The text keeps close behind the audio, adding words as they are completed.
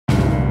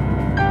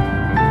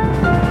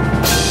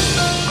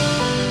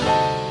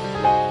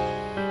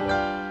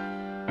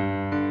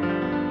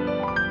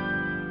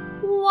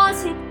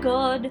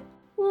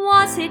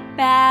was it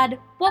bad?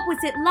 What was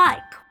it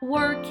like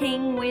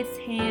working with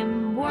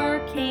him,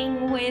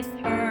 working with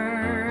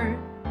her?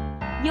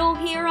 You'll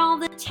hear all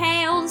the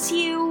tales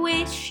you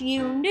wish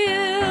you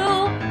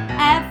knew,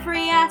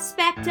 every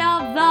aspect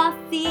of the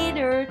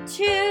theater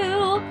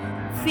too.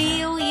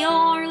 Feel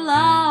your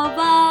love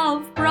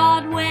of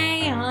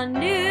Broadway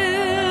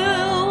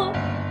anew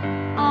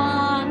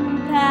on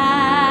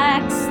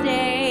Backstage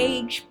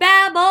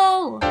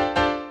Babble.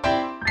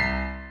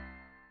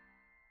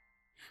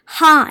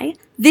 Hi,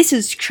 this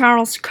is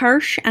Charles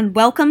Kirsch, and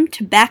welcome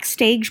to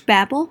Backstage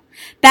Babble.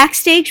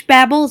 Backstage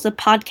Babble is a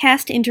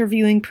podcast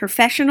interviewing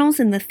professionals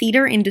in the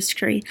theater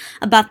industry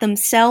about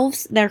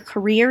themselves, their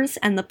careers,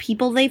 and the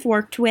people they've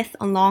worked with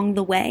along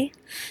the way.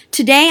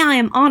 Today I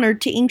am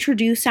honored to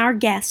introduce our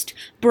guest,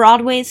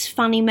 Broadway's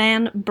funny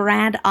man,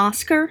 Brad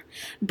Oscar.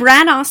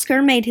 Brad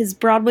Oscar made his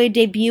Broadway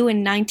debut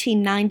in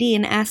 1990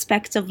 in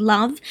Aspects of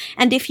Love,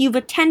 and if you've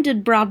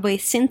attended Broadway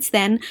since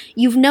then,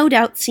 you've no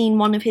doubt seen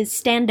one of his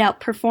standout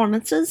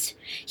performances.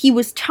 He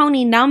was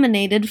Tony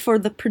nominated for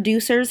The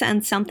Producers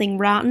and Something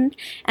Rotten,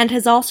 and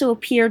has also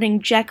appeared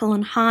in Jekyll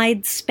and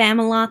Hyde,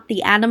 Spamalot,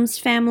 The Addams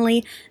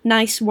Family,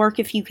 Nice Work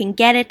If You Can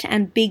Get It,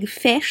 and Big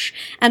Fish,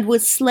 and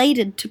was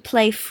slated to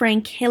play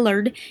Frank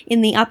Hillard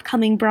in the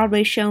upcoming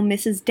Broadway show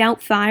Mrs.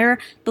 Doubtfire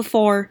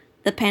before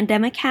the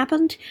pandemic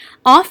happened.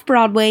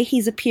 Off-Broadway,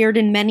 he's appeared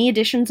in many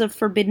editions of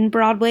Forbidden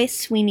Broadway,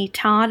 Sweeney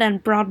Todd,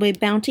 and Broadway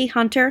Bounty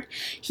Hunter.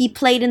 He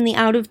played in the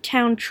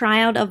out-of-town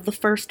tryout of The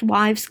First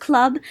Wives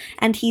Club,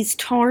 and he's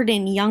toured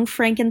in Young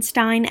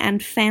Frankenstein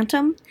and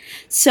Phantom.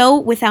 So,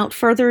 without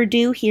further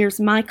ado, here's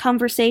my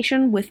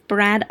conversation with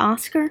Brad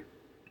Oscar.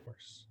 Of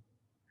course.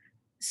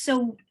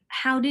 So,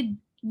 how did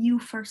you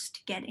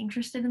first get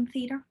interested in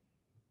theater?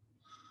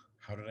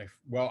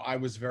 Well, I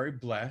was very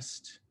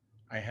blessed.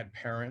 I had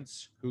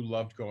parents who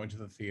loved going to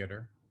the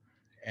theater.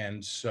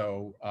 And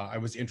so I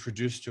was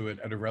introduced to it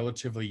at a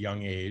relatively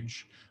young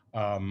age,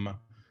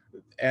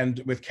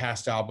 and with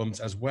cast albums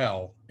as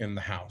well in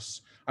the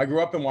house. I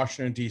grew up in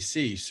Washington,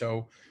 D.C.,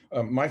 so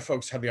my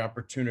folks had the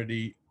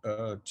opportunity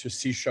to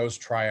see shows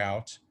try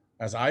out,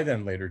 as I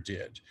then later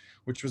did,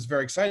 which was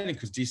very exciting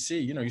because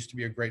DC, used to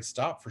be a great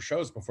stop for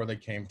shows before they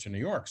came to New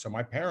York. So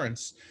my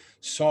parents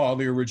saw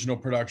the original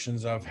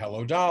productions of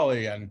Hello,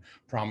 Dolly and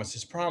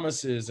Promises,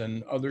 Promises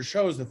and other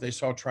shows that they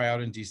saw try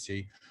out in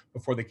DC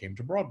before they came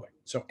to Broadway.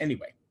 So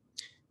anyway,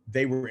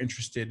 they were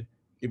interested.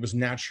 It was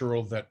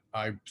natural that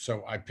I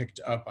picked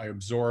up, I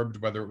absorbed,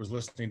 whether it was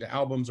listening to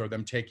albums or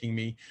them taking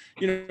me,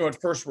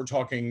 at first we're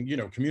talking,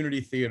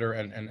 community theater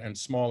and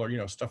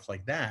smaller, stuff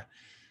like that.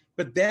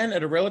 But then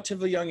at a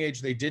relatively young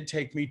age, they did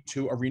take me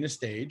to Arena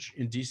Stage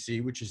in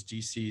DC, which is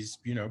DC's,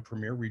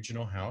 premier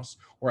regional house,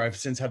 where I've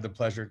since had the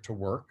pleasure to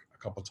work a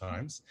couple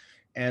times.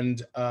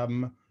 And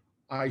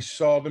I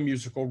saw the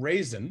musical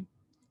Raisin,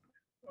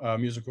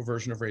 musical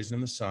version of Raisin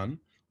in the Sun,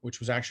 which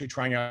was actually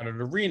trying out at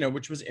Arena,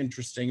 which was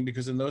interesting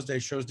because in those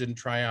days, shows didn't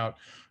try out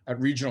at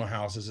regional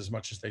houses as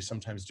much as they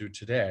sometimes do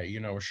today.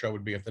 A show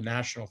would be at the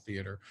National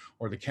Theater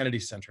or the Kennedy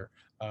Center.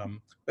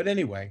 But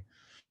anyway,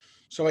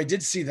 so I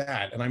did see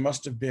that, and I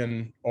must have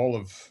been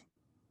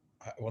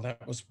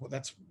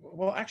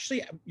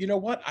actually, you know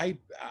what?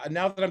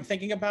 Now that I'm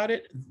thinking about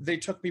it, they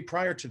took me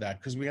prior to that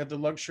because we had the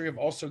luxury of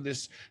also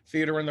this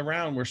theater in the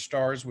round where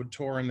stars would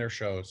tour in their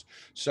shows.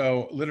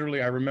 So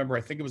literally, I remember,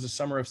 I think it was the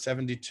summer of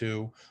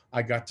 '72,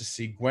 I got to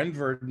see Gwen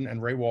Verdon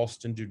and Ray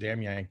Walston do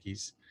Damn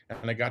Yankees,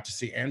 and I got to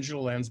see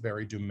Angela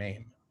Lansbury do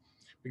Mame,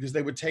 because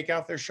they would take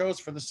out their shows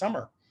for the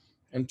summer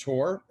and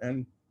tour,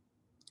 and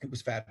it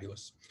was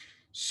fabulous.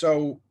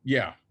 So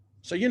yeah,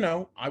 so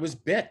I was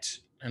bit,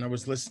 and I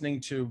was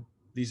listening to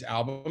these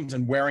albums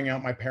and wearing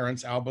out my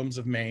parents' albums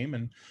of Mame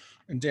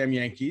and Damn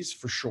Yankees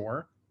for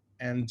sure.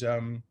 And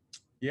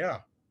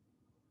yeah,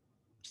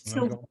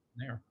 So, go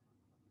there.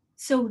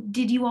 So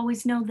did you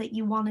always know that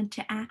you wanted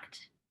to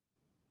act?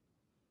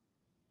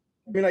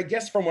 I mean, I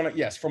guess from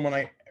when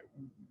I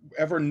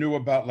ever knew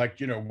about, like,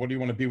 what do you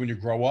want to be when you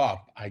grow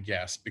up, I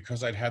guess,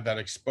 because I'd had that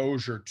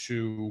exposure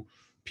to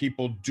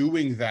people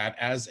doing that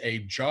as a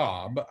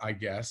job, I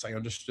guess. I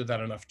understood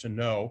that enough to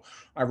know.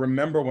 I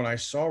remember when I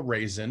saw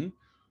Raisin,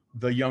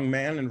 the young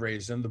man in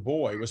Raisin, the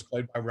boy, was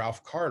played by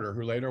Ralph Carter,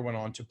 who later went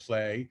on to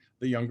play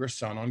the younger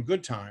son on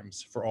Good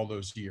Times for all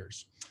those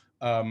years.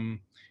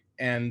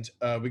 And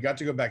we got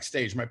to go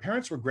backstage. My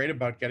parents were great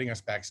about getting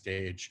us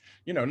backstage,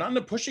 not in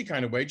a pushy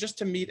kind of way, just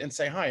to meet and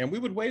say hi. And we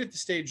would wait at the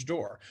stage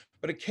door,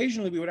 but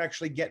occasionally we would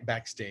actually get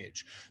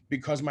backstage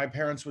because my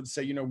parents would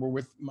say, we're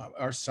with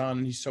our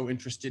son, he's so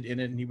interested in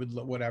it, and he would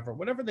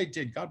whatever they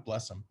did, God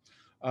bless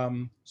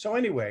him. So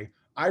anyway,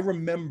 I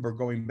remember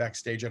going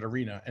backstage at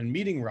Arena and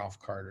meeting Ralph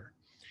Carter,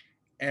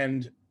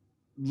 and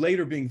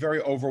later being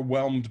very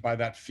overwhelmed by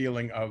that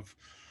feeling of,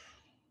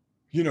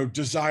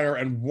 desire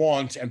and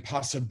want and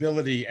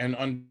possibility, and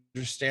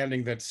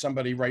understanding that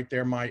somebody right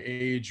there my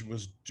age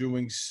was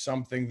doing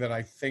something that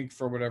I think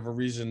for whatever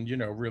reason,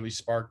 really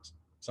sparked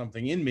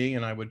something in me.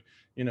 And I would,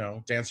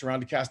 dance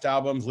around to cast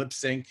albums, lip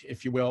sync,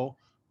 if you will,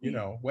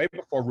 way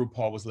before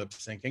RuPaul was lip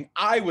syncing.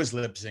 I was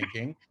lip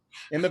syncing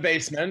in the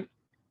basement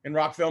in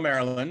Rockville,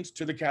 Maryland,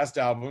 to the cast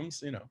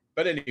albums, you know.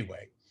 But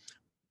anyway,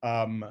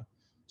 um,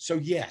 so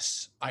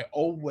yes, I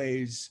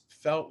always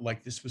felt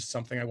like this was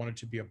something I wanted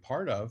to be a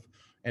part of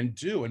and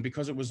do. And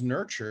because it was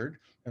nurtured,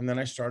 and then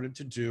I started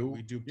to do,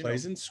 we do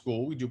plays in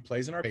school, we do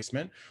plays in our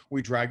basement,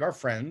 we drag our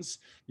friends,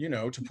 you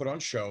know, to put on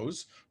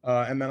shows.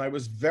 And then I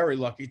was very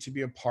lucky to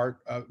be a part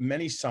of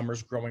many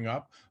summers growing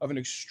up of an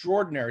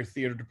extraordinary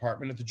theater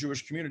department at the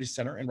Jewish Community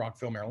Center in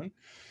Rockville, Maryland,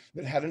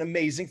 that had an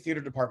amazing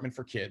theater department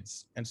for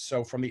kids. And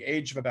so from the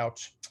age of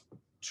about,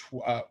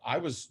 I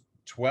was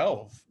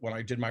 12 when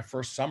I did my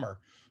first summer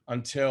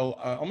until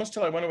almost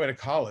till I went away to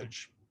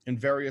college. In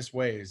various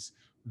ways,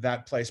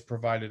 that place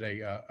provided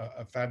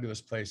a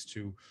fabulous place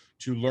to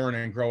learn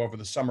and grow over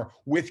the summer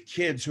with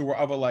kids who were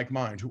of a like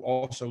mind, who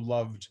also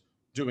loved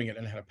doing it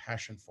and had a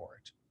passion for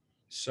it.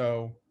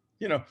 So,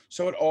 you know,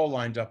 so it all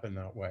lined up in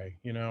that way.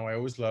 You know, I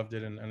always loved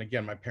it. And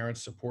again, my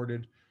parents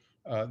supported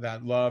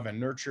that love and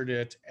nurtured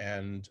it.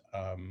 And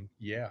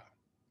yeah,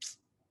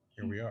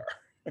 here we are.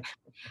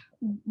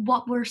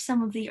 What were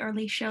some of the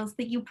early shows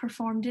that you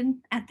performed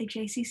in at the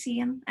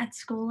JCC and at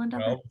school and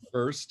other?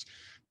 Well,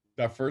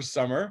 that first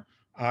summer,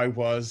 I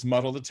was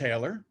Muddle the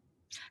Tailor,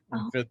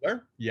 Oh,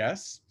 fiddler.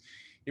 Yes,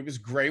 it was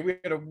great. We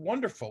had a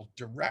wonderful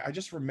direct. I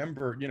just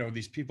remember, you know,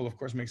 these people, of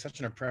course, make such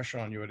an impression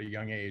on you at a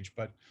young age.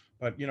 But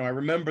you know, I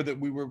remember that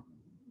we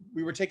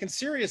were taken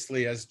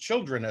seriously as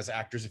children, as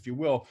actors, if you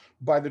will,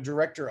 by the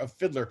director of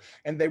Fiddler,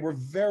 and they were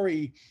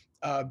very.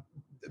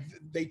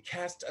 They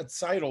cast a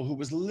Seidel who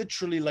was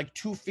literally like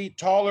 2 feet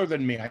taller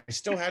than me. I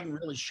still hadn't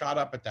really shot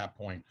up at that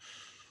point,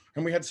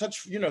 and we had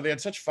such, you know, they had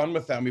such fun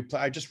with them.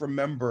 I just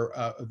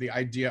remember the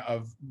idea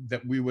of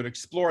that we would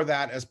explore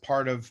that as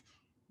part of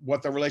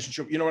what the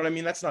relationship, you know what I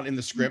mean? That's not in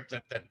the script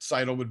that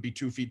Seidel would be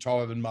 2 feet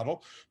taller than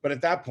Muddle, but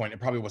at that point it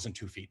probably wasn't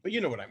 2 feet, but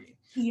you know what I mean.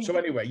 yeah. So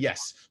anyway,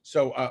 yes.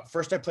 So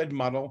first I played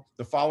Muddle.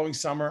 The following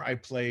summer I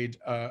played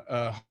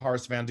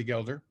Horace Van de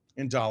Gelder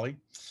in Dolly,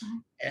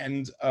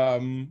 and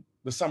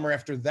the summer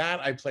after that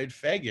I played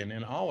Fagin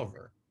in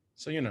Oliver.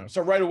 So you know,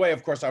 so right away,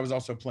 of course, I was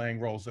also playing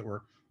roles that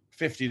were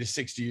 50 to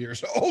 60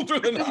 years older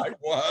than I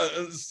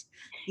was,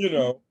 you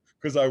know,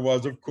 because I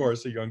was, of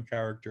course, a young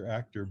character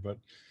actor. But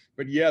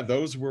yeah,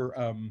 those were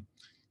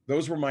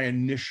my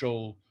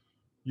initial,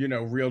 you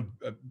know, real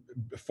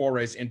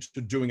forays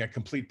into doing a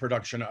complete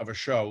production of a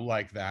show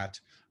like that.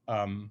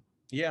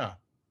 Yeah,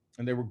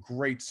 and they were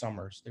great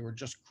summers. They were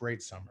just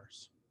great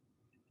summers.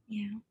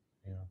 Yeah.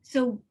 Yeah.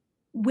 So,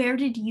 where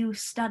did you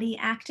study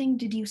acting?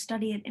 Did you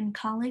study it in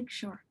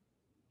college or?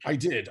 I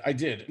did. I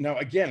did. Now,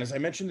 again, as I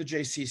mentioned, the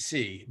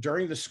JCC,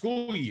 during the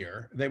school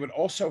year, they would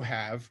also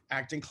have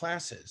acting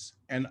classes.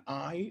 And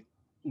I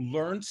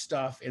learned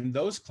stuff in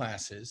those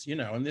classes, you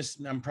know, and this,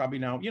 I'm probably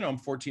now, you know, I'm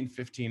 14,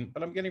 15,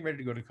 but I'm getting ready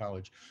to go to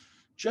college.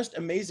 Just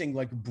amazing,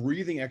 like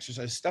breathing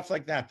exercise, stuff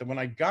like that. That when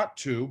I got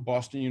to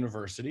Boston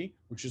University,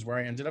 which is where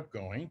I ended up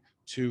going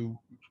to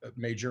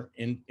major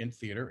in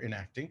theater, in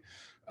acting,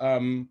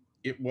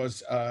 it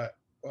was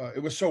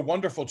so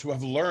wonderful to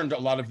have learned a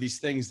lot of these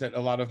things that a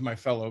lot of my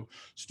fellow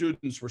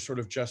students were sort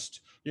of just,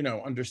 you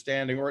know,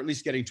 understanding or at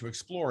least getting to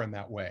explore in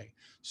that way.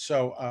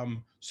 So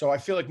I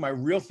feel like my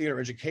real theater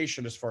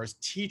education, as far as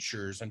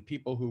teachers and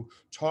people who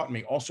taught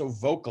me, also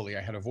vocally,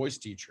 I had a voice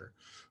teacher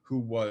who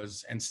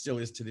was and still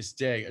is to this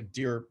day a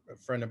dear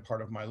friend and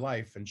part of my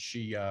life, and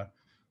she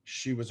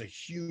was a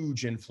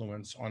huge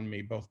influence on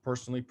me, both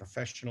personally,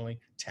 professionally,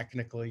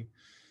 technically.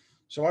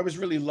 So I was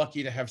really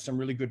lucky to have some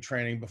really good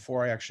training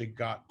before I actually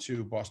got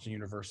to Boston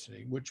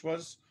University, which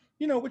was,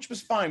 you know, which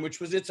was fine, which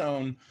was its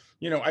own,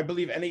 you know, I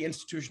believe any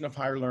institution of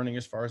higher learning,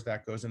 as far as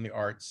that goes in the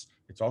arts,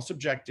 it's all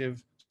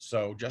subjective.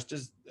 So just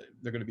as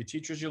they're going to be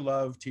teachers you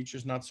love,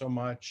 teachers not so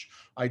much,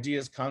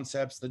 ideas,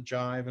 concepts that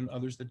jive and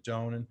others that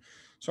don't. And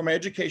so my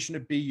education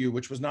at BU,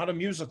 which was not a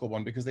musical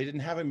one because they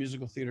didn't have a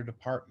musical theater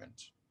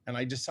department. And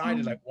I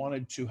decided I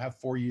wanted to have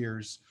 4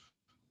 years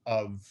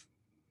of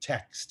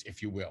text,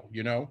 if you will,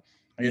 you know?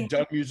 I Yeah. had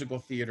done musical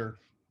theater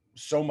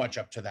so much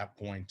up to that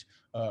point,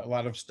 a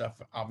lot of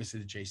stuff, obviously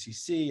the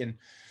JCC. And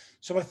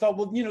so I thought,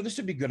 well, you know, this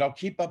would be good. I'll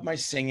keep up my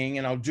singing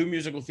and I'll do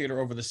musical theater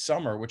over the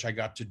summer, which I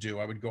got to do.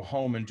 I would go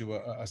home and do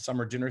a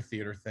summer dinner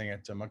theater thing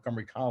at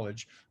Montgomery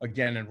College,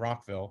 again in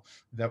Rockville.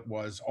 That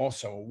was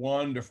also a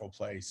wonderful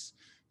place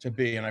to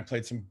be. And I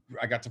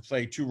got to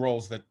play two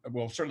roles that,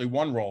 well, certainly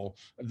one role,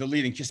 the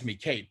lead in Kiss Me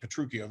Kate,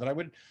 Petruchio, that I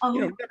would,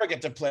 you know, Oh, never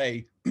get to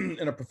play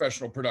in a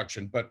professional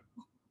production. But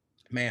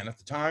man, at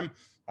the time,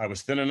 I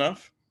was thin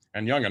enough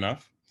and young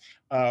enough.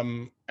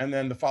 And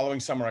then the following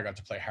summer, I got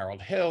to play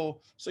Harold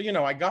Hill. So, you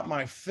know, I got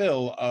my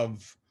fill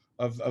of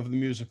the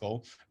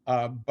musical.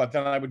 But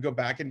then I would go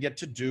back and get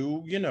to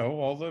do, you know,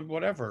 all the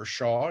whatever,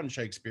 Shaw and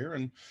Shakespeare.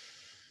 And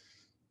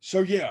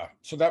so, yeah,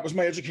 so that was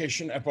my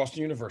education at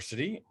Boston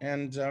University.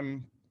 And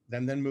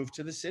then moved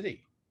to the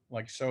city,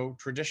 like so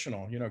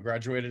traditional, you know,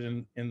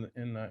 graduated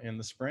in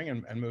the spring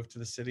and moved to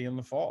the city in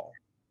the fall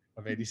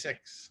of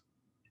 '86.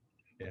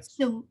 Yes.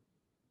 so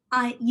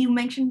you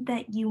mentioned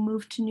that you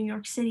moved to New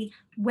York City.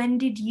 When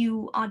did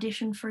you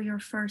audition for your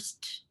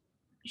first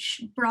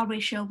Broadway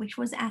show, which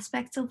was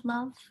Aspects of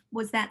Love.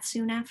 Was that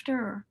soon after?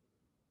 Or?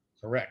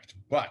 Correct.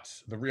 But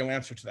the real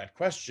answer to that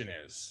question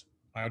is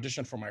I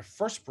auditioned for my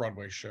first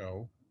Broadway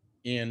show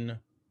in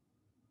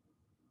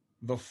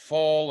the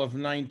fall of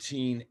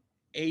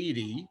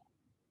 1980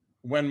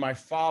 when my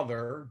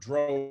father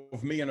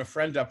drove me and a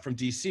friend up from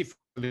DC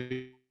for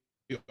the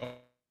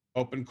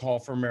open call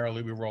for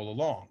Merrily We Roll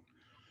Along.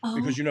 Oh,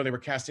 Because, you know, they were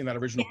casting that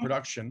original yeah.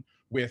 production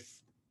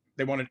with,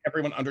 they wanted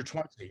everyone under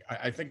 20.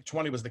 I think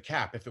 20 was the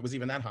cap, if it was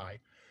even that high.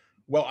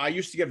 Well, I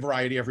used to get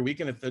Variety every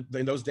week, and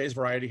in those days,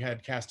 Variety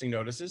had casting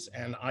notices,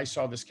 and I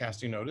saw this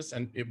casting notice,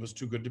 and it was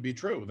too good to be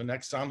true. The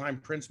next Sondheim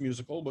Prince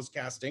musical was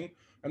casting,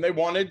 and they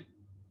wanted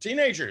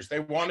teenagers.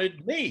 They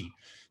wanted me.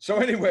 So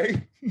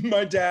anyway,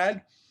 my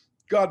dad,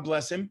 God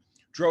bless him,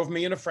 drove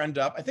me and a friend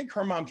up. I think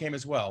her mom came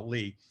as well,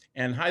 Lee.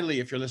 And hi, Lee,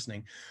 if you're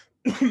listening.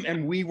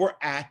 And we were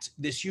at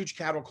this huge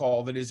cattle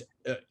call that is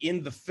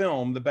in the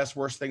film, The Best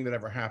Worst Thing That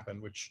Ever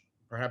Happened, which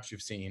perhaps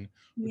you've seen,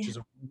 which Yeah. is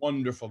a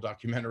wonderful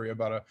documentary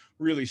about a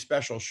really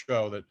special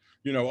show that,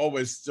 you know,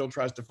 always still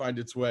tries to find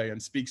its way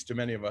and speaks to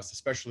many of us,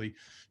 especially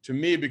to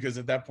me, because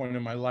at that point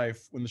in my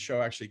life, when the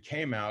show actually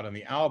came out and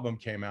the album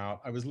came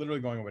out, I was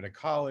literally going away to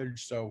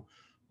college. So,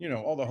 you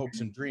know, all the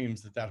hopes and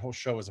dreams that whole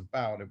show is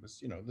about, it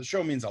was, you know, the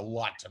show means a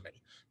lot to me,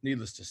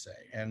 needless to say.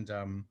 And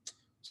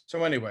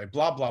so anyway,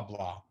 blah, blah,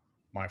 blah.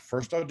 My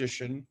first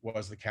audition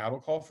was the cattle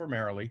call for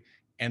Merrily,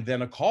 and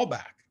then a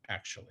callback,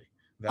 actually,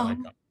 that I Oh,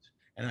 got.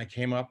 And I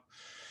came up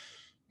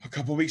a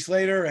couple of weeks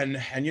later,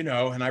 and you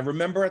know, and I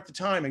remember at the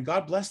time, and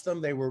God bless them,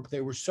 they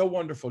were so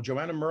wonderful.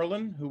 Joanna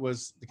Merlin, who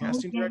was the oh,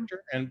 casting yeah.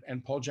 director,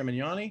 and Paul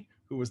Gemignani,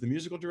 who was the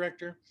musical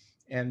director,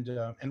 and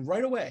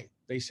right away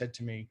they said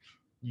to me,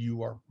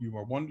 you are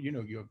one, you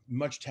know, you have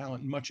much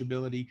talent, much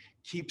ability.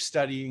 Keep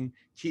studying,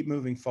 keep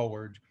moving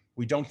forward.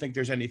 We don't think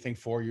there's anything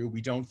for you.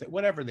 We don't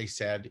whatever they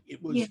said.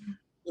 Yeah.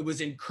 It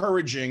was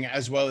encouraging,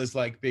 as well as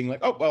like being like,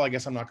 oh well, I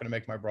guess I'm not going to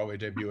make my Broadway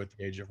debut at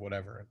the age of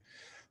whatever.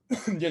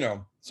 You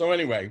know, so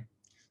anyway,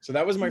 so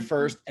that was my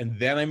first, and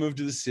then I moved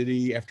to the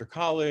city after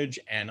college,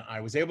 and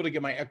I was able to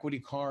get my equity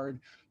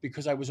card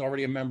because I was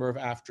already a member of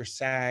AFTRA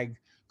SAG,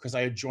 because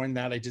I had joined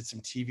that. I did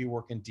some TV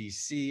work in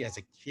DC as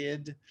a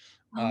kid.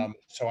 Oh,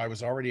 So I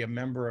was already a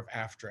member of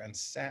AFTRA and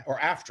SAG, or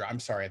AFTRA, I'm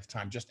sorry, at the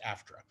time, just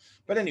AFTRA.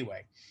 But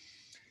anyway,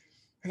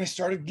 and I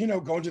started, you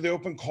know, going to the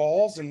open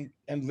calls, and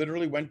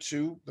literally went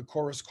to the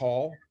chorus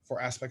call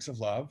for Aspects of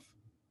Love,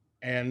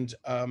 and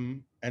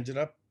ended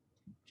up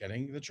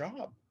getting the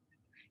job,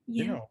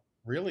 you yeah. know,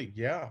 really,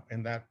 yeah,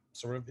 in that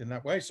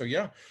way. So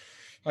yeah,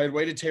 I had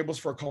waited tables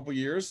for a couple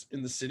years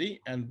in the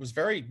city, and was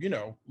very, you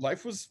know,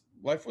 life was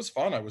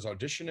fun. I was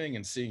auditioning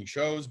and seeing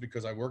shows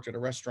because I worked at a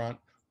restaurant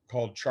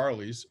called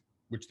Charlie's,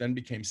 which then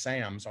became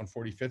Sam's on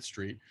 45th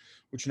Street,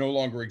 which no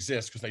longer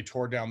exists because they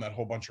tore down that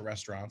whole bunch of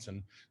restaurants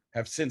and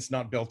have since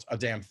not built a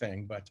damn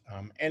thing. But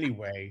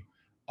anyway,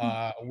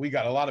 we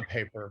got a lot of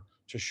paper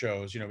to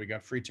shows. You know, we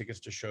got free tickets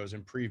to shows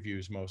and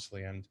previews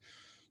mostly. And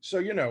so,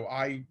 you know,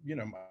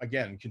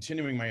 again,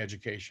 continuing my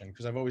education,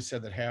 because I've always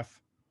said that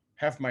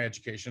half my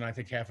education, I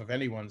think half of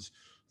anyone's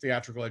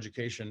theatrical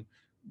education,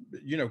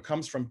 you know,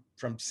 comes from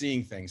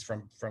seeing things,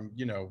 from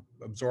you know,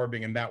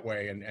 absorbing in that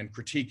way, and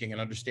critiquing and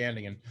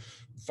understanding and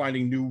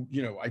finding new,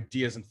 you know,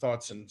 ideas and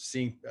thoughts and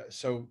seeing.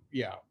 So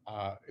yeah,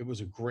 it was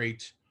a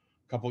great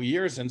couple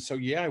years. And so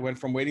yeah, I went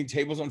from waiting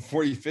tables on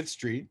 45th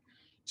Street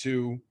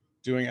to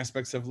doing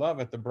Aspects of Love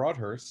at the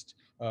Broadhurst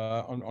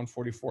on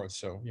 44th.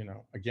 So, you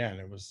know, again,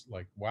 it was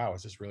like, wow,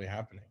 is this really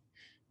happening?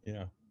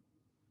 Yeah.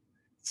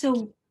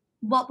 So,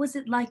 what was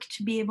it like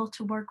to be able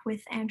to work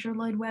with Andrew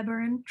Lloyd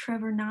Webber and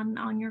Trevor Nunn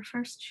on your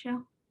first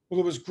show?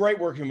 Well, it was great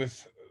working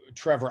with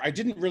Trevor. I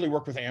didn't really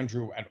work with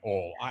Andrew at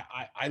all.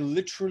 I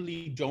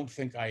literally don't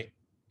think I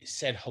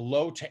said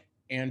hello to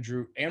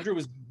Andrew. Andrew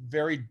was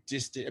very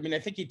distant. I mean, I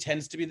think he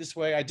tends to be this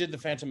way. I did the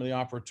Phantom of the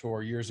Opera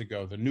tour years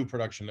ago, the new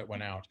production that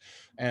went out,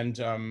 and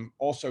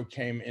also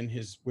came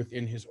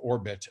within his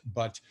orbit.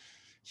 But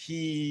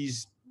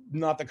he's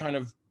not the kind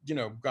of, you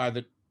know, guy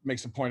that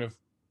makes a point of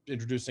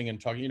introducing and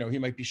talking. You know, he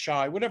might be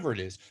shy, whatever it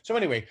is. So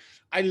anyway,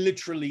 I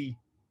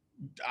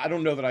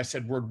don't know that I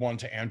said word one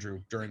to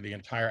Andrew during the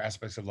entire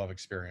Aspects of Love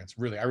experience.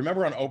 Really, I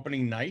remember on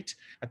opening night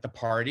at the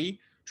party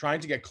trying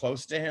to get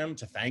close to him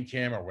to thank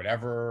him or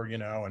whatever, you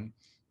know, and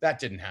that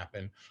didn't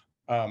happen.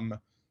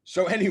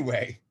 So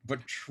anyway,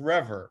 but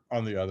Trevor,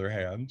 on the other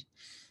hand,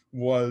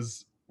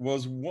 was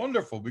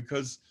wonderful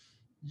because,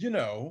 you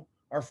know,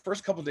 our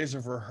first couple of days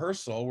of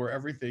rehearsal were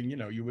everything, you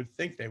know, you would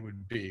think they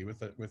would be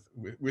with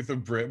a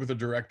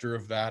director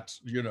of that,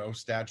 you know,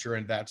 stature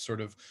and that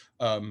sort of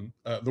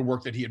the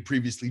work that he had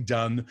previously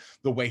done,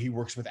 the way he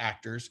works with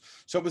actors.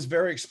 So it was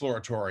very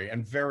exploratory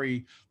and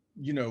very,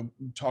 you know,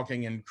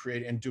 talking and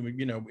creating and doing,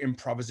 you know,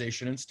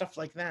 improvisation and stuff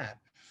like that.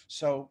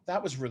 So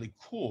that was really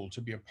cool to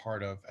be a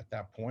part of at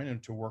that point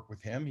and to work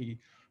with him. He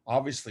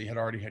obviously had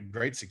already had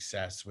great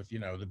success with, you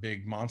know, the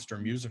big monster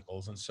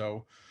musicals. And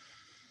so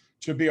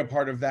to be a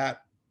part of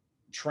that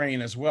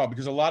train as well,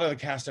 because a lot of the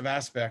cast of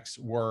Aspects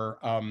were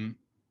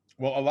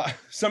Well,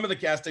 some of the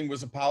casting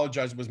was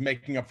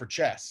making up for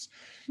chess,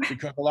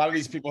 because a lot of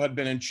these people had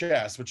been in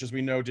chess, which, as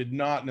we know, did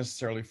not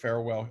necessarily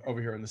fare well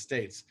over here in the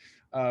States.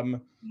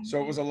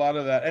 So it was a lot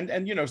of that,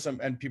 and some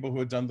people who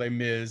had done Les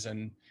Mis,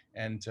 and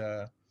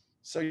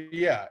so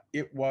yeah,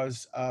 it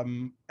was,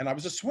 and I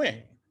was a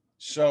swing.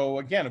 So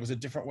again, it was a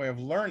different way of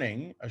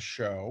learning a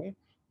show.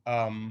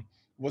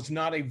 Was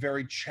not a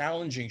very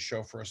challenging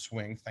show for a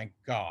swing, thank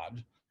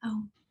God,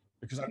 Oh,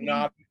 because I'm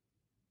yeah.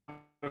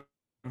 not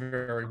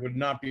very would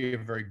not be a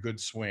very good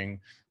swing.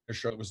 A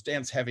show that was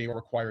dance heavy or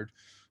required,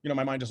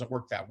 my mind doesn't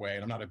work that way,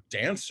 and I'm not a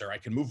dancer. I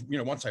can move,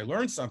 once I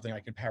learn something, I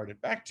can parrot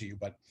it back to you.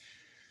 But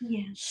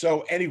Yeah.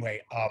 so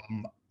anyway,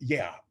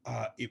 yeah,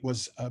 it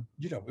was,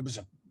 it was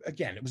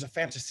again, it was a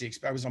fantasy.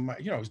 I was on my,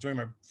 I was doing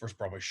my first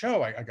Broadway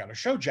show. I got a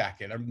show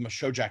jacket. My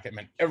show jacket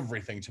meant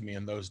everything to me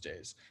in those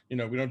days. We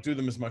don't do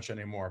them as much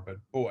anymore, but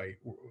boy,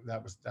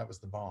 that was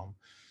the bomb.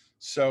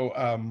 So,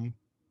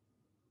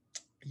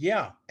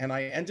 yeah, and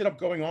I ended up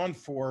going on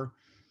for,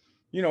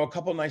 a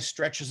couple nice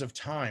stretches of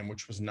time,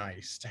 which was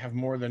nice to have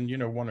more than,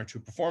 one or two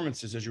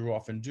performances, as you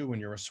often do when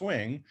you're a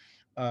swing.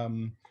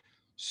 Um,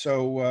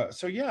 so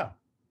yeah,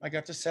 I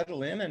got to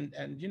settle in, and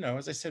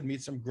as I said,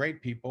 meet some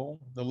great people.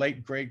 The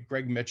late great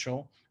Greg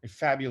Mitchell, a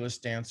fabulous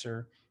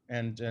dancer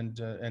and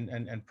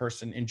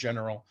person in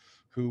general,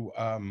 who,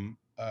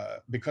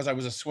 because I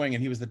was a swing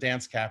and he was the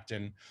dance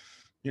captain,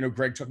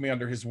 Greg took me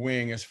under his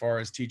wing as far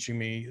as teaching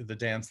me the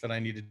dance that I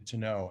needed to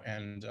know,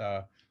 and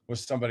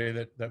was somebody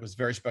that was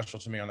very special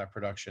to me on that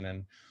production.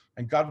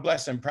 And God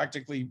bless him,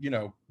 practically,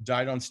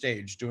 died on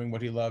stage doing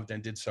what he loved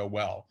and did so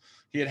well.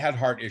 He had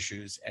heart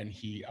issues, and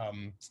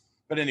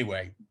but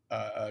anyway,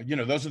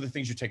 those are the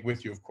things you take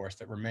with you, of course,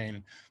 that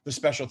remain the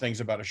special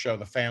things about a show,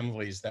 the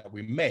families that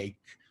we make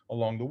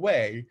along the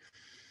way,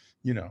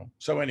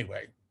 So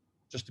anyway,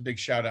 just a big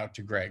shout out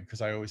to Greg,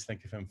 because I always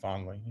think of him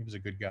fondly. He was a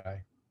good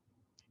guy.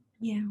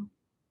 Yeah.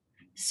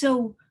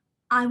 So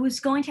I was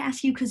going to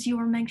ask you because you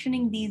were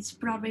mentioning these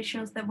Broadway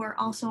shows that were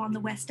also on the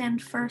West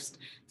End first.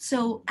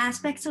 So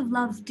Aspects of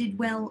Love did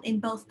well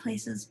in both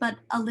places, but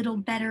a little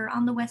better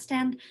on the West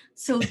End.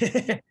 So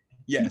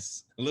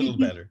Yes, a did little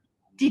you better.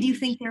 did you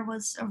think there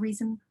was a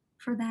reason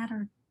for that,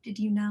 or did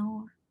you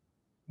know?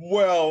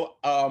 Well,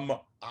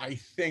 I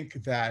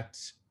think that,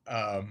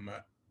 um,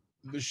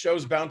 the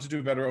show's bound to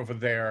do better over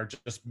there,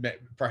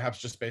 perhaps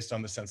just based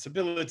on the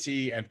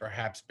sensibility, and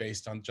perhaps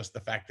based on just the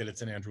fact that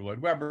it's an Andrew Lloyd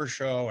Webber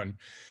show, and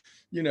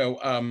you know,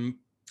 um,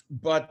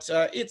 but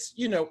it's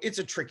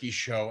a tricky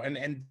show, and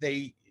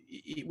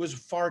it was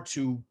far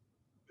too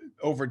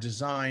over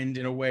designed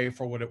in a way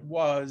for what it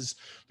was.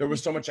 There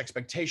was so much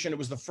expectation. It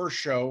was the first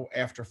show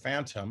after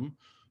Phantom,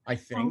 I Oh,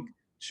 think,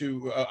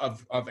 to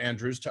of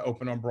Andrews to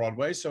open on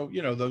Broadway. So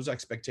those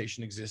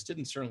expectation existed,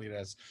 and certainly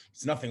it's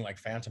nothing like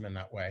Phantom in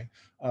that way.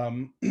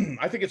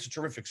 I think it's a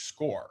terrific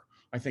score.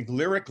 I think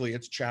lyrically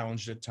it's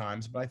challenged at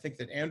times, but I think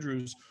that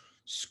Andrews'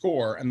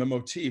 score and the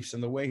motifs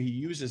and the way he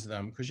uses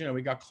them, because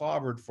we got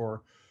clobbered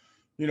for,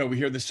 we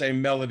hear the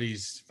same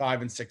melodies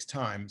 5 and 6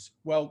 times.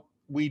 Well,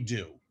 we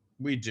do.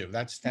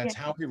 That's yeah.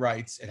 how he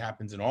writes. It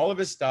happens in all of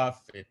his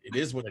stuff. It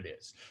is what it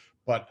is.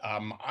 But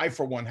I,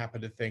 for one,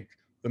 happen to think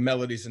the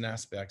melodies and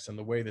aspects and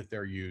the way that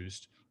they're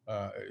used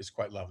is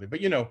quite lovely.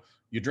 But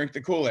you drink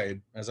the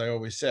Kool-Aid, as I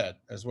always said,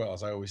 as well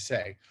as I always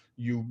say.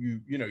 You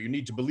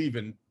need to believe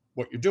in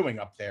what you're doing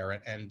up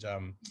there,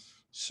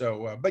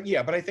 but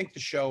yeah, but I think the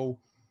show,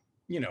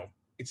 you know,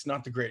 it's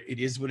not the great. It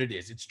is what it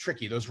is. It's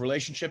tricky. Those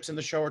relationships in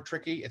the show are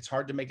tricky. It's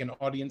hard to make an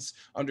audience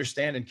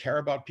understand and care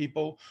about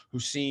people who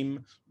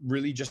seem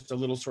really just a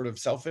little sort of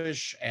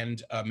selfish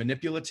and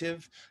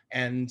manipulative.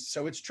 And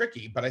so it's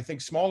tricky. But I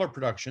think smaller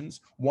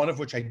productions, one of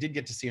which I did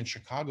get to see in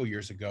Chicago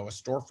years ago, a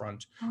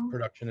storefront Oh,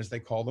 production, as they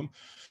call them,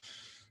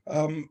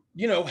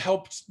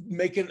 helped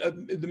make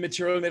it, the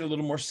material made a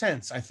little more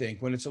sense, I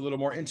think, when it's a little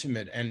more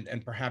intimate,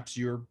 and perhaps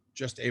you're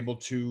just able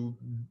to,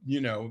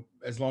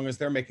 as long as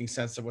they're making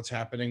sense of what's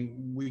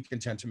happening, we can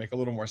tend to make a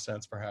little more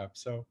sense,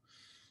 perhaps. So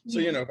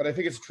yeah. but I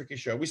think it's a tricky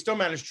show. We still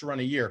managed to run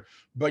a year,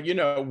 but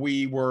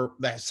we were,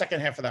 that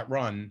second half of that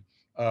run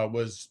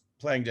was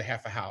playing to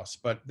half a house,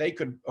 but they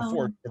could Oh,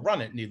 afford to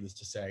run it, needless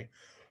to say.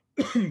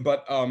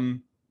 But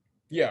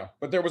yeah,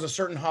 but there was a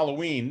certain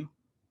Halloween,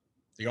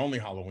 the only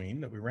Halloween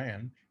that we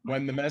ran,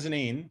 when the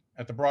mezzanine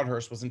at the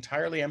Broadhurst was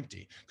entirely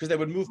empty, because they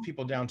would move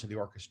people down to the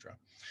orchestra.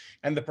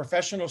 And the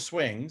professional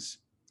swings,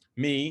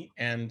 me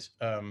and,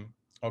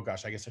 oh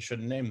gosh, I guess I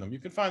shouldn't name them. You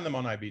can find them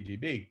on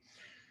IBDB.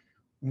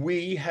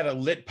 We had a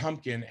lit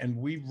pumpkin, and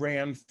we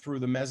ran through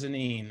the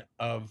mezzanine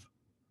of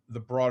the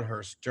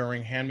Broadhurst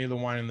during Hand Me the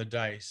Wine and the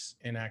Dice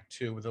in Act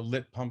Two with a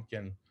lit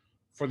pumpkin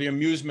for the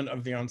amusement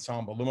of the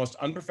ensemble. The most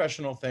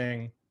unprofessional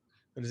thing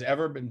that has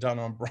ever been done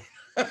on Broadway.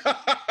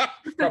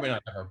 Probably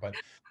not ever,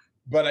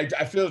 but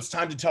I feel it's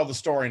time to tell the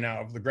story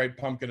now of the Great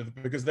Pumpkin,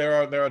 because there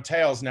are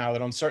tales now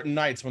that on certain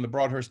nights when the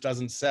Broadhurst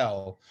doesn't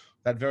sell,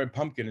 that very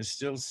pumpkin is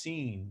still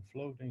seen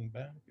floating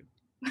back.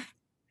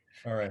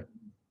 All right.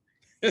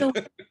 so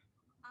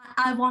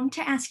I wanted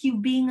to ask you,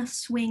 being a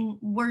swing,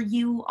 were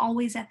you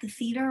always at the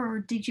theater, or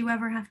did you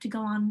ever have to go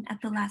on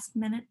at the last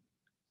minute?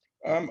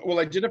 Well,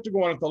 I did have to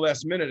go on at the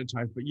last minute at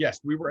times, but yes,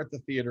 we were at the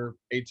theater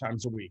 8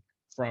 times a week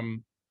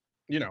from,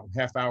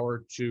 half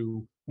hour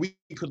to, we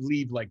could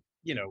leave like,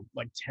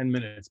 like 10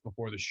 minutes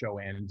before the show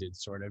ended,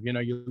 sort of.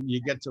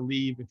 You get to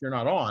leave if you're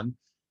not on.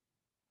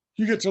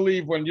 You get to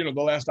leave when, the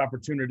last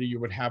opportunity you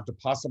would have to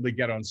possibly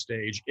get on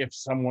stage if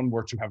someone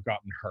were to have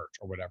gotten hurt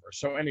or whatever.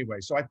 So anyway,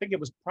 so I think it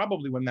was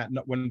probably when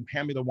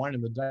Hand Me the Wine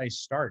and the Dice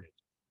started,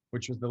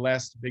 which was the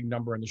last big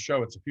number in the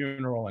show. It's a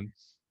funeral, and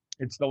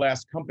it's the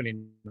last company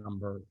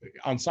number,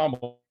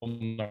 ensemble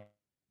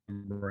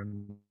number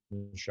in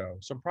the show.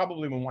 So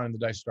probably when Wine and the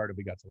Dice started,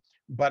 we got to.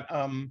 But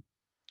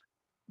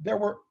there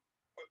were,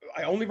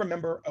 I only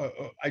remember,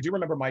 I do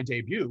remember my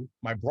debut,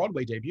 my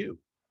Broadway debut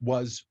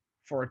was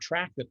for a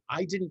track that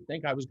I didn't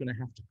think I was going to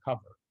have to cover.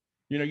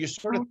 You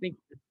sort of think,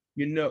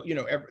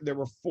 there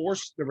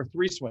were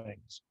three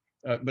swings,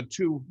 but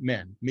two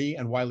men, me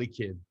and Wiley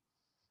Kidd.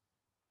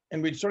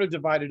 And we'd sort of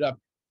divided up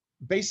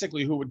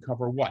basically who would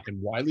cover what.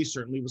 And Wiley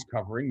certainly was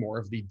covering more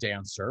of the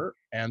dancer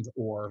and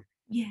or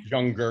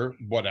younger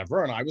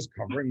whatever, and I was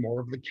covering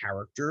more of the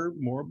character,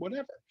 more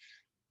whatever.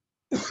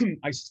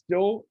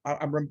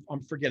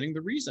 I'm forgetting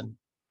the reason.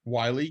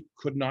 Wiley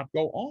could not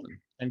go on,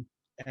 and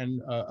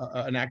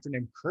an actor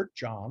named Kurt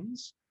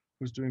Johns,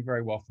 who's doing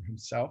very well for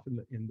himself in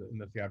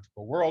the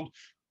theatrical world,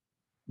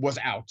 was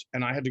out,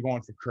 and I had to go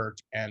on for Kurt,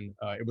 and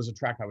it was a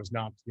track I was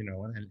not,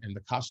 and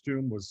the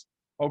costume was,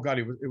 oh God,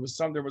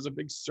 there was a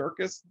big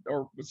circus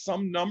or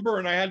some number,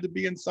 and I had to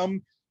be in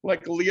some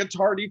like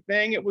leotardy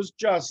thing. It was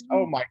just,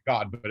 oh my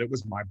God, but it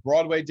was my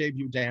Broadway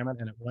debut, damn it,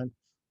 and it went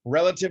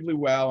relatively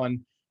well.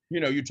 And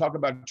you talk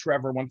about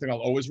Trevor, one thing I'll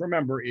always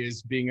remember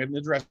is being in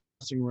the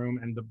dressing room,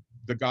 and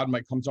the God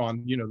mic comes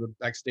on, the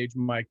backstage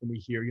mic, and we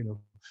hear,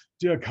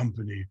 dear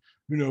company,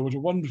 it was a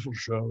wonderful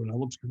show, and I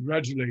want to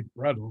congratulate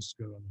Brad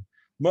Oscar on a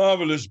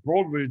marvelous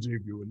Broadway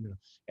debut,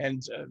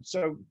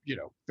 so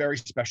very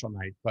special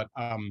night. But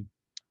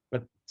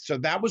so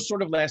that was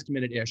sort of last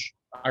minute-ish,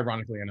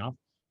 ironically enough.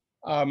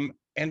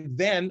 And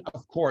then,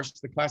 of course,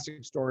 the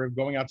classic story of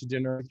going out to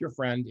dinner with your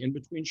friend in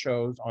between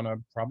shows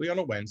probably on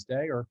a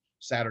Wednesday or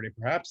Saturday,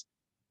 perhaps.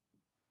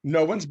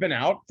 No one's been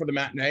out for the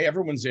matinee.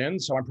 Everyone's in,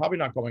 so I'm probably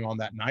not going on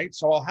that night.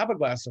 So I'll have a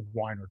glass of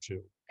wine or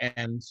two.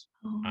 And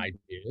I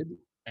did.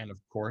 And of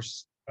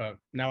course, didn't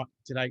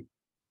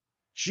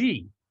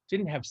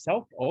have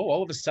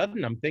all of a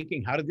sudden I'm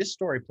thinking, how did this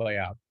story play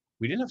out?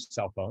 We didn't have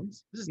cell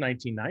phones. This is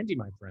 1990,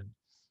 my friend.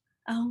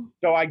 Oh.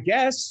 So I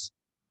guess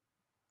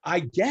I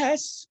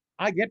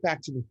get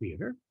back to the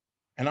theater,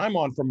 and I'm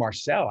on for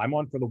Marcel. I'm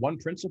on for the one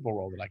principal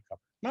role that I covered.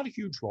 Not a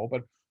huge role,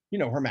 but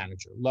her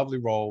manager. Lovely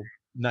role,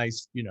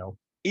 nice,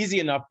 easy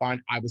enough,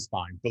 fine. I was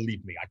fine.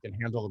 Believe me, I can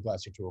handle a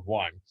glass or two of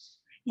wine.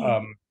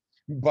 Yeah.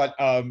 But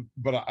I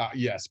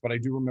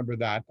do remember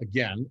that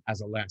again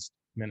as a last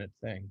minute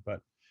thing. But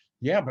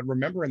yeah, but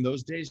remember in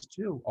those days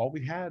too, all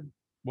we had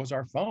was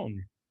our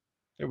phone.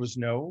 There was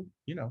no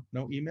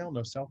email,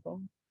 no cell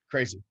phone.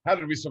 Crazy. How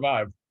did we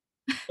survive?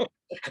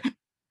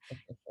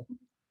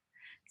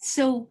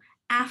 So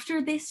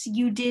after this,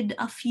 you did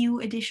a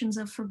few editions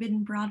of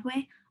Forbidden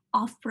Broadway,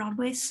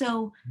 off-Broadway.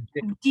 So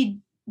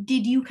did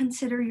you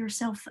consider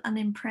yourself an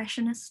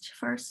impressionist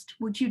first?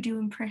 Would you do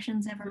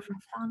impressions ever for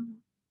fun?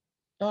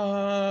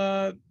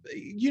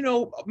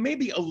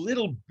 Maybe a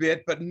little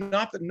bit, but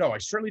not that. No, I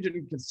certainly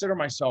didn't consider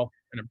myself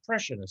an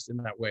impressionist in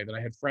that way. That I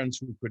had friends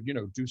who could,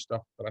 do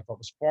stuff that I thought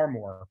was far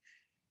more,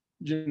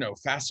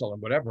 facile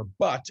and whatever.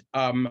 But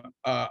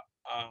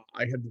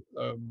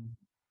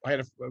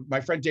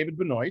my friend David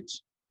Benoit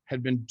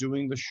had been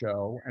doing the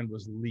show and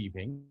was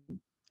leaving,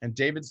 and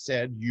David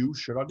said, "You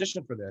should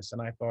audition for this."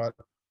 And I thought,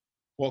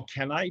 well,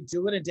 can I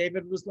do it? And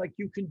David was like,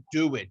 "You can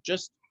do it.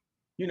 Just,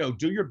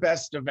 do your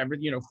best of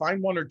everything.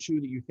 Find one or two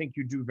that you think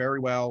you do very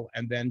well,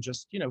 and then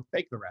just,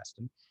 fake the rest."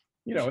 And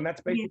and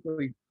that's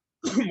basically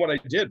what I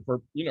did for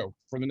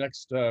the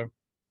next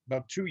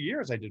about 2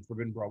 years. I did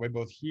Forbidden Broadway,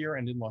 both here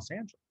and in Los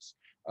Angeles.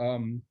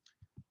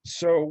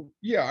 So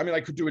yeah, I mean, I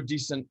could do a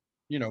decent,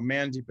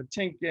 Mandy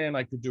Patinkin.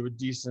 I could do a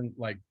decent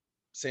like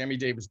Sammy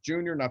Davis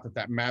Jr. Not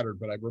that mattered,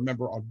 but I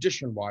remember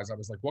audition wise, I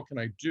was like, what can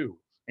I do?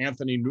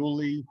 Anthony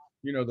Newley,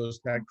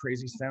 that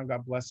crazy sound,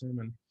 God bless him.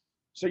 And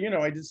so,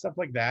 I did stuff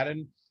like that.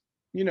 And,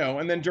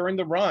 and then during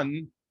the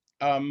run,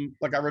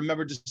 like I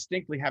remember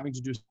distinctly having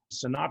to do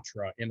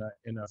Sinatra in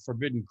a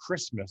Forbidden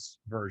Christmas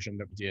version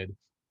that we did.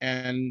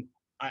 And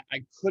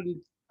I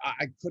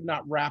could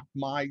not wrap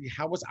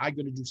how was I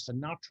going to do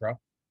Sinatra?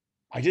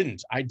 I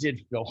didn't. I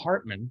did Phil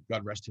Hartman,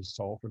 God rest his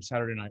soul, from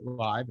Saturday Night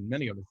Live and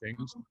many other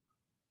things,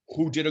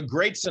 who did a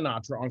great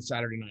Sinatra on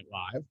Saturday Night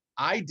Live.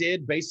 I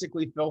did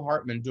basically Phil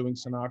Hartman doing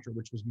Sinatra,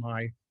 which was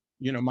my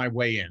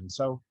way in.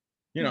 So,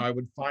 I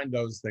would find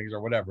those things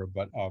or whatever.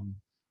 But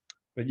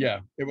yeah,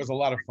 it was a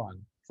lot of fun.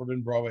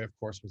 Forbidden Broadway, of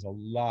course, was a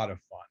lot of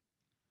fun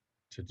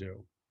to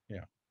do.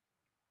 Yeah.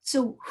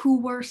 So who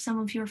were some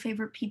of your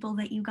favorite people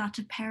that you got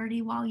to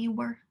parody while you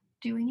were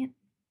doing it?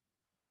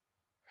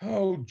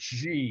 Oh,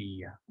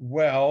 gee.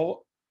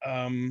 Well,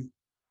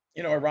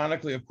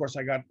 ironically, of course,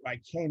 I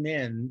came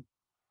in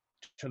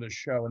to the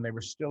show and they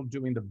were still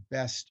doing the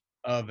best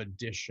of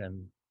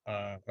edition,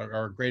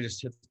 or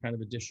greatest hits kind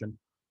of edition.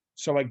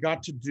 So I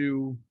got to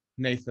do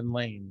Nathan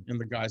Lane in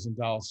the Guys and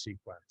Dolls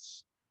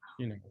sequence,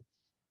 you know,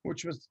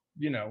 which was,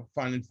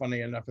 fun and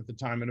funny enough at the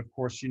time. And of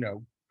course,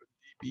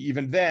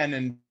 even then,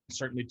 and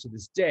certainly to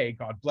this day,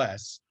 God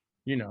bless,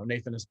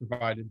 Nathan has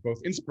provided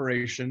both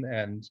inspiration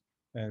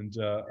and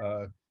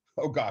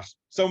oh gosh,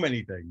 so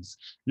many things,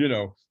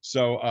 yes,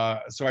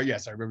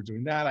 I remember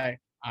doing that.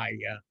 I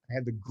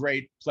had the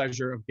great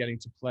pleasure of getting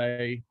to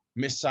play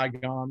Miss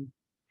Saigon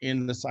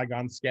in the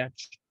Saigon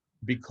sketch,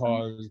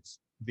 because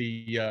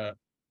it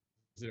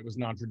was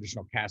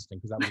non-traditional casting,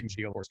 because that was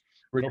usually, of course,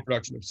 original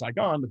production of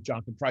Saigon with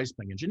Jonathan Pryce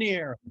playing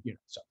engineer,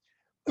 so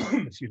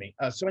excuse me.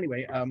 So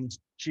anyway,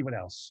 what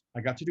else?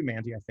 I got to do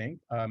Mandy, I think.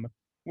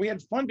 We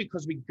had fun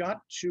because we got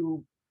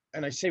to,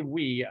 and I say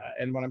we,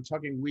 and when I'm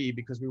talking we,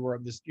 because we were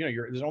this,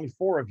 there's only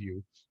 4 of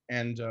you,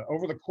 and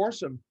over the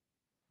course of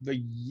the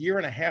year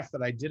and a half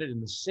that I did it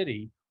in the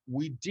city,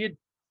 we did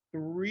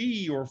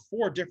 3 or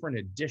 4 different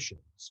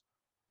editions.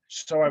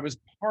 So I was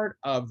part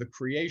of the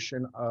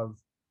creation of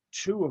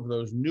 2 of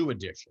those new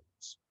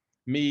editions: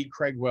 me,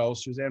 Craig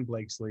Wells, Suzanne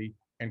Blakesley,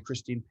 and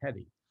Christine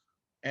Petty.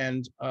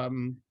 And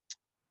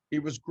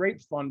it was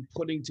great fun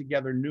putting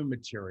together new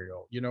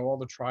material, all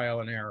the trial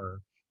and error,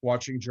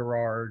 watching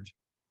Gerard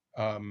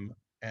and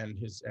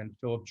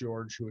Philip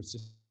George, who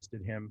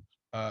assisted him,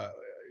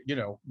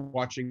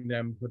 watching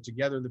them put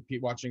together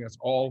watching us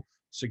all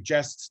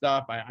suggest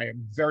stuff. I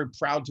am very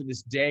proud to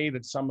this day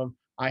that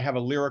I have a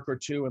lyric or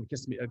 2 in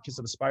Kiss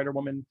of the Spider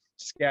Woman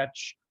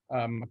sketch.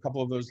 A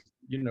couple of those,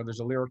 there's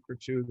a lyric or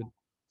 2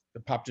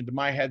 that popped into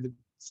my head that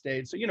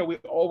stayed. So, we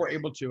all were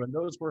able to, and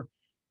those were,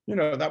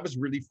 that was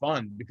really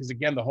fun, because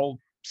again, the whole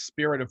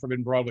spirit of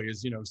Forbidden Broadway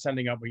is,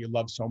 sending out what you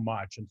love so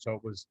much. And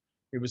so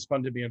it was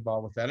fun to be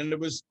involved with that. And it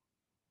was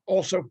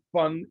also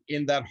fun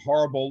in that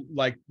horrible,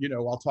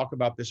 I'll talk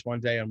about this one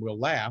day and we'll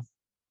laugh.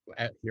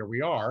 Here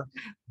we are.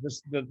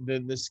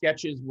 The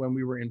sketches when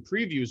we were in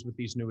previews with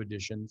these new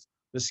editions,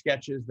 the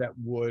sketches that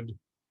would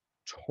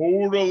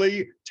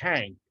totally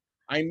tank.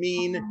 I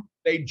mean,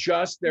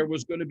 there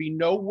was going to be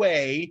no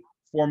way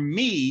for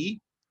me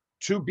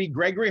to be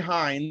Gregory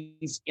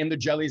Hines in the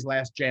Jelly's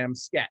Last Jam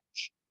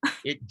sketch.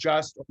 It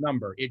just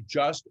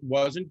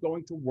wasn't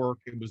going to work.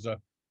 It was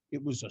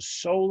a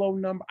solo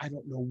number. I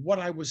don't know what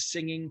I was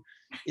singing.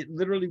 It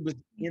literally was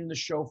in the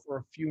show for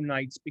a few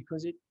nights,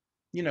 because it,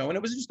 and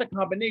it was just a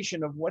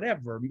combination of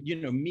whatever,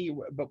 me,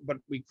 but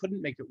we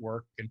couldn't make it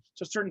work. And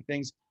so certain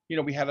things,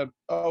 we had a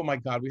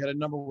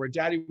number where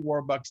Daddy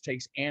Warbucks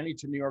takes Annie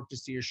to New York to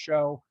see a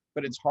show,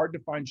 but it's hard to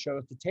find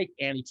shows to take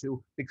Annie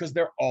to, because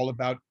they're all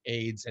about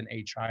AIDS and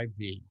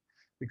HIV,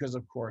 because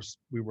of course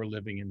we were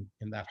living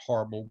in that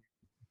horrible,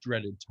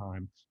 dreaded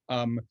time.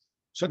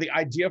 So the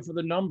idea for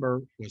the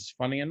number was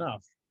funny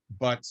enough,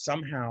 but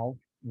somehow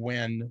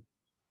when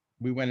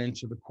we went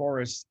into the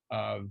chorus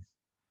of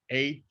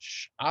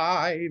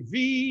HIV,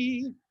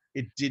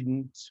 it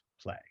didn't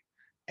play.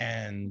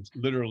 And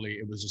literally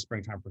it was a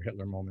Springtime for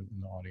Hitler moment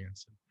in the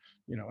audience.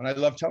 And I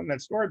love telling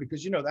that story,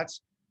 because,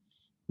 that's,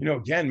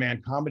 again,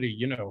 man, comedy,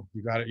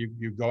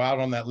 you go out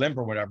on that limb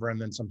or whatever, and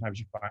then sometimes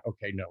you find,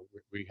 okay, no,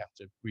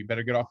 we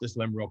better get off this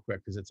limb real quick,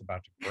 because it's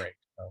about to break.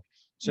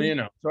 So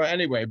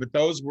anyway, but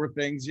those were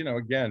things,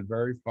 again,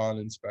 very fun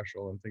and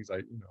special, and things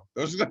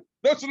those are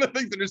the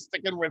things that are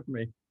sticking with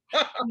me.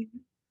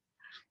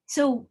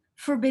 So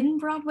Forbidden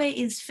Broadway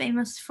is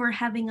famous for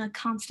having a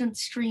constant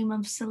stream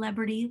of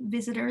celebrity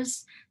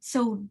visitors.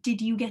 So did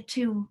you get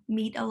to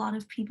meet a lot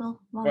of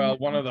people? Well,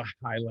 one of the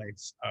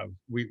highlights of,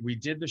 we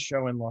did the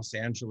show in Los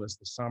Angeles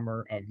the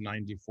summer of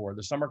 '94.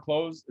 The summer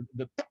closed,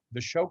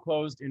 the show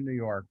closed in New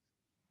York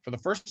for the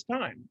first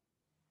time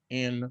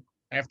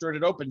after it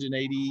had opened in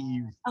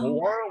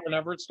 '84,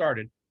 whenever it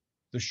started.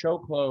 The show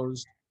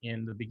closed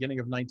in the beginning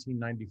of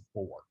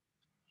 1994.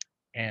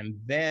 And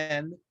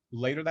then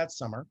later that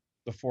summer,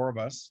 the 4 of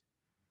us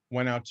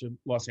went out to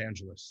Los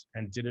Angeles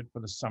and did it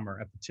for the summer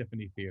at the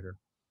Tiffany Theater.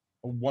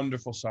 A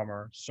wonderful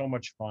summer, so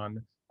much fun.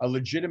 A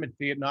legitimate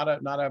theater, not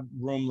a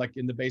room like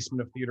in the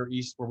basement of Theater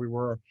East, where we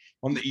were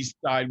on the East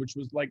Side, which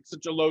was like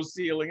such a low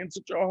ceiling and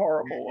such a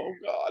horrible, oh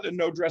God, and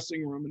no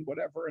dressing room and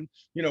whatever, and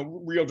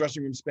real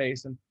dressing room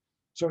space. And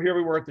so here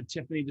we were at the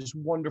Tiffany, this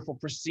wonderful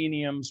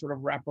proscenium, sort of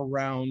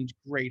wraparound,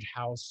 great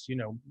house.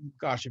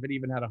 Gosh, if it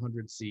even had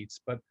 100 seats.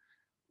 But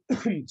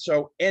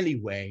so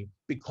anyway,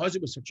 because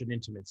it was such an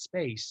intimate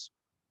space,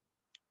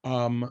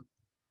 and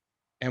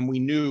we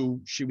knew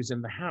she was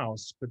in the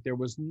house, but there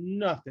was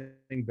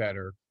nothing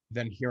better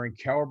than hearing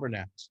Carol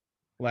Burnett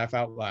laugh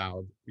out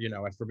loud,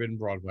 at Forbidden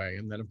Broadway,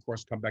 and then of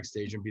course come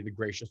backstage and be the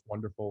gracious,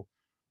 wonderful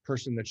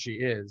person that she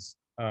is.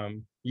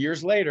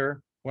 Years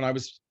later, when I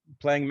was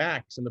playing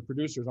Max and the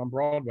producers on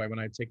Broadway, when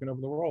I had taken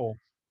over the role,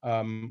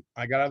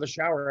 I got out of the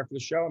shower after the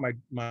show,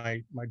 and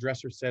my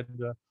dresser said,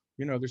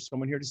 there's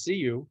someone here to see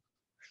you.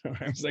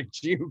 I was like,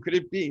 gee, who could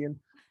it be? And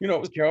it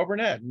was Carol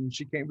Burnett, and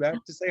she came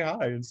back to say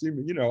hi and see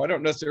me. I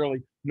don't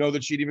necessarily know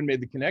that she'd even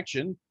made the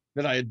connection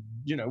that I had,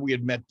 we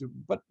had met,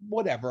 but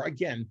whatever.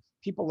 Again,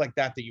 people like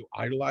that you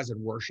idolize and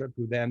worship,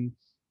 who then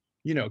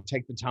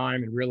take the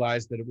time and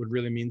realize that it would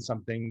really mean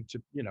something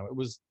to, it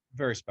was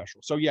very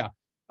special. So yeah,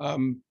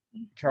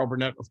 Carol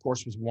Burnett, of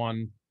course, was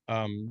one.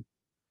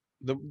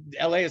 The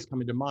LA is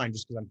coming to mind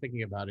just because I'm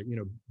thinking about it.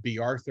 B.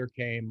 Arthur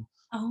came,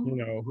 Oh,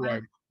 who wow.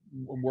 I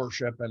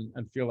worship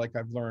and feel like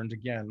I've learned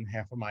again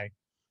half of my,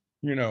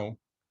 you know,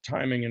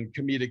 timing and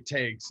comedic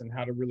takes and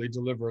how to really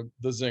deliver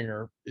the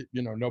zinger.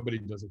 Nobody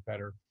does it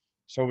better.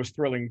 So it was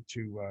thrilling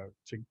to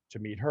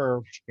meet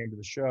her. She came to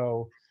the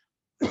show.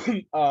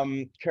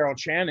 Carol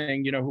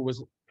Channing,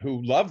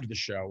 who loved the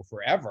show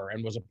forever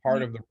and was a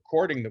part Yeah. of the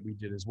recording that we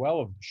did as well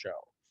of the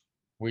show.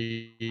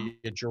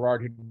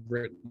 Gerard had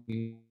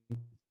written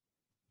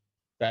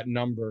that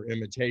number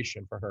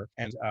imitation for her,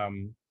 and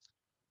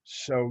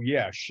so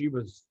yeah, she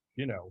was,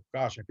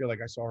 gosh, I feel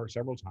like I saw her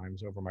several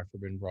times over my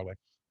Forbidden Broadway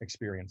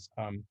experience.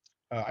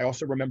 I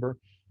also remember,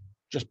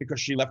 just because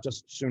she left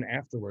us soon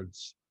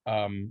afterwards,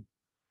 and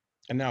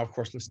now of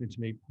course listening to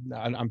me,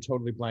 I'm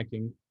totally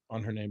blanking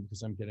on her name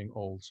because I'm getting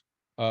old.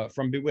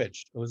 From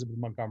Bewitched, Elizabeth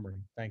Montgomery.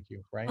 Thank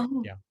you. Right?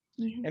 Oh, Yeah.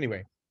 yeah.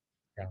 Anyway,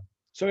 yeah.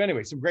 So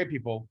anyway, some great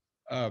people,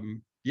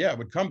 yeah,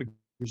 would come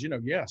because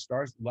yeah,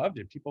 stars loved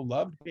it. People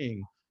loved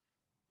being,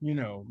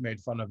 made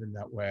fun of in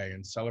that way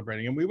and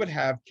celebrating. And we would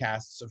have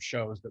casts of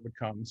shows that would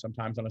come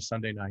sometimes on a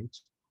Sunday night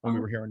when we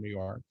Oh, were here in New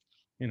York.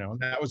 And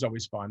that was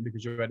always fun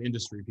because you had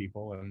industry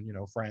people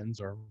and friends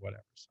or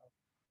whatever. So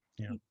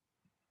yeah.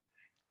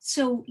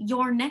 so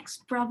your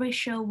next Broadway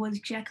show was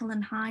Jekyll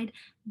and Hyde,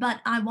 but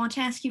I want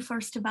to ask you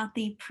first about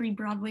the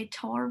pre-Broadway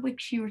tour,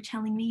 which you were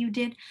telling me you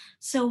did.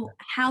 So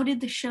how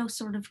did the show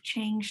sort of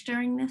change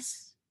during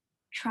this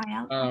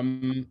tryout?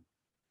 Um,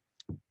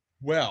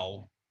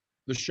 well,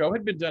 the show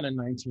had been done in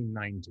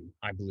 1990,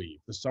 I believe,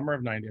 the summer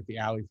of 90 at the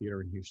Alley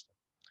Theater in Houston.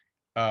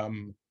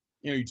 Um,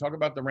 you talk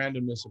about the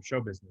randomness of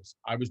show business.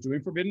 I was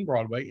doing Forbidden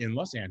Broadway in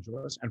Los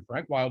Angeles, and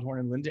Frank Wildhorn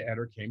and Linda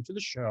Eder came to the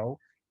show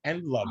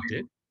and loved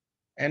it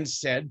and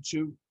said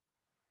to,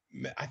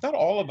 I thought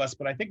all of us,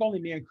 but I think only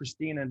me and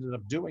Christine ended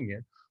up doing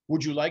it.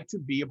 Would you like to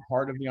be a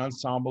part of the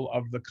ensemble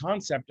of the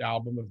concept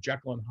album of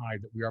Jekyll and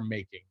Hyde that we are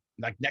making,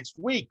 like next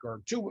week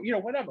or two,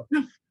 whatever?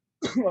 I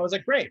was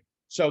like, great.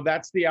 So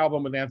that's the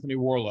album with Anthony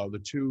Warlow, the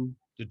two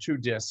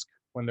disc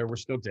when there were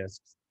still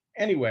discs.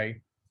 Anyway,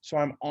 so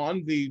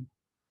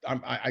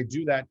I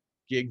do that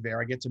gig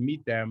there. I get to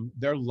meet them.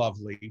 They're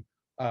lovely.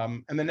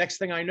 And the next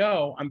thing I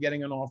know, I'm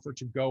getting an offer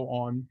to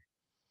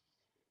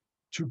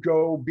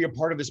go be a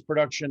part of this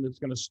production that's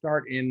going to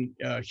start in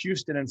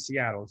Houston and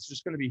Seattle. It's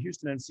just going to be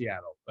Houston and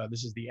Seattle.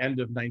 This is the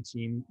end of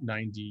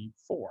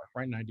 1994,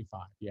 right?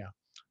 95, yeah.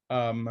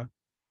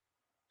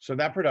 So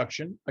that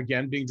production,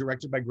 again, being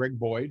directed by Greg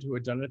Boyd, who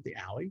had done it at the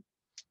Alley.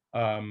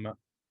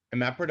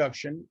 And that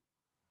production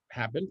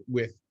happened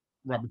with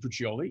Robert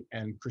Puccioli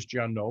and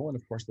Christiane Knoll, and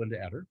of course, Linda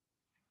Eder.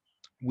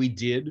 We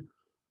did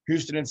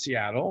Houston and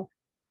Seattle.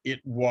 It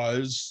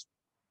was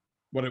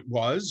what it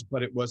was,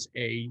 but it was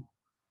the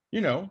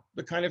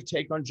kind of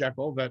take on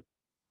Jekyll that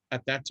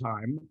at that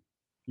time,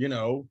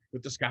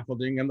 with the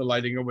scaffolding and the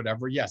lighting or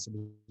whatever, yes, it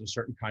was a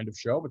certain kind of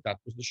show, but that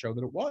was the show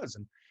that it was.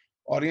 And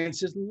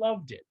audiences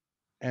loved it.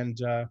 And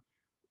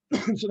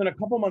so then a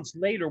couple months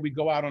later, we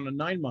go out on a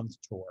 9-month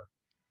tour.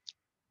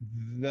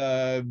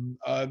 The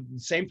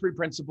same three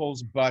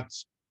principals, but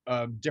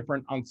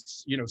different on,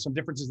 some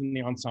differences in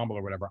the ensemble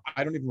or whatever.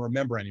 I don't even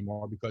remember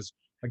anymore because,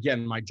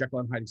 again, my Jekyll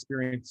and Hyde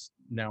experience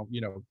now,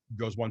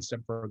 goes one step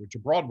further to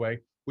Broadway,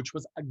 which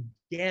was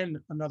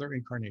again another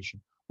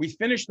incarnation. We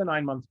finished the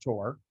 9-month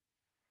tour.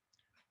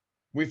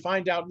 We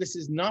find out this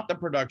is not the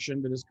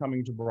production that is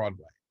coming to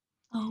Broadway.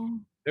 Oh.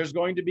 There's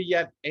going to be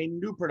yet a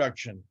new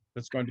production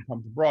that's going to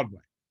come to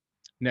Broadway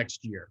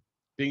next year,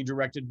 being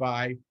directed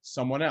by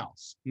someone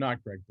else,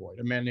 not Greg Boyd,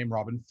 a man named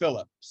Robin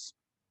Phillips,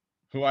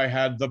 who I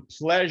had the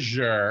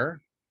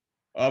pleasure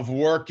of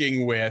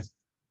working with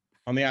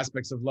on the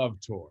Aspects of Love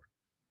tour.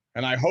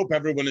 And I hope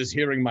everyone is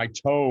hearing my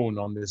tone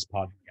on this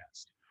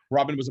podcast.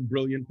 Robin was a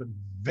brilliant but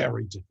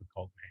very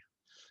difficult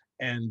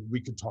man. And we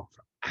could talk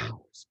for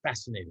hours,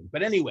 fascinating.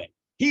 But anyway,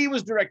 he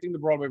was directing the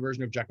Broadway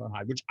version of Jekyll and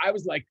Hyde, which I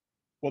was like,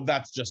 well,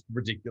 that's just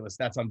ridiculous.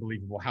 That's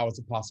unbelievable. How is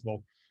it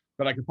possible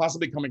that I could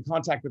possibly come in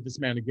contact with this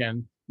man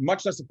again?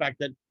 Much less the fact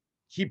that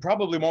he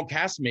probably won't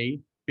cast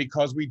me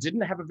because we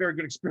didn't have a very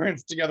good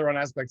experience together on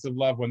Aspects of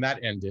Love when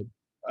that ended,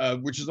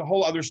 which is a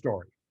whole other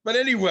story. But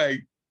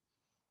anyway,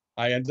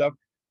 I end up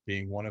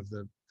being one of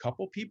the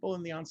couple people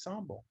in the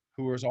ensemble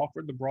who was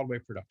offered the Broadway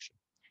production.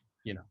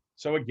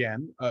 So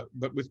again,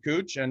 but with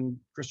Cooch and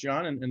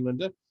Christiane and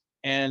Linda,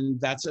 and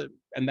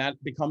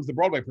that becomes the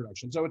Broadway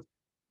production.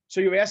 So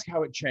you ask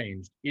how it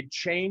changed. It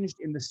changed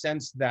in the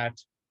sense that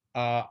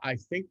I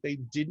think they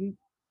didn't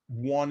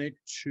want it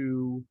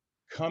to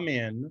come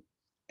in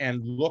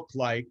and look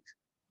like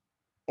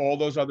all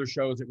those other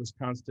shows it was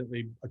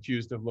constantly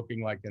accused of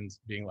looking like and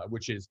being like,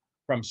 which is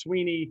from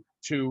Sweeney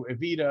to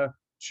Evita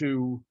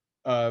to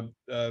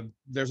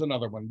there's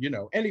another one,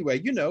 anyway,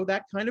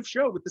 that kind of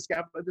show with the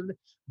scaffold,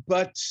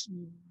 but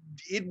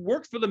it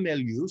worked for the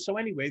milieu. So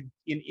anyway,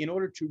 in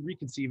order to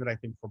reconceive it, I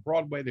think for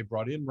Broadway, they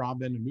brought in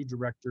Robin, a new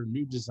director,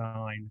 new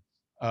design.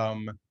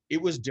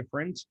 it was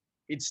different.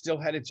 It still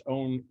had its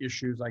own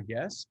issues, I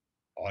guess.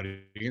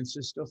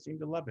 Audiences still seemed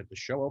to love it. The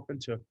show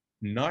opened to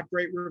not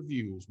great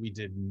reviews. We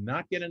did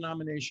not get a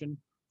nomination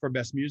for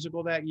Best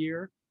Musical that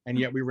year, and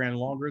yet we ran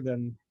longer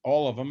than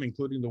all of them,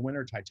 including the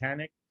winner,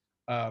 Titanic.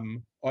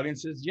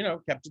 Audiences,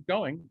 kept it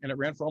going, and it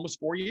ran for almost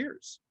 4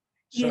 years.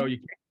 Yeah. So you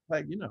can't,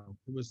 like,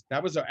 it was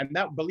that was, and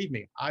that, believe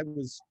me, I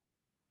was,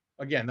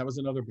 again, that was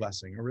another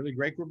blessing. A really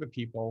great group of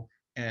people,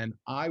 and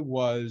I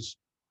was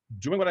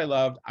doing what I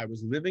loved. I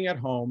was living at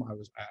home. I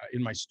was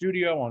in my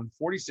studio on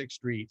 46th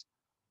Street,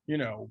 you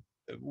know,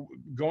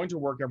 going to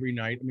work every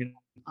night. I mean,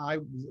 I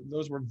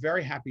those were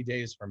very happy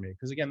days for me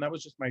because, again, that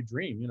was just my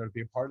dream, to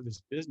be a part of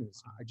this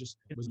business.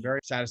 It was very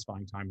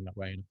satisfying time in that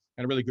way,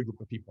 and a really good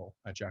group of people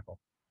at Jekyll.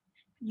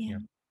 Yeah. Yeah.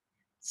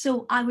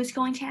 So I was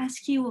going to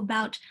ask you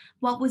about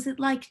what was it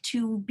like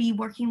to be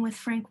working with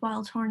Frank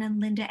Wildhorn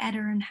and Linda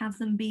Eder and have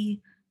them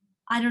be,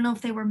 I don't know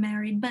if they were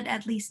married, but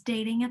at least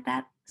dating at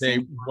that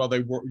same.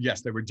 They were,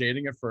 yes, they were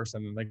dating at first,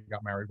 and then they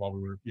got married while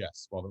we were,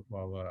 yes,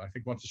 I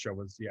think once the show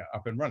was,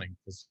 up and running,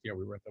 because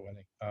we were at the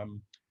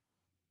wedding.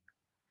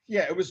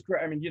 Yeah, it was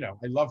great. I mean,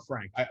 I love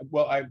Frank. I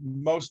love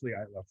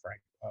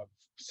Frank.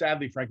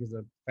 Sadly, Frank is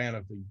a fan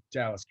of the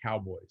Dallas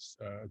Cowboys,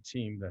 a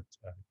team that,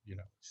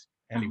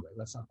 anyway,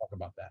 let's not talk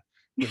about that,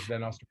 because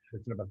then I'll start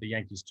thinking about the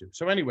Yankees too.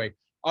 So anyway,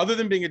 other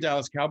than being a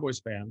Dallas Cowboys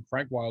fan,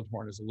 Frank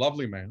Wildhorn is a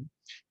lovely man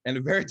and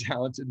a very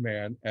talented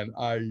man. And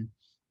I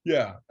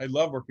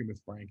love working with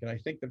Frank. And I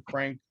think that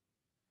Frank,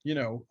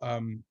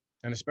 and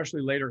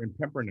especially later in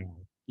Pimpernel,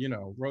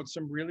 wrote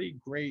some really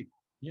great,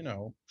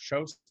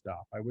 show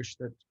stuff. I wish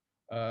that,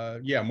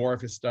 more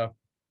of his stuff,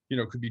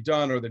 could be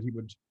done, or that he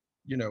would,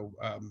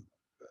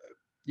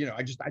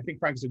 I think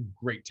Frank's a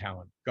great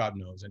talent, God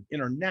knows, an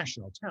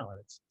international talent.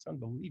 It's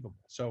unbelievable.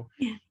 So,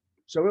 Yeah.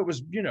 so it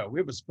was,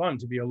 it was fun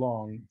to be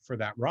along for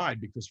that ride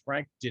because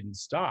Frank didn't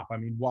stop. I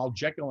mean, while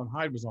Jekyll and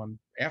Hyde was on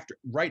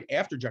right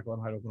after Jekyll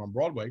and Hyde opened on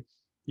Broadway,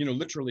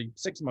 literally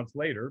 6 months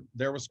later,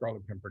 there was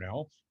Scarlet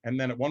Pimpernel. And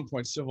then at one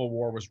point, Civil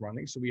War was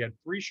running. So we had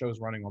 3 shows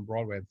running on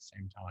Broadway at the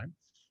same time.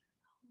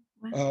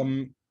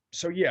 Wow.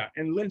 So yeah,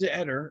 and Linda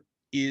Eder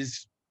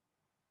is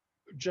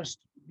just,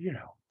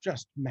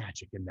 just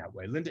magic in that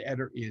way. Linda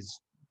Eder is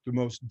the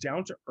most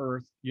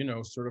down-to-earth,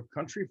 sort of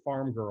country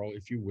farm girl,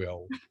 if you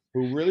will,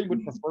 who really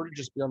would prefer to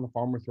just be on the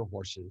farm with her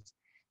horses.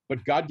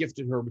 But God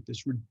gifted her with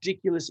this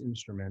ridiculous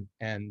instrument,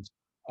 and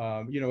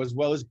as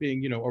well as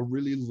being, a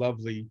really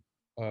lovely,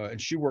 and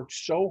she worked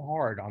so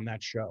hard on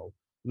that show.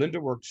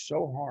 Linda worked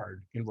so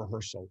hard in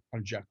rehearsal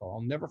on Jekyll.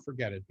 I'll never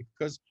forget it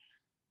because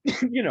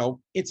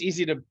it's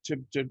easy to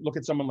look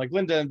at someone like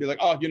Linda and be like,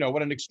 oh,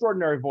 what an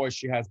extraordinary voice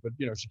she has, but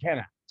she can't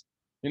act.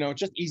 It's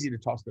just easy to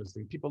toss those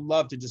things. People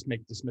love to just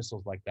make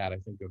dismissals like that. I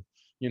think of,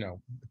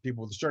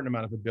 people with a certain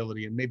amount of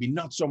ability and maybe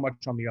not so much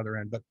on the other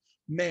end. But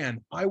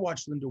man, I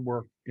watched Linda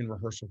work in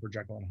rehearsal for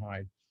Jekyll and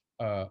Hyde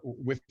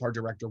with our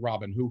director,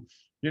 Robin, who,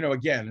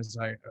 again,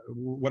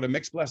 what a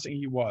mixed blessing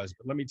he was.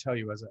 But let me tell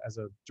you, as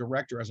a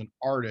director, as an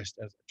artist,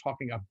 as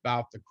talking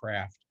about the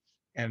craft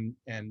and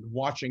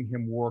watching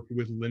him work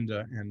with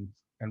Linda and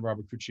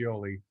Robert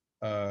Cuccioli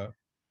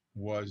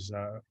was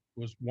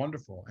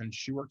wonderful. And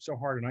she worked so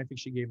hard. And I think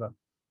she gave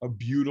a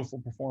beautiful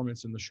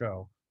performance in the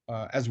show,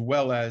 as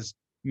well as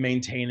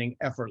maintaining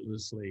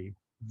effortlessly,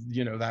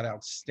 that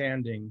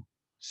outstanding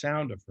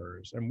sound of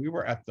hers. And we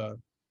were at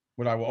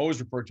what I will always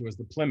refer to as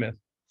the Plymouth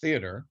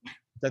Theater,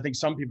 which I think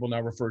some people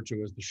now refer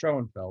to as the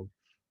Schoenfeld.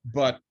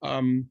 But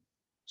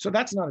so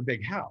that's not a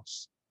big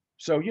house.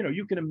 So,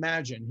 you can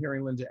imagine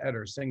hearing Linda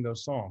Eder sing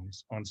those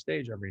songs on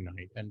stage every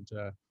night, and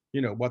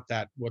what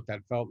that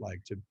felt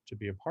like to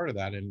be a part of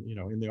that, and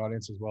in the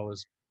audience, as well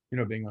as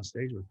being on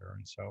stage with her.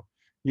 And so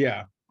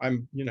yeah,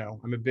 I'm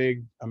a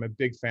big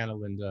fan of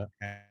Linda,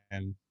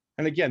 and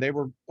again, they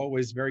were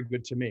always very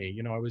good to me.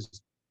 I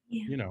was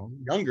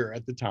younger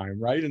at the time,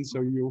 right? And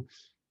so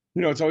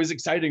it's always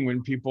exciting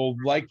when people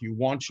like you,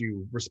 want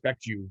you,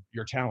 respect you,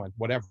 your talent,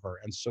 whatever.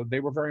 And so they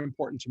were very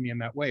important to me in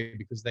that way,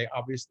 because they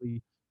obviously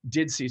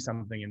did see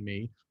something in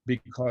me,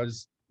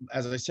 because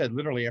as I said,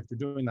 literally after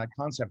doing that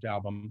concept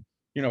album,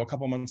 a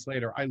couple months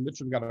later, I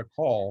literally got a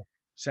call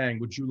saying,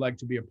 would you like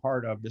to be a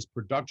part of this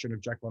production of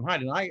Jekyll and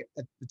Hyde? And I,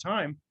 at the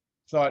time,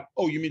 thought,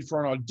 oh, you mean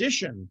for an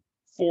audition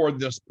for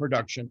this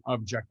production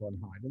of Jekyll and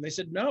Hyde? And they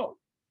said, no,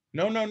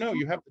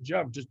 you have the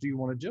job. Just do you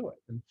want to do it?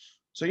 And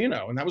so,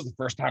 and that was the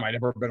first time I'd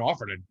ever been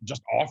offered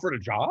a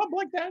job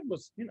like that.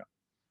 Was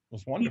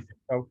wonderful.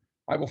 So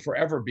I will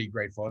forever be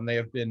grateful. And they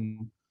have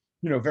been,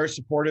 very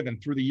supportive. And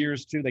through the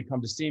years too, they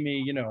come to see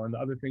me, and the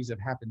other things that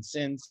happened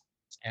since.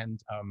 And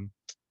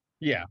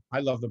I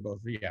love them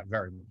both. Yeah,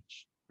 very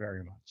much,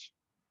 very much.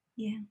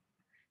 Yeah.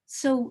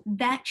 So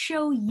that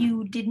show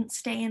you didn't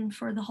stay in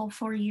for the whole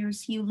 4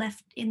 years. You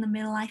left in the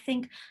middle, I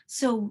think.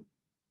 So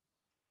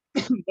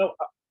No,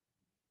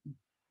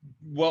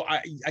 well,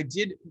 I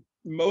did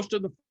most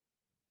of the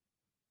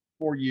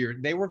 4 years.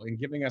 They were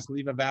giving us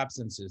leave of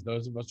absences,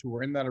 those of us who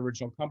were in that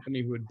original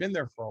company who had been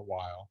there for a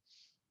while.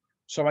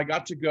 So I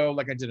got to go,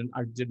 like I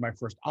did my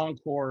first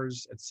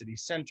encores at City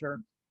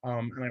Center.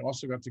 And I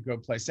also got to go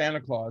play Santa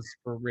Claus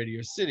for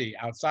Radio City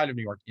outside of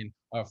New York, in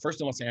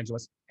first in Los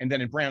Angeles and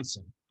then in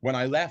Branson. When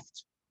I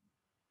left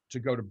to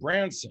go to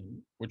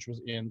Branson, which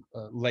was in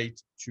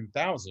late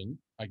 2000,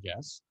 I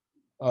guess,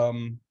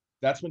 um,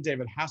 that's when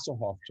David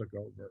Hasselhoff took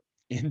over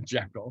in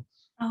Jekyll.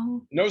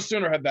 Oh, No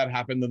sooner had that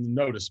happened than the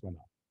notice went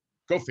up.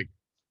 Go figure.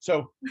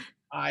 So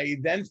I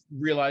then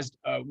realized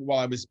while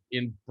I was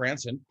in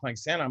Branson playing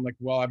Santa, I'm like,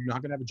 well, I'm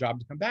not going to have a job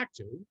to come back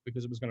to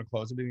because it was going to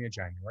close at the beginning of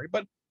January.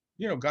 But,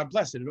 God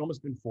bless it. It had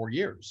almost been 4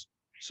 years.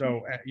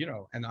 So,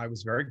 and I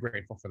was very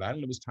grateful for that.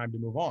 And it was time to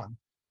move on.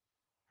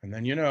 And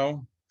then,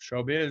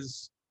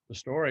 showbiz, the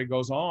story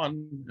goes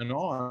on and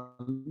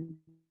on.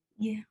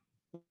 yeah.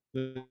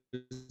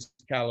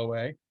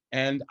 Calloway,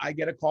 and I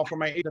get a call from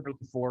my agent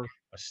for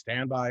a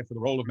standby for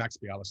the role of Max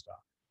Bialystock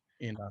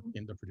in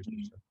the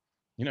producers.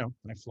 And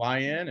I fly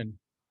in and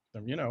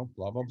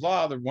blah blah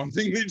blah. The one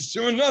thing leads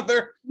to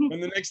another,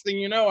 and the next thing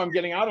you know, I'm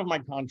getting out of my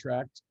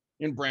contract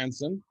in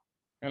Branson,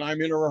 and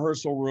I'm in a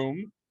rehearsal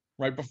room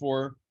right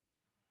before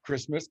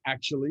Christmas.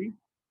 Actually,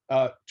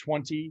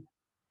 20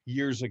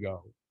 years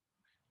ago,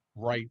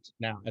 right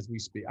now as we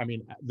speak. I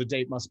mean, the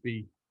date must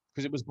be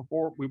because it was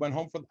before I went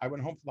home for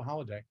the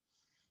holiday.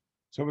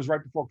 So it was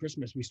right before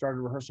Christmas. We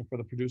started rehearsal for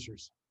the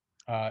producers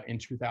in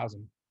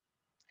 2000.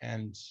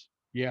 And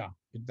yeah,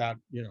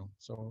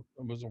 so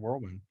it was a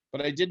whirlwind.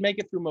 But I did make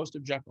it through most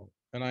of Jekyll.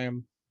 And I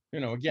am,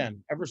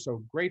 again, ever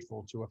so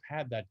grateful to have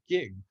had that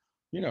gig.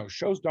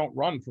 Shows don't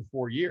run for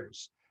 4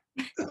 years.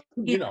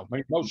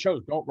 Most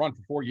shows don't run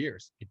for 4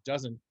 years. It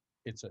doesn't,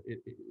 it's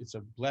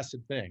a blessed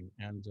thing.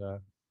 And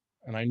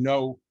I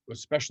know,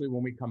 especially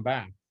when we come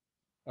back,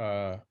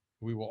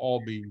 we will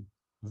all be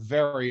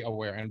very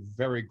aware and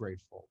very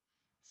grateful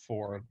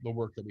for the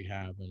work that we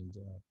have and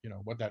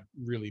what that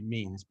really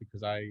means,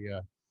 because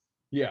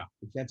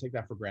we can't take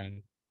that for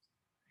granted.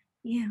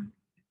 Yeah.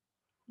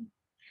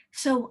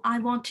 So I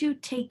want to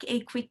take a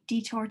quick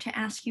detour to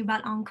ask you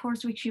about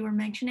encores, which you were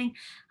mentioning.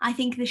 I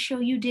think the show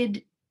you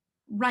did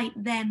right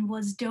then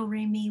was Do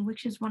Re Mi,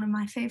 which is one of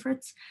my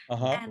favorites.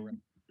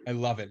 And I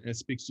love it, and it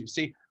speaks to you.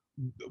 See,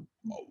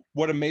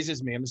 what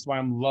amazes me, and this is why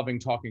I'm loving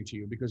talking to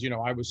you, because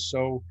I was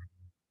so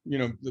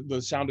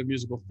the sound of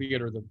musical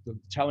theater, the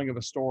telling of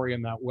a story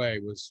in that way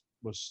was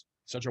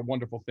such a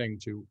wonderful thing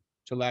to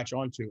latch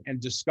onto,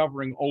 and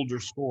discovering older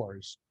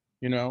scores.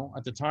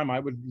 At the time I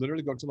would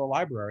literally go to the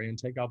library and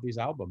take out these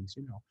albums.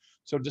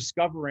 So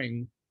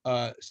discovering.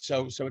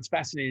 So it's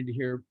fascinating to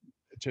hear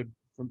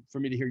for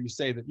me to hear you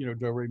say that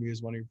Do Re Mi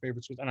is one of your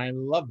favorite scores, and I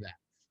love that.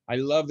 I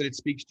love that it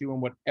speaks to you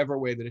in whatever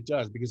way that it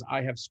does, because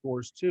I have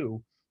scores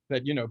too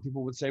that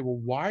people would say, well,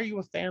 why are you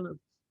a fan of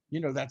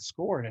that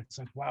score? And it's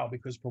like, wow,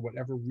 because for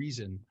whatever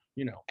reason,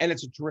 and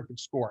it's a terrific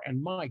score.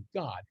 And my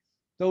God,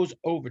 those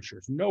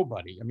overtures,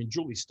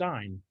 Julie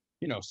Stein,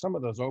 some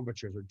of those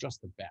overtures are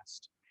just the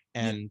best.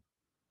 And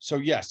so,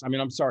 yes,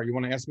 I'm sorry, you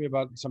want to ask me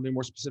about something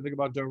more specific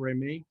about Do Re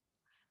Mi?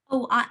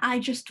 Oh, I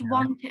just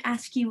wanted to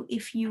ask you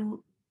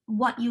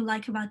what you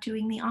like about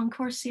doing the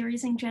encore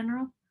series in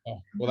general. Oh,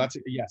 well, that's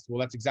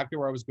exactly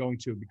where I was going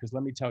to, because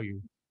let me tell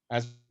you,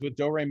 as with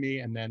Do Re Mi,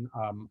 and then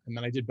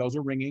I did Bells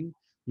Are Ringing,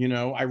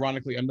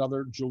 ironically,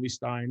 another Julie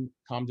Stein,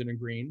 Comden and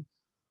Green.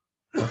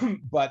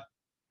 But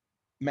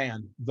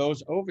man,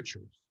 those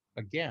overtures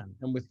again,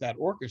 and with that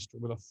orchestra,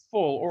 with a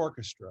full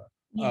orchestra,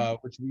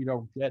 which we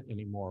don't get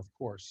anymore, of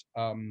course.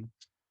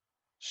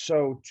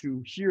 So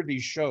to hear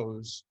these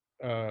shows,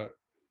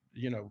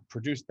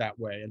 produced that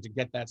way, and to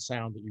get that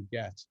sound that you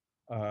get,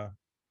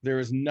 there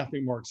is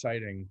nothing more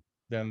exciting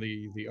than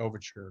the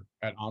overture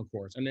at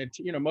encores. And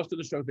most of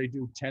the shows they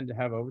do tend to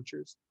have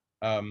overtures.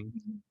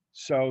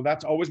 So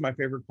that's always my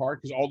favorite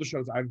part, because all the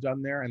shows I've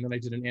done there, and then I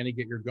did an Annie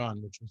Get Your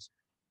Gun, which was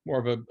more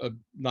of a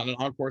not an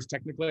encores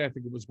technically. I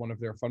think it was one of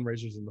their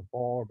fundraisers in the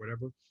fall or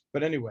whatever.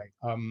 But anyway,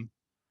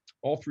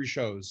 all 3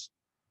 shows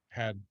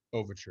had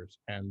overtures,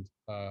 and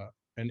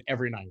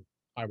every night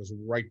I was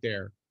right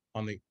there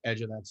on the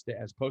edge of that stage,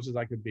 as close as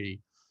I could be,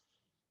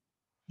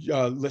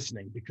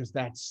 listening, because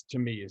that's, to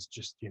me, is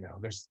just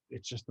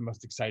it's just the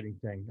most exciting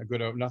thing.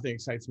 Nothing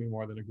excites me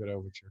more than a good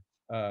overture.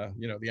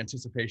 The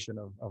anticipation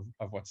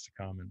of what's to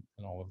come,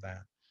 and all of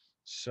that.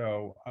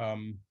 So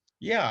and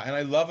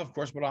I love, of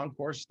course, what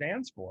Encore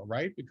stands for,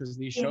 right? Because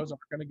these shows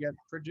aren't going to get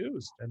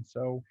produced, and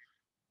so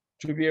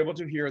to be able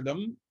to hear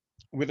them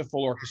with a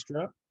full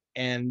orchestra,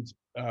 and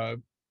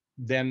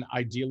then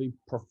ideally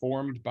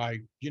performed by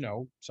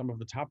some of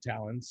the top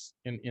talents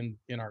in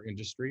our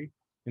industry,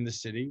 in the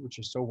city, which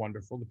is so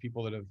wonderful. The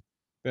people that have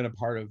been a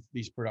part of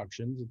these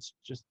productions, it's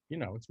just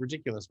it's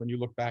ridiculous when you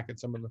look back at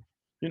some of the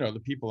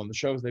the people and the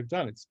shows they've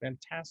done. It's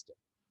fantastic.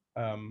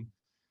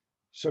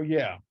 So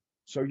yeah,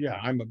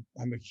 I'm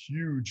a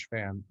huge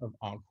fan of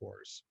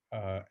encores,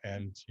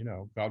 and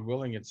God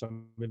willing, it's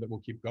something that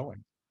will keep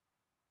going.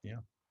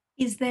 Yeah.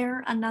 Is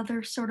there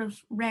another sort of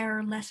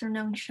rare, lesser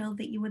known show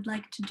that you would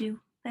like to do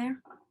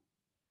there?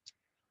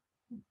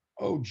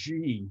 Oh,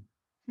 gee.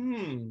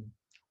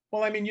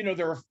 Well,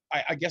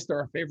 I guess there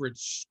are favorite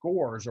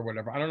scores or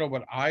whatever. I don't know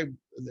what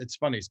it's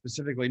funny,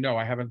 specifically, no,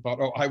 I haven't thought,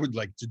 I would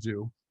like to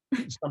do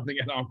something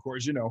at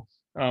Encores,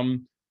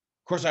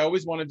 of course, I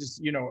always wanted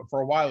to,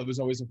 for a while it was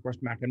always, of course,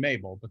 Mac and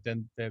Mabel, but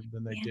then they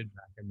Yeah. did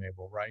Mac and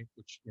Mabel, right?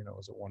 Which,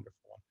 was a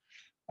wonderful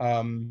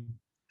one.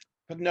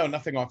 But no,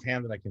 nothing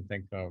offhand that I can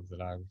think of that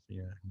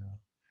no.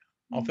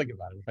 I'll think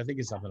about it. If I think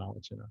of something, I'll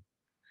let you know.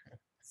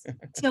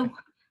 So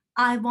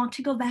I want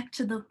to go back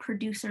to the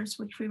producers,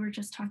 which we were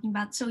just talking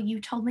about. So you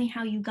told me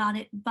how you got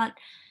it, but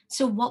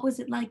so what was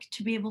it like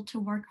to be able to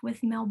work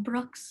with Mel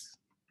Brooks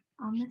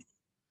on this?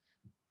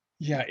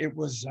 Yeah,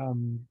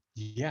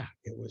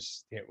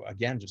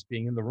 again, just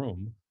being in the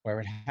room where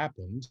it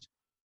happened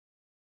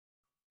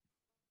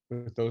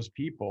with those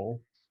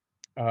people,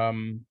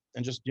 and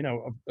just,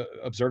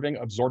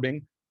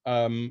 absorbing.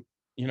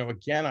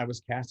 Again, I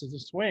was cast as a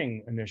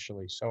swing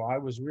initially, so I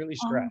was really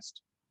Oh,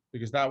 stressed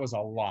because that was a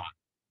lot.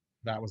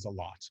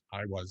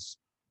 I was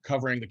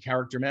covering the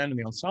character men in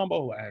the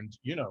ensemble, and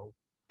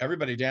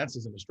everybody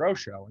dances in a Stroh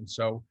show, and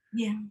so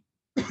yeah.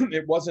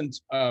 it wasn't,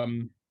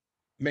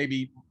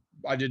 maybe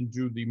I didn't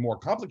do the more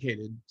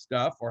complicated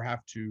stuff or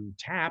have to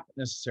tap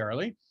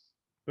necessarily,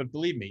 but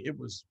believe me, it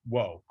was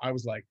whoa. I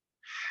was like,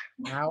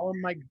 how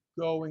am I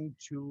going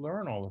to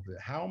learn all of it?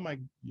 How am I?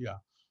 Yeah,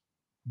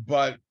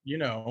 but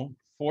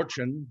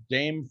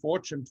Dame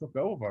Fortune took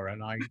over,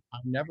 and I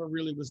never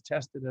really was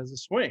tested as a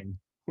swing,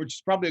 which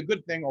is probably a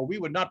good thing, or we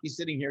would not be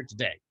sitting here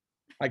today.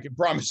 I can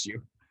promise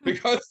you,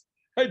 because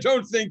I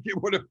don't think we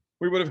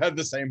would have had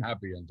the same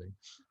happy ending,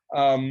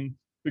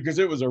 because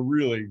it was a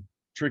really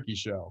tricky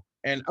show.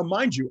 And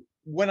mind you,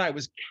 when I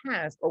was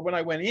cast, or when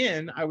I went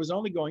in, I was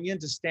only going in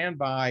to stand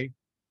by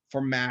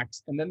for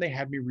Max, and then they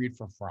had me read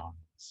for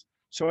Franz.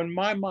 So in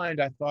my mind,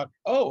 I thought,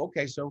 oh,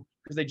 okay, so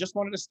because they just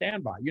wanted to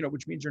stand by,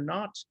 which means you're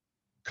not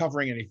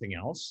covering anything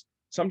else.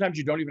 Sometimes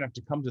you don't even have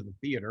to come to the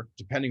theater,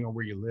 depending on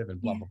where you live,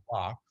 and blah, Yeah. blah,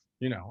 blah.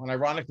 And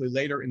ironically,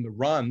 later in the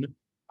run,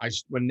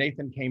 when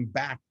Nathan came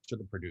back to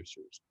the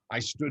producers, I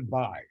stood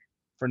by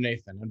for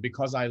Nathan. And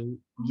because I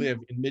live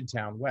in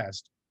Midtown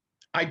West,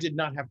 I did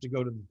not have to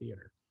go to the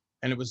theater.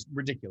 And it was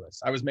ridiculous.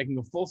 I was making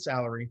a full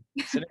salary,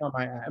 sitting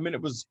on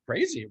it was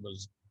crazy. It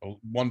was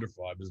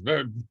wonderful. I was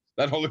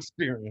that whole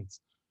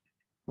experience.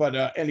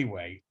 But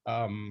anyway,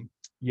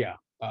 yeah,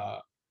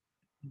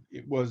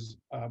 it was,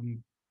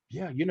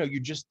 yeah, you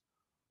just,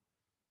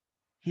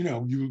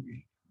 you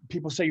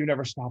people say you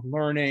never stop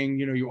learning,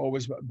 you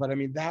always, but I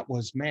mean, that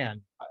was,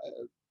 man,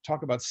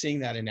 talk about seeing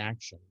that in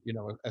action,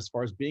 as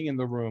far as being in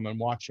the room and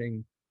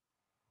watching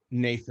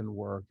Nathan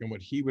work and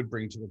what he would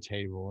bring to the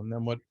table, and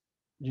then what,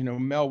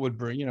 Mel would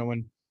bring,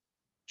 and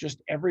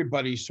just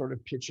everybody sort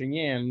of pitching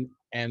in.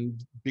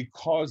 And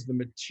because the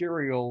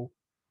material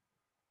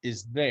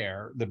is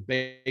there, the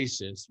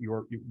basis,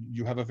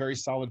 you have a very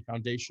solid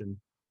foundation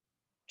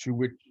to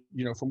which,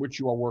 from which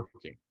you are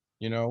working.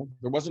 There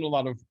wasn't a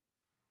lot of,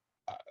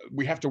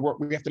 we have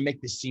to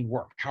make this scene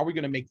work. How are we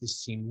going to make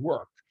this scene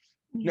work?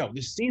 Yeah. No,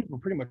 the scenes were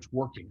pretty much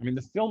working. I mean,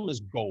 the film is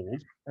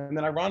gold. And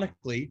then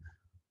ironically,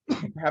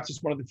 perhaps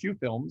it's one of the few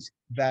films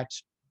that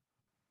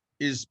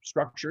is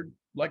structured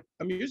like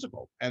a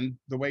musical. And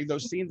the way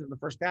those scenes in the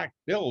first act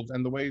build,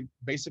 and the way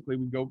basically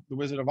we go The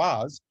Wizard of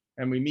Oz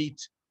and we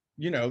meet,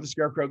 the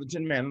Scarecrow, the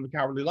Tin Man, and the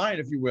Cowardly Lion,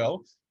 if you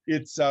will,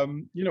 it's,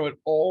 it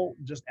all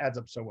just adds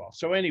up so well.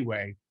 So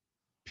anyway,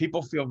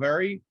 people feel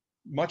very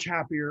much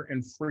happier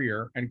and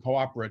freer and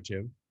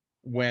cooperative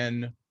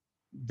when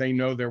they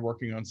know they're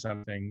working on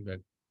something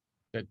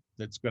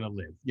that's going to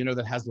live,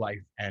 that has life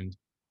and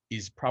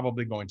is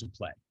probably going to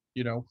play.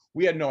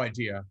 We had no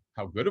idea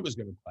how good it was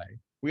going to play.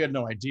 We had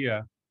no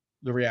idea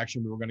the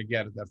reaction we were going to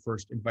get at that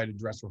first invited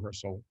dress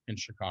rehearsal in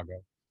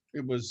Chicago.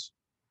 It was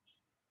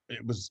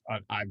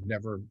I've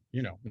never,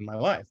 in my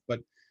life, but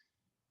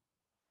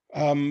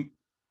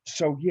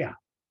so yeah,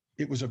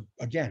 it was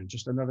again,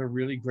 just another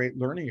really great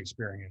learning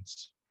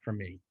experience for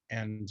me.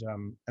 And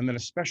then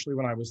especially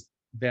when I was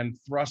then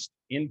thrust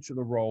into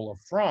the role of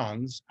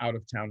Franz out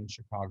of town in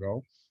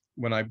Chicago,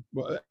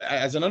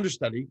 as an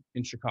understudy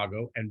in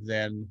Chicago, and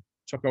then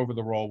took over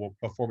the role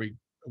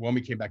when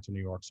we came back to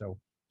New York. So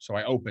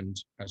I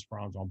opened as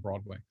Franz on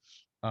Broadway.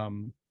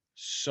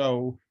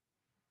 So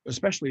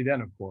especially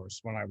then, of course,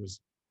 when I was,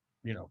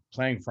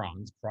 playing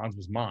Franz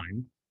was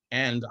mine,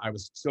 and I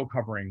was still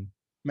covering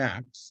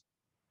Max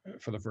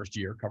for the first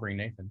year, covering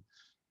Nathan.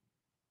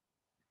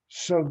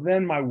 So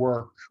then my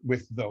work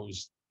with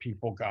those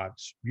people got,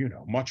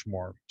 much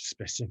more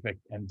specific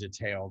and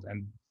detailed.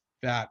 And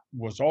that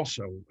was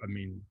also, I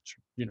mean,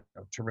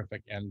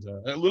 terrific and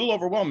a little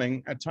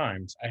overwhelming at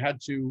times. I had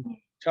to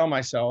tell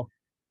myself,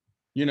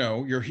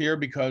 you're here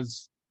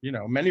because,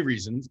 many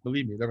reasons,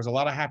 believe me, there was a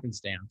lot of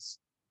happenstance,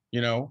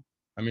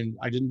 I mean,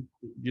 I didn't,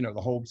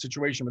 the whole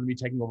situation with me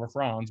taking over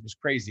Franz was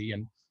crazy,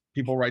 and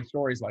people write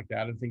stories like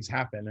that and things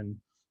happen, and,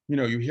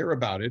 you hear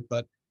about it,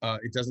 but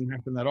it doesn't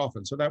happen that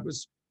often. So that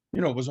was,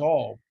 it was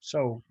all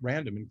so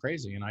random and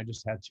crazy. And I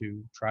just had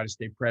to try to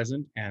stay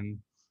present. And,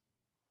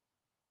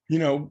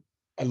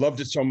 I loved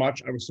it so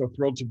much. I was so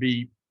thrilled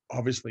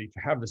obviously to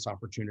have this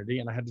opportunity.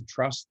 And I had to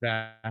trust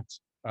that,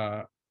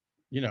 I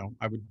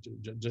would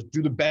just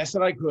do the best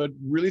that I could,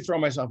 really throw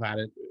myself at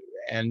it.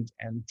 and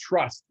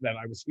trust that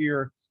I was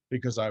here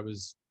because I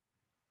was,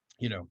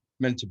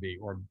 meant to be,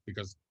 or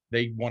because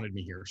they wanted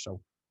me here. So,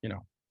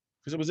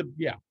 because it was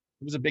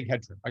a big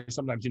head trip. I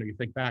sometimes, you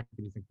think back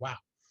and you think, wow,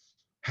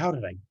 how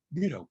did I,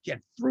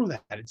 get through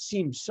that? It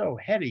seemed so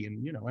heady,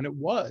 and it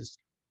was,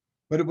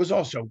 but it was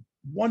also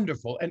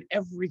wonderful and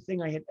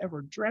everything I had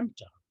ever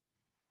dreamt of.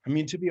 I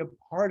mean, to be a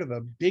part of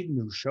a big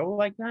new show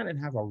like that and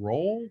have a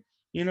role,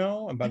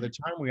 and by the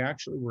time we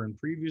actually were in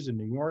previews in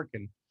New York,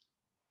 and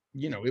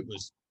it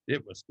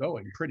was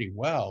going pretty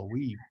well.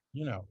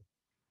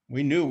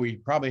 We knew we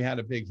probably had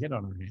a big hit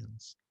on our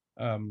hands.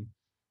 Um,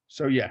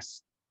 so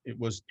yes, it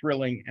was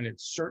thrilling, and it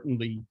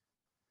certainly,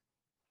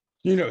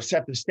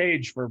 set the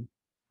stage for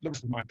the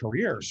rest of my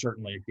career.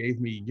 Certainly, it gave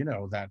me,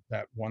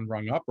 that one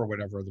rung up or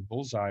whatever, the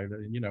bullseye,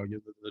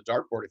 the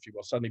dartboard, if you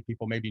will. Suddenly,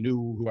 people maybe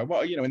knew who I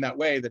was, in that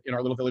way, that in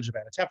our little village of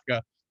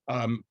Anatevka,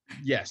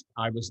 yes,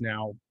 I was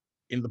now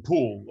in the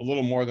pool a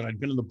little more than I'd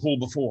been in the pool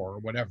before or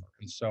whatever.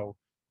 And so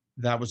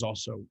that was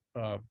also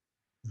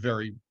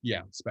very,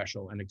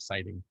 special and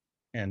exciting,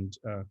 and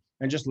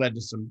just led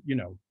to some,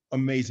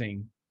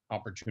 amazing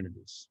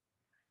opportunities.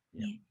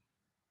 Yeah. Yeah.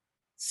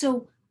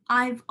 So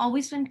I've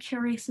always been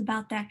curious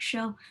about that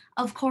show.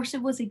 Of course,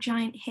 it was a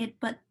giant hit,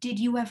 but did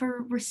you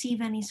ever receive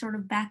any sort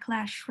of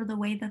backlash for the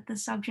way that the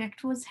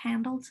subject was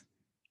handled?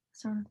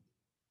 Sort of.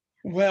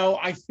 Well,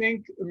 I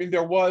mean,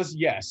 there was,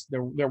 yes,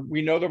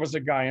 we know there was a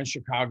guy in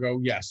Chicago,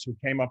 yes, who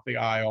came up the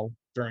aisle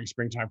during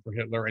Springtime for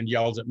Hitler and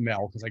yelled at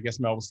Mel, because I guess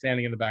Mel was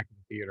standing in the back of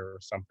the theater or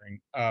something.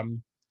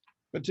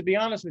 But to be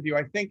honest with you,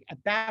 I think at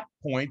that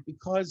point,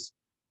 because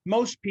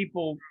most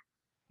people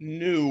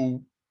knew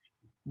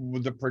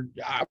most of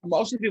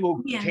the people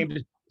who Yeah. came to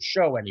the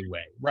show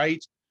anyway,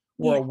 right,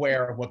 were Yeah.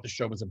 aware of what the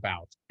show was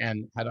about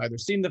and had either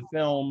seen the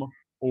film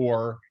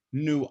or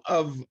knew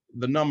of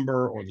the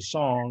number or the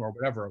song or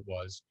whatever it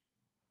was.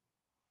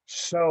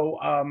 So,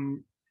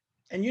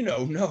 and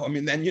no, I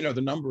mean, then,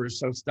 the number is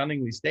so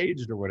stunningly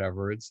staged or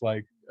whatever. It's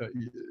like,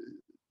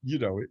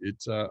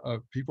 it's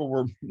people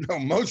were,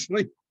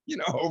 mostly,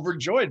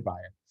 overjoyed by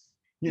it,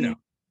 Yeah.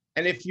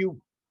 and if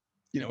you,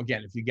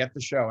 again, if you get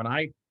the show, and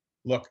I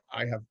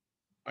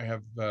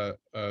have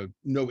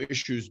no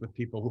issues with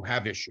people who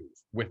have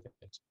issues with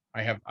it.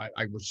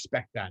 I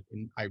respect that,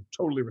 and I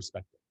totally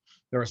respect it.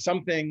 There are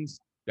some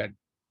things that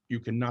you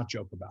cannot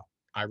joke about.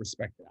 I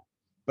respect that,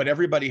 but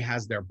everybody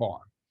has their bar.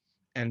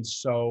 And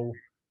so,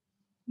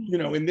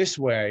 in this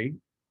way,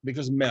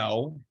 because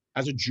Mel,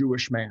 as a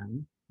Jewish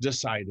man,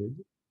 decided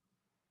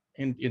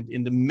in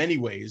the many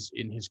ways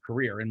in his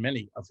career, in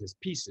many of his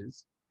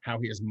pieces, how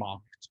he has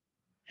mocked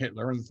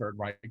Hitler and the Third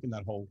Reich and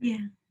that whole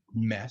Yeah.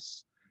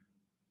 mess.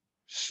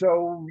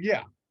 So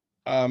yeah,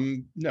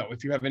 no,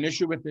 if you have an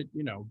issue with it,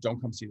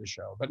 don't come see the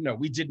show. But no,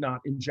 we did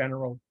not, in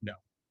general, no.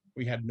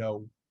 We had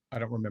no, I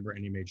don't remember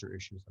any major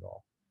issues at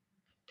all.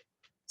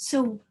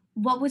 So,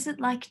 what was it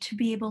like to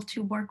be able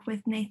to work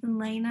with Nathan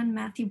Lane and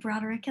Matthew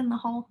Broderick and the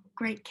whole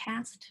great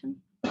cast?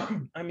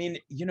 I mean,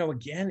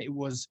 again, it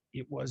was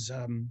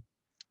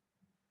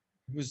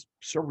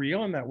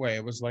surreal in that way.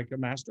 It was like a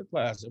master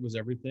class. It was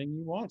everything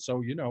you want.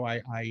 So,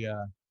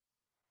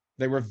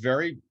 they were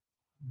very,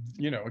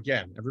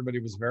 again, everybody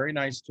was very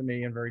nice to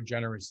me and very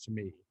generous to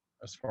me,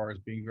 as far as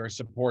being very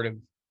supportive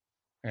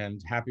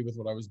and happy with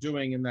what I was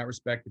doing in that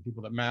respect. The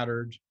people that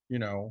mattered,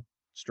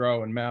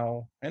 Stro and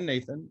Mel and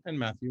Nathan and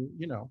Matthew,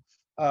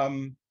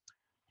 Um,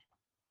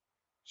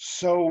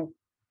 so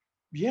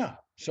yeah,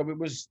 so it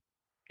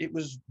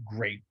was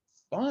great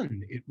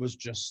fun. It was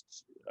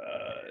just,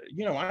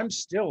 I'm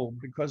still,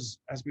 because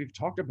as we've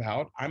talked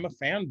about, I'm a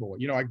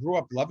fanboy. I grew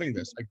up loving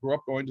this. I grew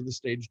up going to the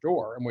stage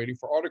door and waiting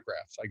for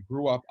autographs. I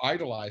grew up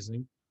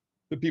idolizing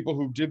the people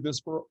who did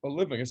this for a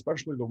living,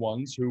 especially the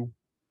ones who,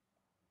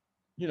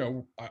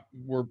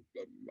 were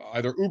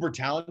either uber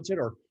talented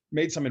or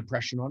made some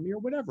impression on me or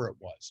whatever it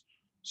was.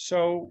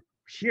 So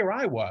here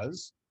I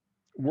was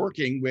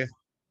working with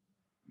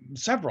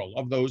several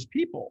of those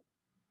people,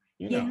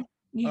 you Yeah. know.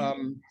 Yeah.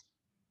 Um,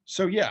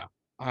 so yeah,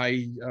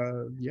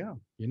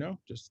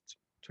 just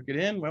took it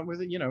in, went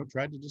with it,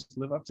 tried to just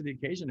live up to the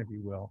occasion, if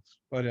you will.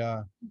 But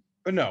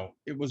no,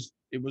 it was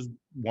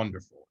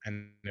wonderful,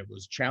 and it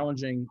was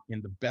challenging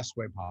in the best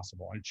way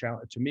possible. And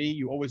to me,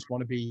 you always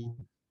want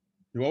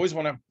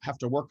to have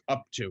to work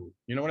up to,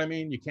 you know what I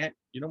mean? You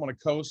don't want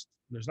to coast.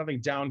 There's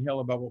nothing downhill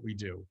about what we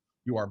do.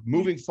 You are Yeah.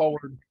 moving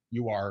forward.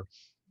 You are,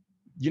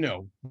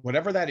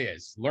 whatever that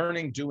is,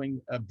 learning,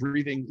 doing,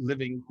 breathing,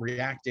 living,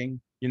 reacting.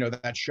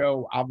 That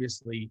show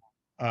obviously,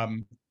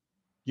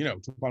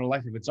 took on a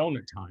life of its own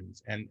at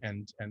times, and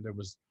there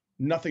was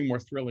nothing more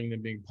thrilling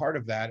than being part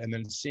of that, and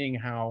then seeing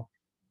how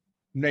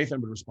Nathan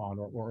would respond,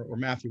 or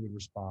Matthew would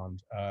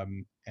respond,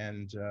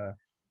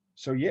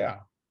 so yeah,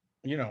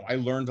 I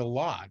learned a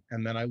lot,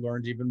 and then I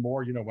learned even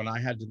more, when I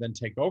had to then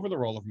take over the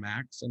role of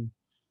Max and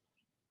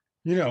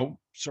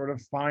sort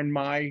of find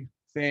my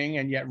thing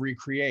and yet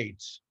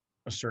recreate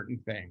a certain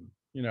thing.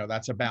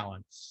 That's a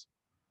balance.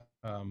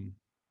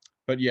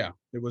 But yeah,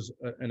 it was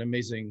an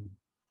amazing,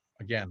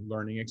 again,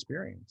 learning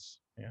experience.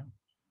 Yeah.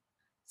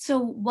 So,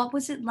 what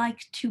was it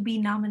like to be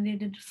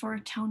nominated for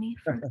a Tony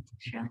for this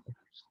show?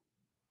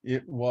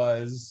 It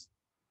was,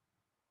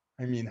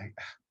 I mean,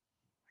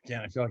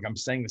 again, I feel like I'm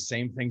saying the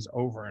same things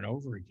over and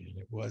over again.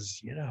 It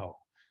was,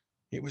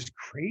 it was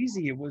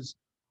crazy. It was,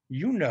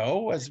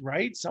 as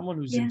right, someone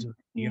who's Yeah, into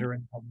yeah, theater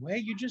in a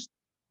way,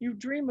 you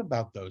dream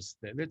about those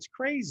things. It's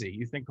crazy.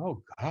 You think,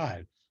 oh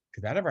God,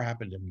 could that ever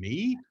happen to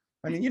me?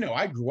 I mean,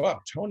 I grew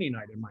up, Tony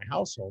night in my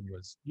household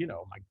was,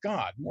 my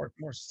God, more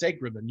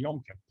sacred than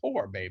Yom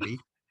Kippur, baby.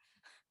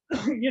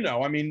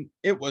 I mean,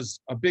 it was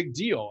a big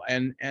deal.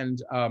 And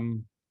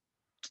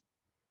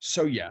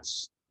so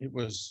yes, it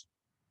was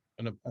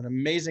an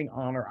amazing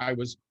honor. I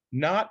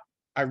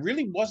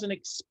really wasn't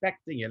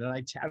expecting it.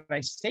 And I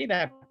say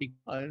that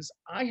because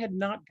I had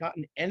not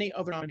gotten any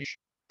other nomination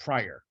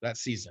prior that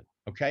season.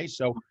 Okay.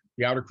 So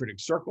the Outer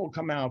Critics Circle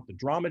come out, the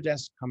Drama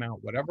Desk come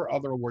out, whatever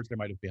other awards there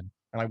might have been.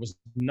 And I was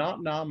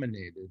not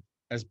nominated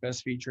as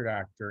Best Featured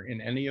Actor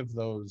in any of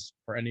those,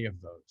 for any of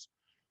those.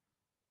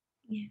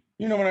 yeah.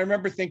 And I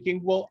remember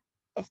thinking, well,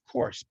 of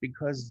course,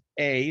 because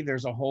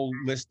there's a whole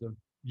list of,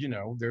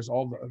 there's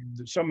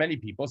so many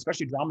people,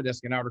 especially Drama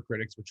Desk and Outer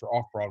Critics, which are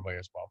off Broadway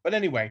as well. But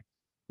anyway,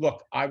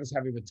 look, I was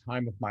having the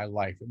time of my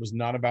life. It was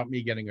not about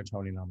me getting a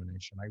Tony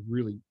nomination. I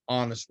really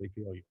honestly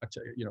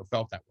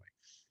felt that way.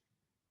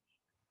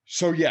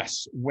 So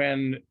yes,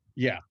 when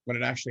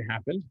it actually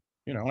happened,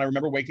 and I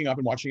remember waking up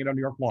and watching it on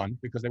New York One,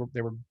 because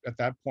they were at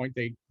that point,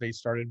 they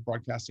started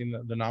broadcasting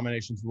the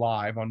nominations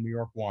live on New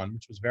York One,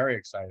 which was very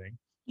exciting,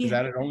 because Yeah.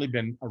 that had only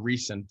been a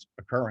recent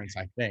occurrence,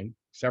 I think,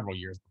 several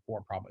years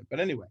before probably. But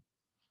anyway,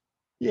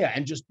 yeah,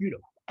 and just,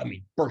 I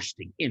mean,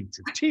 bursting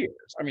into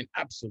tears. I mean,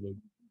 absolute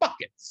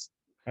buckets,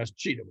 as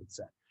Cheetah would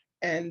say.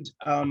 And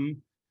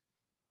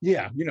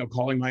yeah,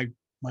 calling my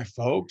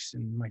folks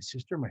and my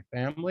sister, my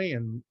family,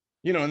 and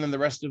and then the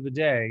rest of the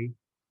day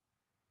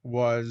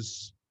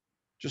was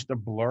just a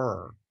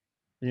blur.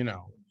 You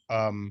know,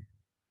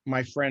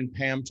 my friend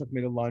Pam took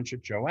me to lunch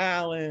at Joe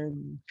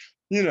Allen.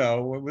 It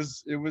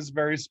was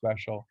very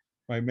special.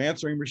 My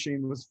answering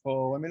machine was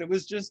full. I mean, it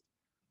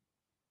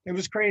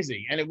was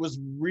crazy, and it was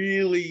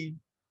really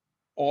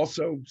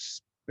also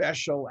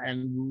special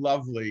and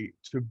lovely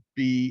to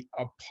be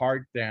a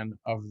part then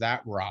of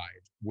that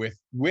ride with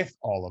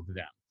all of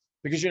them,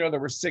 because there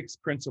were 6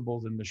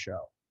 principals in the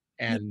show,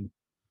 Yeah. and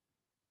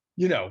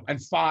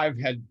and 5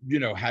 had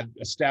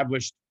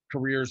established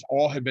careers,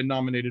 all had been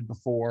nominated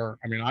before.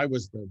 I mean,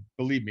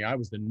 believe me, I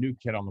was the new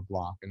kid on the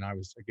block, and I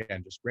was,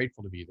 again, just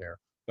grateful to be there.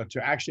 But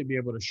to actually be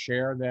able to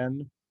share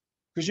then,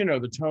 because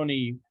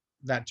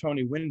that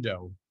Tony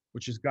window,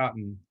 which has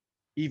gotten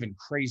even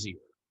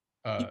crazier,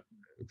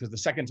 because the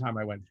second time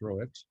I went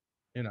through it,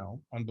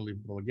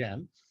 unbelievable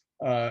again.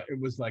 It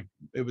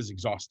was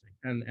exhausting,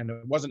 and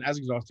it wasn't as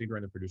exhausting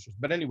during the producers.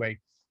 But anyway,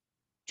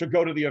 to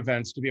go to the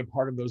events, to be a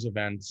part of those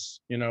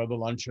events, the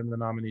luncheon, the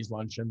nominees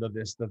luncheon, the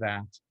this, the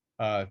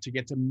that, to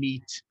get to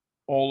meet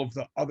all of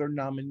the other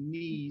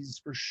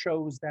nominees for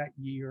shows that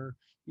year,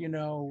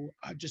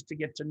 just to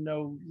get to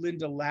know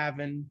Linda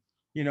Lavin,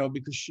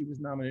 because she was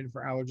nominated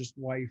for Allergist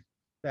Wife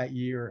that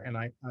year. And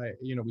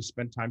we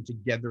spent time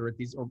together at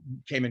these, or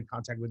came in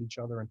contact with each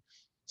other. And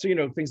so,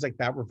 things like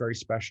that were very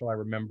special. I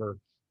remember,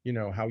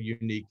 how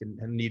unique and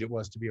neat it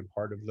was to be a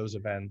part of those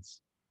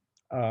events.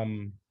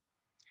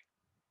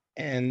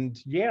 And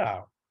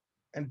yeah,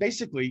 and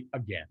basically,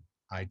 again,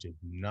 I did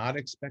not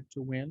expect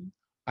to win.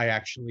 I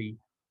actually,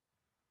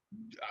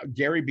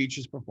 Gary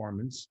Beach's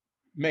performance,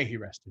 may he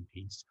rest in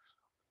peace,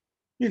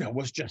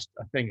 was just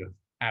a thing of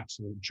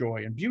absolute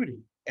joy and beauty.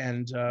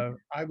 And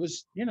I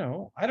was,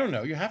 I don't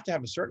know, you have to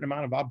have a certain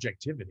amount of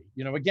objectivity.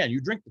 Again,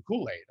 you drink the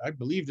Kool-Aid. I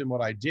believed in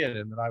what I did,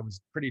 and that I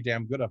was pretty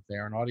damn good up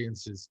there, and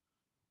audiences,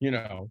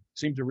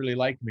 seemed to really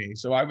like me.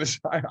 So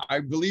I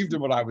believed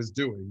in what I was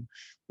doing.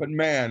 But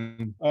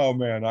man, oh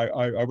man,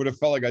 I would have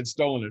felt like I'd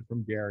stolen it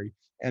from Gary.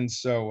 And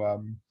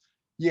so,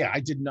 yeah, I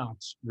did not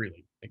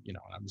really think, and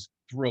I was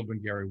thrilled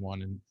when Gary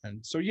won.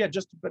 And so, yeah,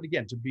 but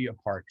again, to be a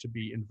part, to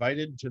be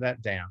invited to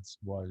that dance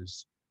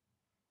was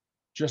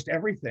just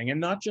everything. And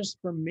not just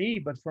for me,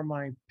 but for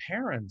my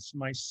parents,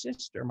 my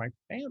sister, my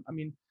family. I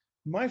mean,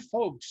 my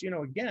folks,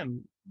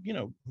 again,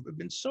 have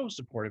been so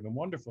supportive and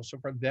wonderful. So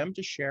for them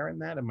to share in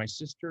that, and my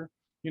sister,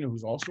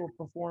 who's also a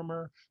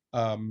performer,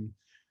 who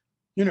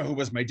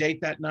was my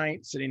date that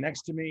night, sitting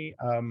next to me,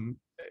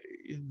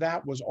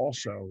 that was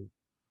also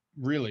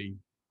really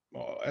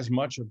as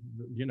much of,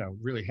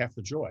 really half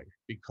the joy,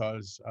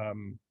 because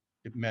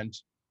it meant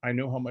I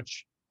knew how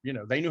much,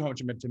 they knew how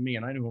much it meant to me,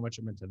 and I knew how much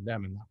it meant to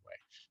them in that way,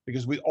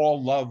 because we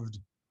all loved,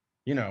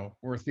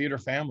 we're a theater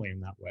family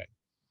in that way.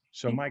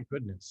 So my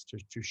goodness,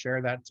 to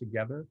share that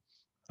together,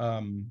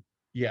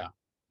 yeah,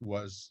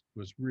 was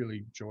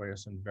really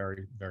joyous and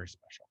very, very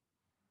special.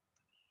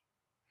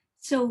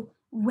 So,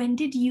 when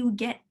did you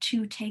get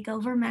to take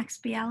over Max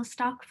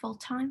Bialystock full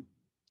time?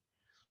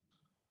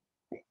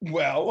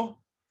 Well,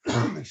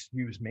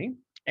 excuse me.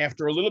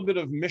 After a little bit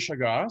of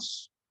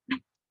mishegas,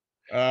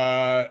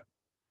 I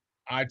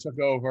took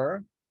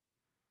over.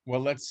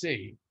 Well, let's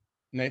see.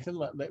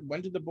 Nathan,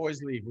 when did the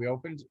boys leave? We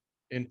opened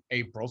in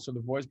April. So the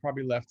boys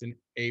probably left in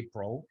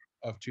April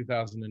of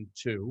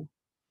 2002.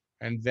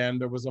 And then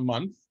there was a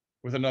month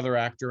with another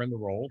actor in the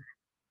role,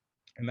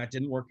 and that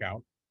didn't work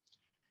out.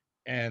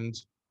 And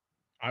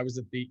I was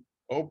at the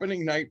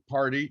opening night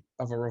party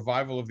of a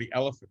revival of The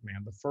Elephant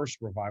Man, the first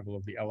revival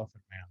of The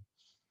Elephant Man.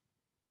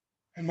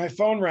 And my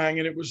phone rang,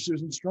 and it was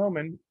Susan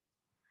Stroman.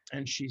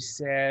 And she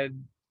said,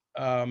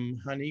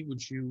 honey,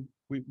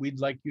 we'd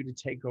like you to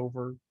take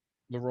over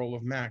the role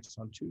of Max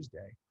on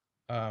Tuesday.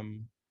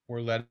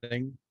 We're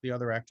letting the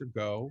other actor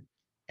go,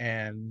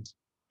 and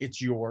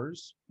it's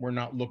yours. We're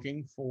not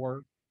looking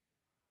for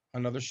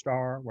another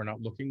star. We're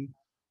not looking.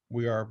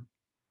 We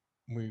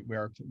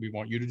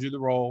want you to do the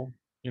role,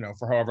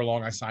 for however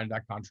long I signed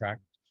that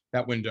contract,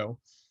 that window.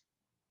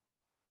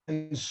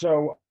 And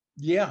so,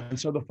 yeah. And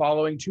so the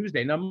following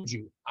Tuesday, now, mind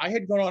you, I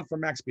had gone on for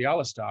Max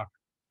Bialystock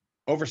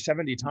over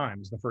 70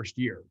 times the first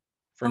year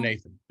for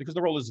Nathan, because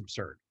the role is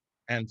absurd.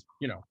 And,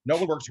 no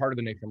one works harder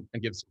than Nathan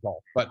and gives it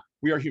all, but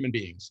we are human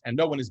beings, and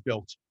no one is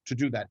built to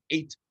do that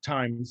 8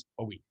 times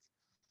a week.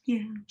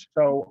 Yeah.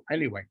 So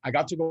anyway, I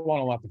got to go on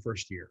a lot the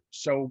first year.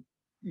 So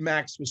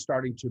Max was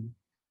starting to,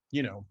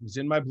 was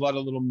in my blood a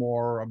little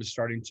more. I was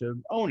starting to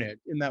own it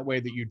in that way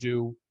that you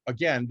do,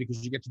 again,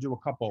 because you get to do a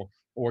couple,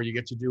 or you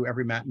get to do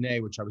every matinee,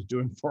 which I was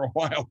doing for a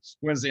while,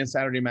 Wednesday and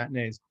Saturday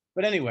matinees.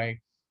 But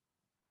anyway,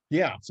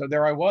 yeah, so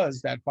there I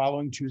was that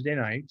following Tuesday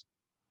night,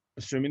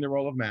 assuming the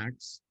role of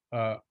Max,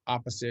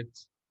 opposite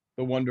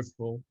the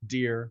wonderful,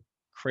 dear,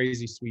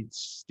 crazy, sweet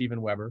Steven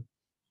Weber.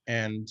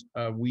 And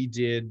we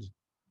did,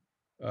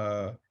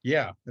 and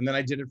then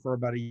I did it for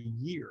about a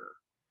year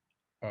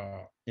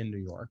in New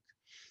York.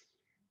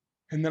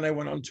 And then I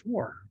went on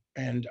tour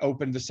and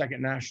opened the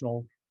second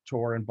national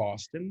tour in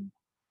Boston.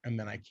 And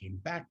then I came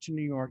back to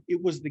New York.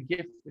 It was the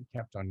gift that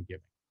kept on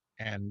giving.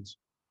 And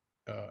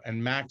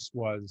Max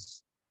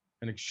was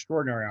an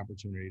extraordinary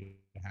opportunity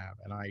to have.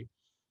 And I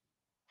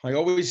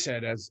always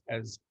said, as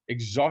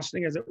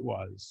exhausting as it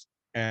was,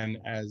 and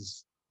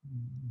as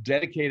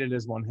dedicated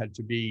as one had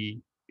to be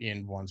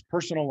in one's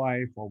personal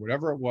life or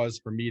whatever it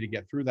was for me to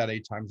get through that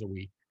 8 times a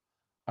week,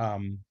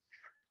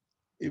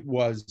 it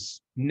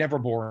was never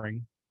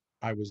boring.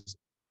 I was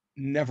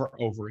never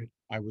over it.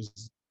 I would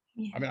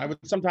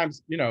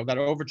sometimes, that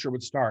overture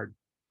would start,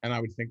 and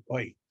I would think,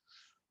 wait,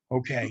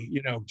 okay,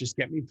 just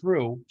get me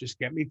through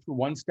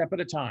one step at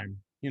a time,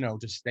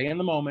 just stay in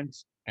the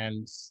moment,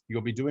 and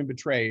you'll be doing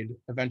Betrayed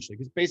eventually.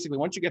 Because basically,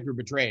 once you get through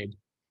Betrayed,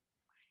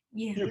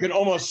 you can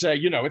almost say,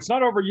 it's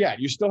not over yet.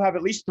 You still have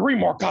at least 3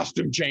 more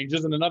costume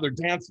changes and another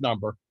dance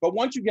number. But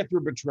once you get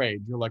through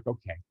Betrayed, you're like,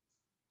 okay.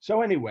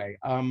 So anyway,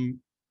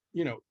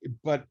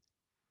 but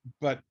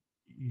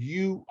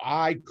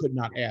I could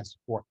not ask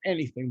for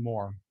anything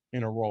more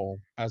in a role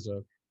as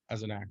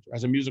an actor,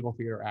 as a musical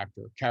theater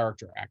actor,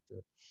 character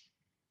actor.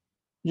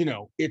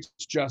 It's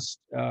just,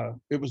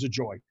 it was a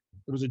joy.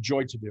 It was a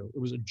joy to do. It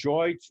was a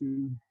joy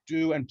to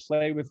do and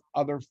play with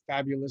other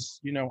fabulous,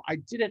 I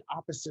did it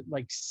opposite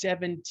like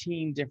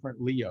 17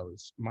 different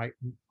Leos, my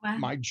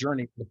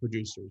journey with the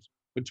producers,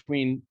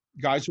 between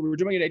guys who were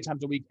doing it 8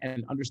 times a week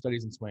and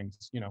understudies and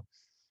swings,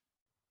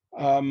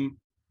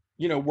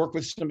 work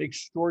with some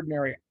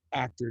extraordinary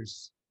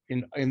actors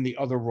in the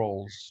other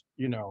roles,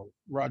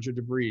 Roger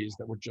DeBreeze,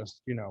 that were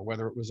just,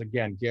 whether it was,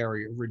 again,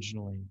 Gary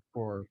originally,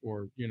 or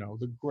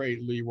the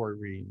great Leroy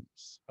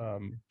Reams.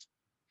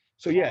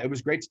 So yeah, it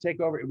was great to take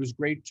over. It was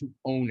great to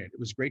own it. It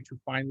was great to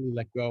finally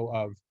let go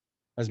of,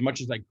 as much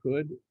as I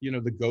could,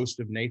 the ghost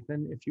of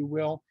Nathan, if you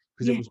will,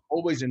 because it was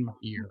always in my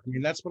ear. I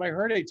mean, that's what I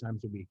heard 8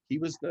 times a week. He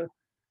was the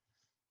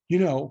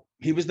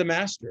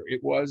master.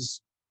 It was,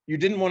 you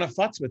didn't want to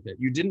futz with it.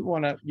 You didn't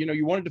want to,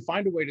 you wanted to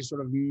find a way to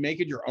sort of make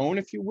it your own,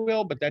 if you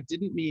will, but that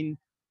didn't mean,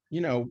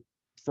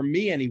 for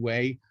me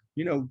anyway,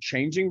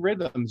 changing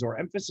rhythms or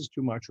emphasis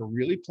too much, or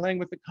really playing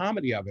with the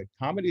comedy of it.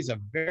 Comedy is a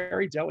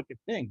very delicate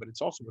thing, but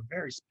it's also a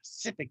very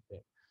specific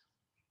thing.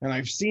 And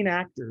I've seen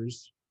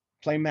actors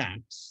play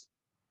Max,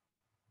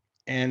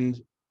 and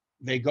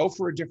they go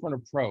for a different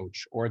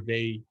approach, or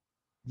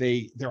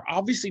they're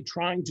obviously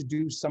trying to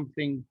do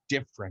something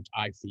different,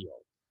 I feel.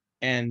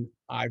 And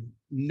I've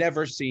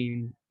never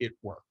seen it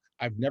work.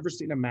 I've never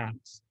seen a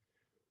Max,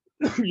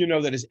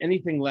 that is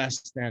anything less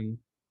than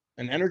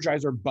an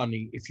Energizer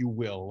bunny, if you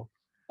will,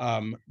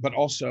 but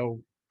also,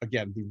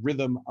 again, the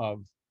rhythm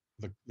of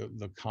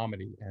the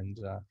comedy. And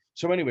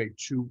so anyway,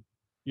 to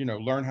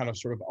learn how to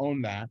sort of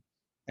own that,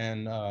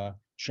 and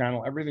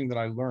channel everything that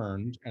I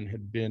learned and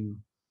had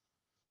been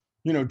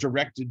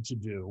directed to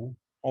do,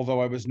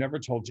 although I was never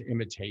told to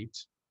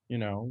imitate,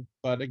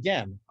 but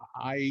again,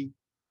 I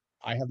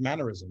have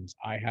mannerisms.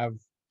 I have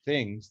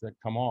things that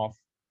come off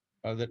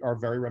that are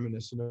very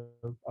reminiscent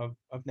of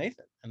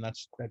Nathan, and that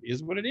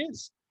is what it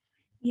is.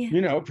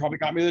 Yeah. It probably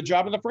got me the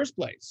job in the first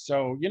place.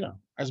 So,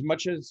 as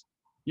much as,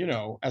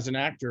 as an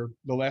actor,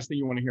 the last thing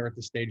you want to hear at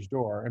the stage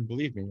door, and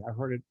believe me, I've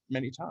heard it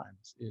many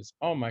times, is,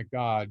 oh my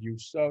God, you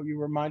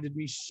reminded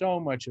me so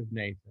much of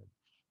Nathan.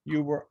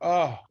 It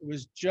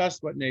was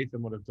just what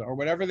Nathan would have done, or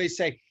whatever they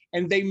say.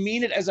 And they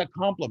mean it as a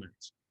compliment.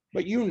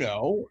 But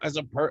as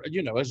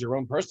as your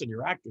own person,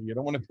 your actor, you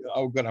don't want to be,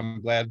 oh, good,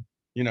 I'm glad,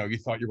 you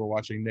thought you were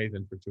watching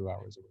Nathan for 2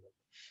 hours or whatever.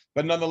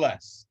 But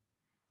nonetheless,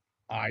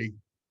 I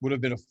would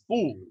have been a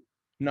fool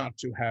not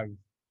to have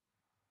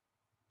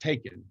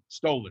taken,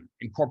 stolen,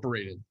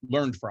 incorporated,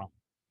 learned from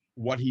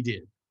what he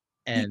did.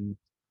 And,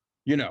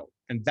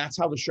 and that's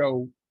how the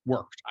show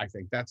worked. I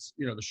think that's,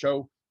 the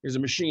show is a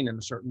machine in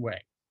a certain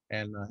way.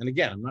 And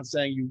again, I'm not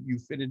saying you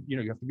fitted,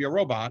 you have to be a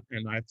robot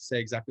and I have to say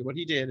exactly what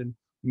he did and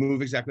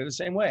move exactly the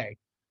same way.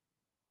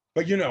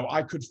 But,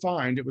 I could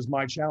find, it was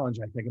my challenge,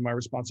 I think, and my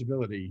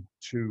responsibility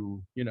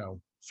to,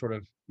 sort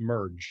of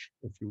merge,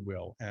 if you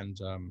will. And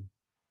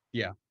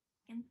yeah.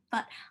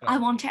 But I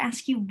want to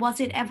ask you, was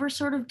it ever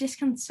sort of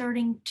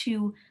disconcerting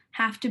to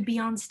have to be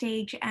on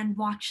stage and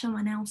watch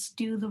someone else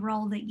do the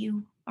role that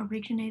you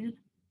originated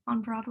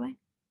on Broadway?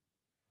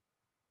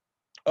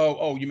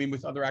 Oh, you mean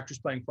with other actors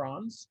playing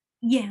Franz?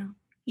 Yeah.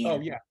 Oh,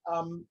 yeah.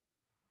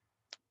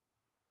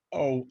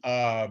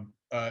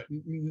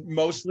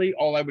 Mostly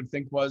all I would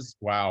think was,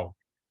 wow,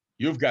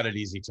 you've got it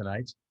easy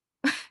tonight.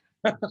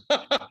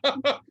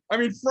 I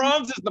mean,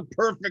 Franz is the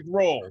perfect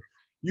role.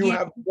 You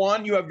have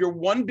your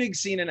one big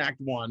scene in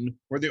Act One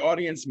where the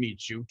audience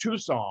meets you, 2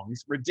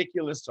 songs,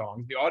 ridiculous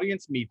songs. The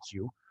audience meets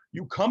you.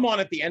 You come on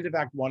at the end of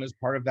Act One as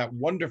part of that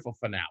wonderful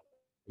finale.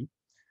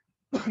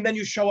 And then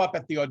you show up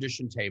at the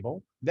audition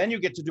table. Then you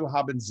get to do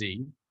Haben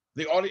Sie,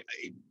 the audience,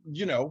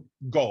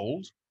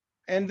 gold.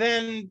 And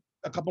then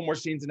a couple more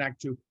scenes in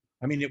Act Two.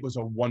 I mean, it was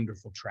a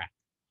wonderful track.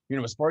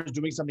 As far as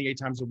doing something 8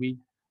 times a week,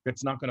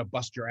 that's not going to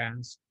bust your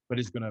ass, but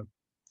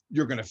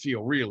you're going to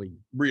feel really,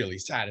 really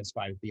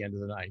satisfied at the end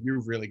of the night.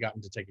 You've really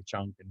gotten to take a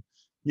chunk and,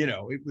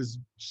 it was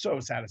so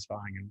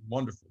satisfying and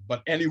wonderful.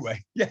 But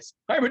anyway, yes,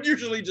 I would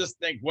usually just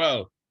think,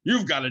 well,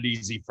 you've got it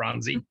easy,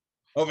 Franzi.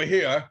 Over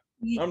here,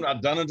 I'm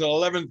not done until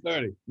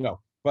 11:30.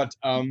 No, but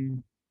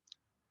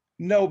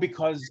no,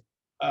 because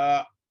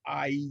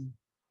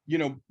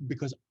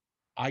because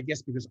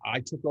I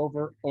took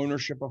over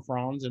ownership of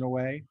Franz in a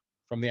way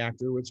from the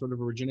actor who had sort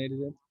of originated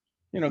it.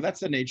 That's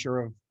the nature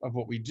of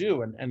what we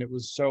do. And it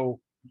was so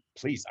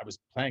pleased. I was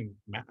playing,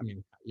 I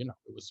mean, it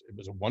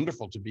was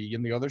wonderful to be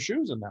in the other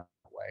shoes in that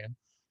way. And,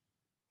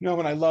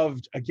 and I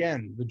loved,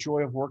 again, the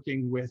joy of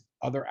working with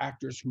other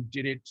actors who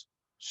did it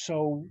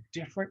so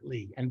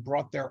differently and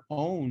brought their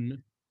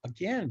own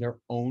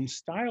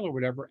style or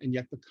whatever. And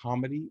yet the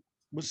comedy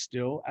was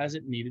still as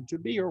it needed to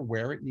be or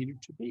where it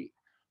needed to be,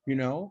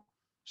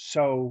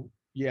 So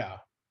yeah,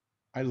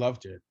 I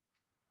loved it.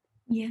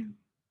 Yeah.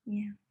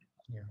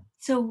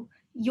 So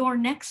your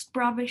next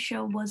Broadway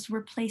show was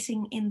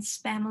replacing in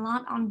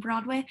Spamalot on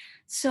Broadway.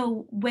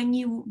 So when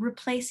you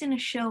replace in a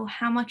show,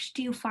 how much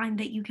do you find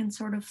that you can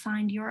sort of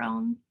find your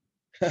own?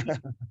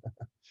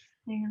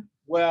 Yeah.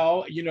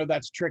 Well,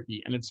 that's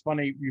tricky. And it's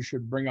funny you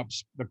should bring up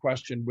the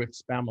question with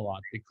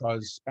Spamalot,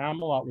 because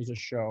Spamalot was a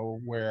show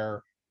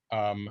where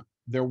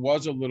there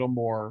was a little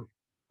more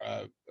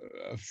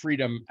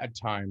freedom at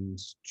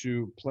times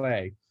to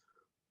play.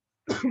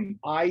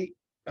 I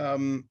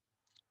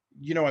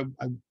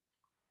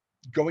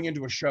going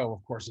into a show,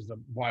 of course, is a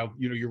wild,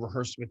 you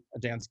rehearse with a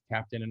dance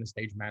captain and a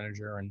stage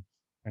manager.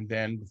 And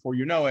then before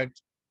you know it,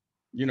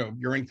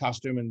 you're in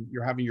costume and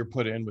you're having your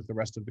put in with the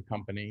rest of the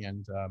company.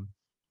 And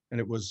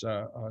it was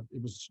a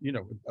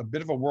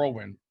bit of a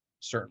whirlwind,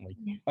 certainly.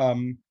 Yeah.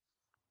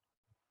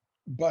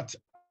 But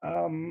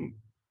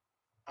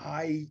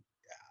I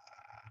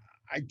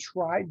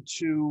tried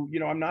to,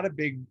 I'm not a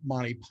big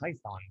Monty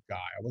Python guy.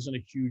 I wasn't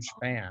a huge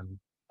fan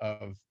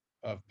of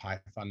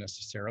Python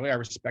necessarily. I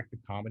respect the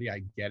comedy,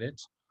 I get it.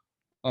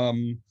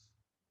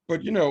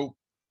 But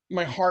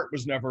my heart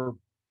was never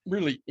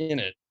really in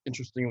it,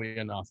 interestingly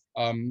enough.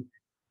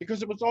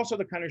 Because it was also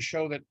the kind of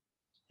show that,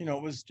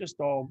 it was just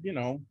all,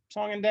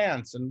 song and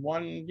dance and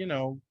one,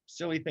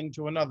 silly thing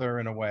to another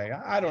in a way.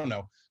 I don't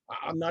know.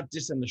 I'm not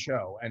dissing the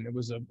show. And it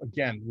was,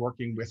 again,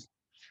 working with,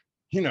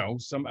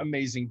 some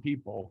amazing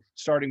people,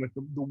 starting with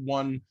the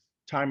one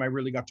time I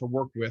really got to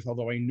work with,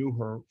 although I knew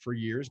her for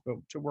years, but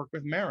to work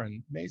with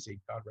Marin Mazzie,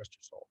 God rest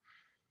her soul,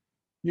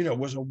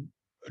 was a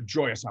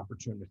joyous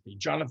opportunity.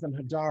 Jonathan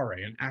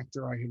Hadare, an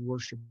actor I had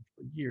worshipped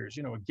for years,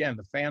 again,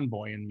 the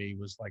fanboy in me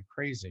was like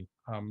crazy.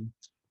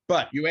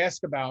 But you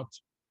ask about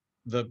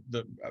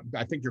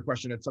I think your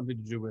question had something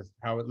to do with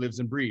how it lives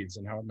and breathes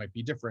and how it might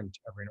be different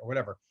every or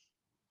whatever.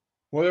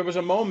 Well, there was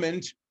a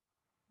moment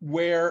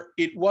where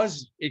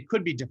it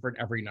could be different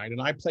every night.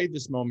 And I played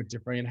this moment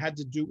differently and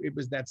it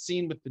was that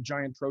scene with the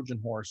giant Trojan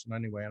horse. And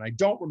anyway, and I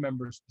don't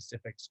remember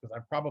specifics because I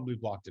probably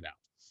blocked it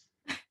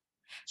out.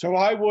 So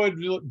I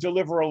would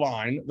deliver a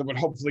line that would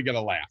hopefully get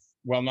a laugh.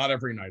 Well, not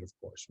every night, of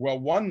course. Well,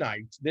 one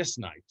night,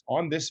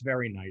 on this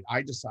very night,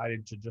 I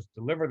decided to just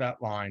deliver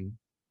that line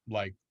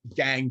like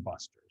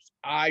gangbusters.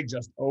 I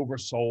just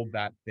oversold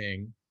that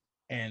thing.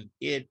 And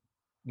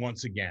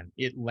once again,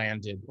 it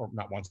landed, or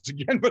not once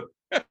again, but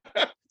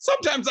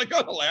sometimes I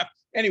gotta laugh.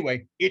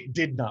 Anyway, it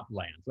did not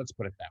land. Let's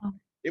put it that way.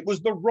 It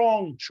was the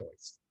wrong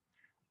choice.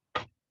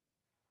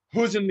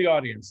 Who's in the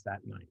audience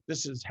that night?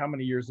 This is how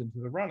many years into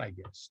the run, I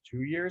guess? 2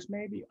 years,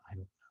 maybe? I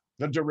don't know.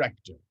 The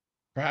director,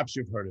 Perhaps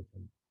you've heard of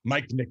him,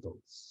 Mike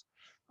Nichols.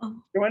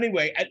 Oh. So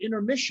anyway, at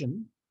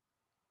intermission,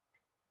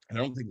 and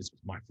I don't think this was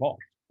my fault,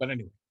 but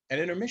anyway, at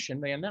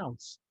intermission, they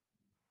announce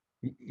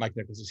Mike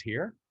Nichols is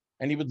here,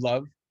 and he would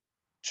love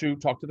to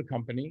talk to the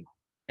company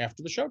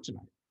after the show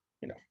tonight,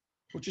 you know,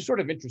 which is sort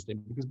of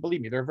interesting because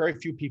believe me, there are very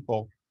few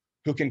people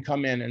who can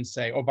come in and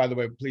say, oh, by the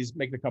way, please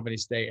make the company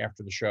stay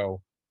after the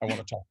show. I want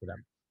to talk to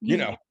them. Yeah. You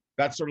know,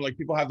 that's sort of like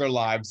people have their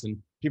lives and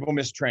people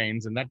miss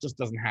trains and that just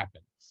doesn't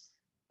happen.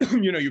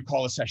 You know, you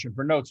call a session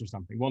for notes or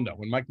something. Well, no,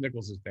 when Mike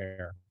Nichols is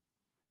there,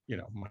 you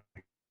know, my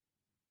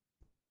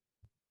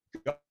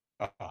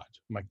God,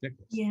 Mike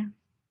Nichols. Yeah.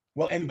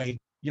 Well, anyway,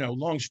 you know,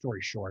 long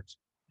story short,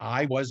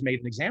 I was made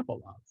an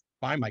example of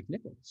by Mike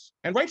Nichols,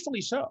 and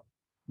rightfully so,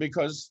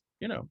 because,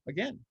 you know,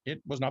 again,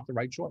 it was not the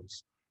right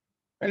choice.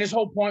 And his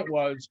whole point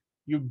was,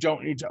 you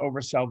don't need to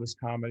oversell this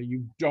comedy.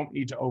 You don't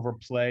need to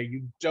overplay.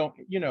 You don't,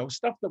 you know,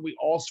 stuff that we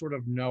all sort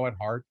of know at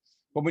heart.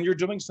 But when you're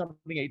doing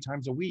something 8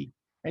 times a week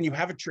and you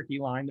have a tricky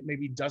line that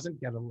maybe doesn't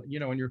get a, you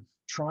know, and you're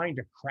trying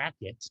to crack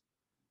it.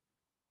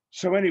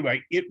 So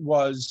anyway, it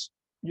was,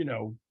 you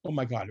know, oh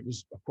my God, it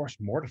was, of course,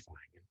 mortifying,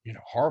 you know,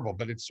 horrible,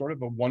 but it's sort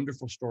of a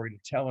wonderful story to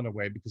tell in a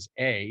way because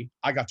I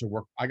got,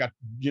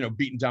 you know,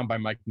 beaten down by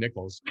Mike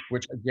Nichols,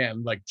 which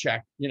again, like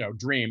check, you know,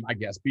 dream, I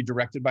guess, be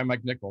directed by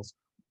Mike Nichols.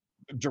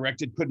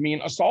 Directed could mean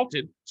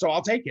assaulted, so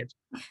I'll take it.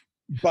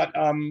 But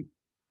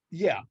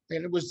yeah,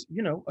 and it was,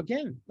 you know,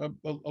 again,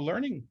 a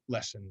learning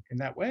lesson in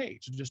that way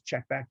to just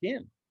check back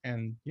in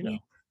and, you know,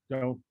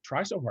 don't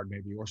try so hard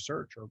maybe or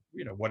search or,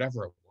 you know,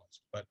 whatever it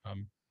was. But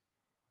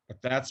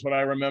that's what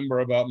I remember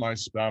about my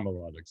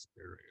Spamalot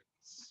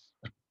experience.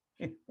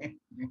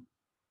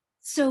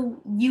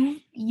 So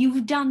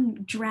you've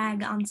done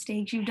drag on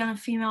stage. You've done a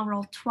female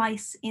role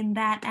twice in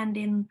that and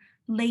in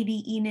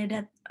Lady Enid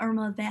at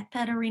Irma Vep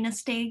at Arena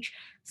Stage.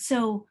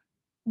 So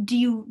do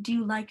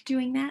you like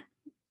doing that?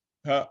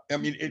 I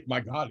mean, my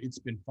God, it's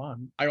been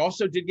fun. I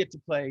also did get to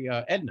play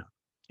Edna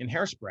in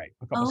Hairspray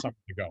a couple summers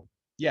ago.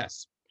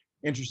 Yes,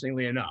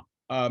 interestingly enough,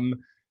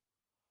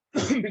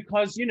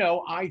 because, you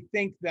know, I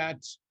think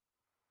that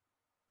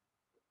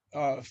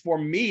for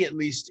me, at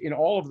least in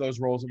all of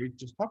those roles that we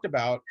just talked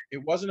about,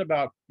 it wasn't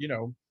about, you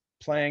know,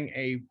 playing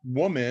a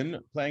woman,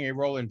 playing a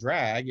role in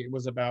drag. It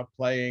was about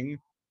playing,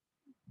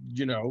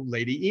 you know,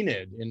 Lady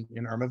Enid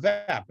in Irma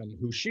Vep and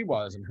who she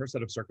was and her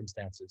set of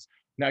circumstances.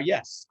 Now,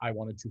 yes, I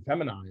wanted to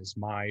feminize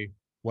my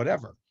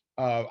whatever.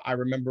 I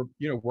remember,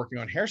 you know, working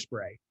on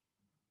Hairspray,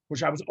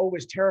 which I was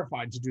always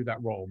terrified to do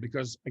that role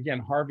because, again,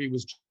 Harvey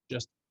was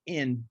just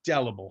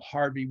indelible.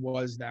 Harvey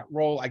was that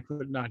role. I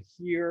could not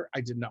hear.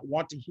 I did not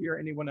want to hear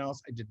anyone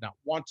else. I did not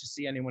want to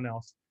see anyone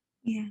else.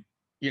 Yeah.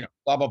 You know,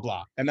 blah, blah,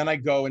 blah. And then I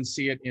go and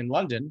see it in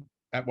London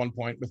at one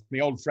point with my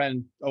old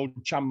friend, old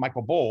chum,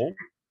 Michael Bohl,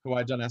 who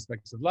I'd done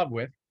Aspects of Love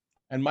with.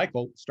 And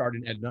Michael starred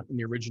in Edna in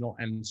the original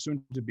and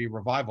soon to be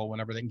revival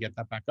whenever they can get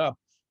that back up.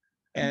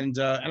 And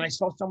I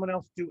saw someone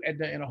else do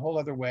Edna in a whole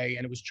other way,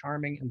 and it was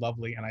charming and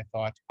lovely. And I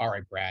thought, all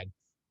right, Brad,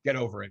 get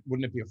over it.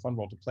 Wouldn't it be a fun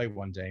role to play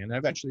one day? And I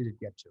eventually did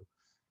get to.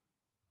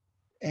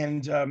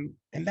 And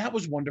that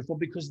was wonderful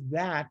because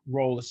that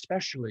role,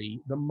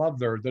 especially the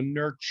mother, the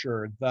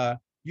nurture, the,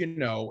 you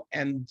know,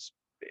 and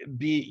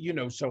be, you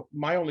know, so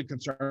my only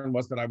concern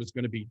was that I was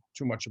going to be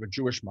too much of a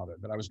Jewish mother,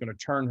 that I was going to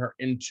turn her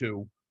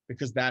into,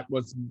 because that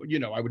was, you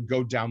know, I would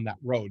go down that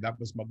road. That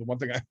was the one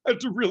thing I had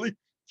to really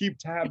keep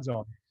tabs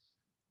on.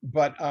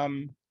 But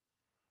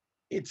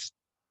it's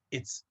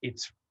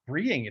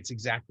freeing. It's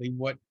exactly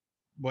what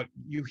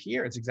you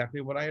hear. It's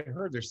exactly what I had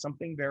heard. There's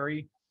something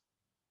very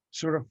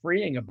sort of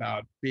freeing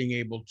about being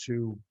able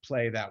to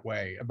play that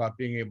way, about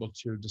being able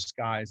to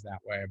disguise that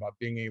way, about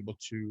being able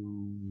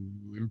to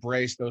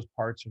embrace those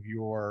parts of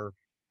your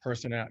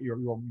personality, your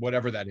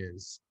whatever that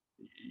is,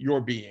 your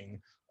being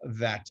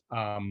that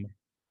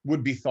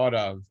would be thought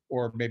of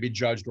or maybe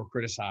judged or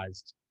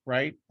criticized,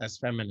 right, as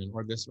feminine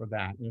or this or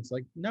that. And it's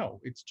like, no,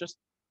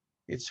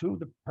 it's who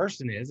the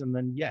person is. And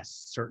then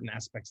yes, certain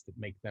aspects that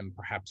make them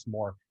perhaps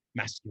more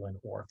masculine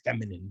or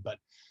feminine, but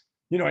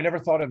you know, I never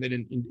thought of it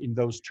in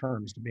those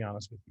terms, to be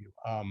honest with you.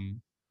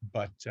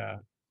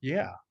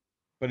 Yeah,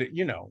 but it,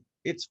 you know,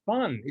 it's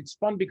fun. It's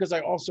fun because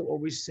I also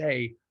always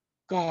say,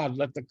 God,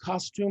 let the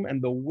costume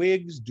and the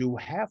wigs do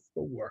half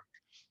the work.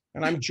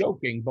 And I'm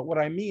joking, but what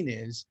I mean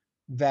is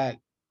that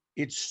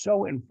it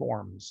so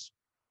informs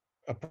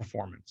a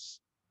performance,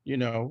 you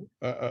know,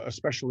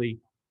 especially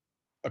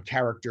a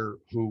character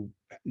who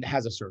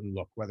has a certain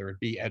look, whether it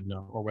be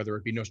Edna or whether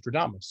it be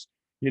Nostradamus.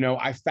 You know,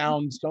 I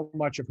found so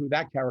much of who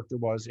that character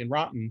was in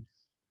Rotten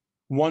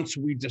once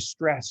we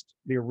distressed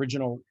the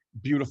original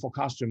beautiful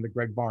costume that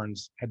Greg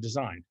Barnes had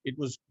designed. It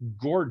was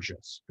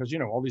gorgeous because, you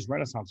know, all these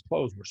Renaissance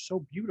clothes were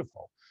so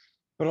beautiful.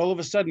 But all of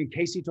a sudden,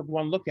 Casey took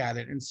one look at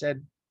it and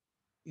said,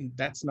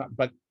 that's not,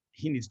 but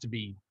he needs to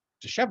be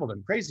disheveled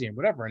and crazy and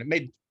whatever. And it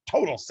made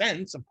total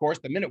sense, of course,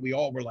 the minute we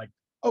all were like,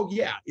 oh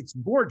yeah, it's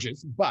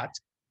gorgeous, but,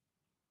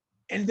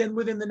 and then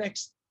within the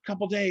next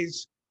couple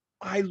days,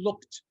 I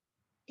looked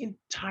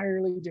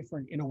entirely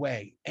different in a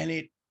way. And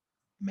it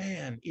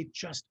man, it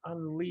just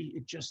unleashed,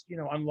 it just,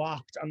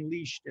 unlocked,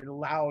 unleashed, it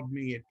allowed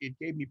me, it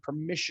gave me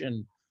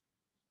permission,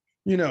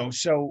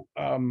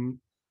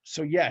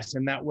 so yes,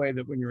 in that way,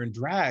 that when you're in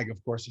drag,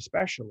 of course,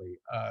 especially,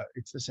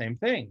 it's the same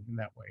thing in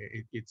that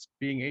way. It's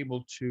being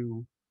able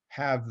to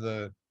have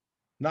the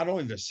not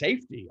only the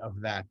safety of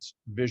that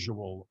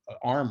visual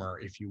armor,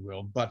 if you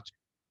will, but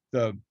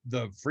the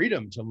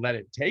freedom to let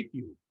it take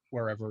you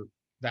wherever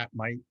that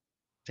might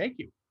take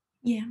you.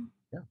 Yeah.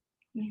 Yeah.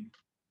 Yeah.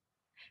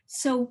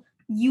 So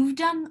you've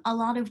done a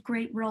lot of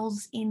great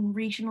roles in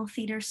regional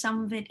theater,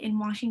 some of it in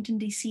Washington,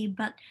 D.C.,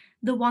 but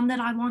the one that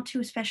I want to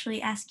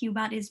especially ask you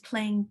about is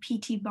playing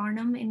P.T.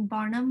 Barnum in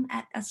Barnum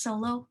at a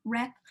solo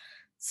rep.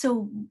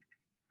 So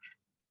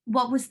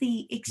what was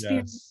the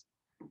experience? Yes.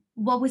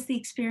 What was the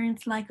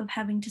experience like of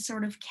having to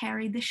sort of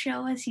carry the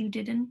show as you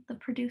did in The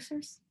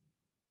Producers?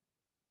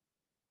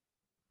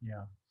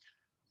 Yeah.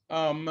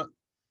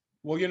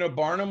 Well,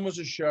 Barnum was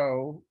a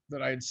show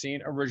that I had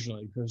seen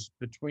originally because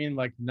between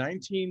like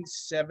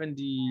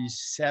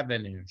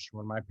 1977-ish,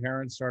 when my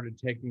parents started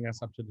taking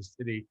us up to the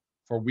city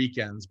for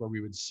weekends where we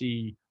would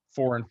see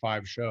 4 and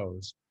 5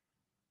 shows,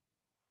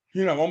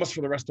 almost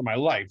for the rest of my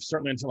life,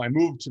 certainly until I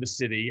moved to the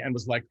city and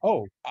was like,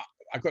 oh,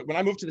 I could, when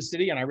I moved to the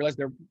city and I realized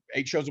there were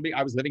 8 shows would be,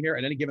 I was living here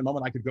at any given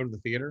moment, I could go to the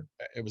theater.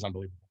 It was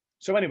unbelievable.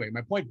 So anyway,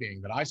 my point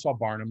being that I saw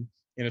Barnum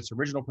in its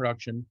original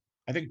production,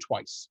 I think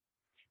twice.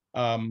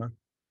 Um,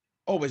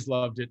 Always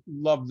loved it,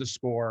 loved the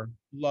score,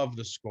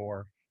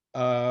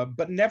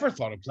 but never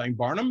thought of playing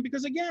Barnum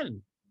because,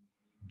 again,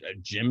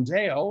 Jim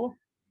Dale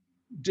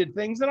did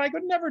things that I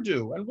could never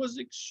do and was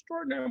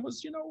extraordinary.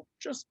 Was,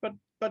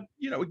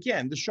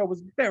 again, the show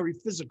was very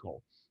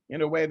physical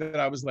in a way that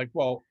I was like,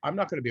 well, I'm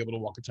not going to be able to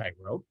walk a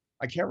tightrope.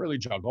 I can't really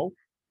juggle.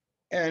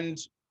 And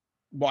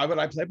why would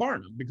I play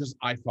Barnum? Because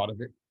I thought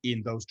of it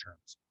in those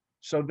terms.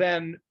 So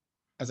then,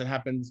 as it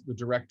happens, the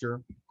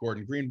director,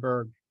 Gordon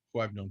Greenberg, who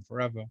I've known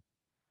forever,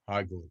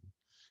 hi, Gordon.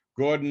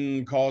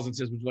 Gordon calls and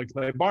says, would you like to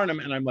play Barnum?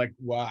 And I'm like,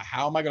 well,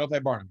 how am I going to play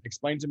Barnum?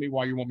 Explain to me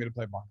why you want me to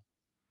play Barnum.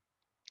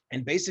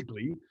 And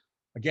basically,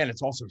 again,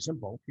 it's also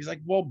simple. He's like,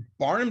 well,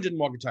 Barnum didn't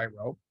walk a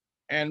tightrope,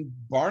 and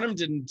Barnum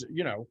didn't,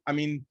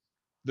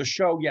 the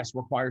show, yes,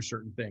 requires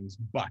certain things,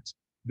 but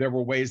there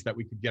were ways that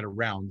we could get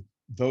around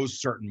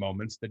those certain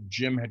moments that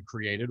Jim had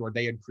created or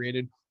they had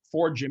created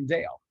for Jim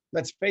Dale.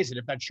 Let's face it,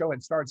 if that show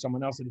had starred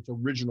someone else in its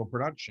original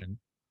production,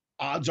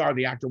 odds are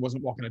the actor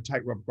wasn't walking a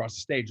tightrope across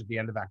the stage at the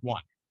end of Act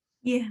One.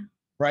 Yeah.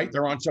 Right?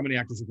 There aren't so many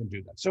actors who can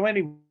do that. So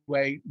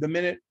anyway, the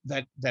minute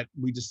that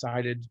we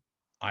decided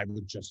I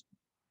would just,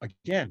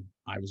 again,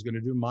 I was going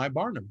to do my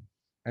Barnum.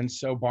 And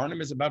so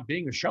Barnum is about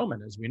being a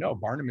showman, as we know.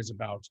 Barnum is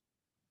about,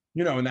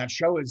 and that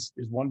show is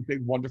one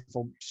big,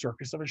 wonderful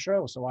circus of a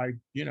show. So I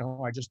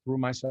just threw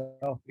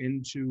myself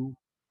into,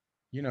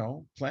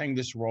 playing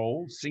this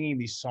role, singing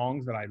these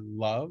songs that I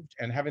loved,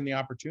 and having the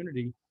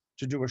opportunity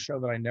to do a show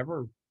that I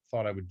never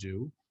thought I would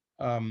do.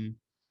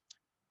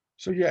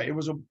 So it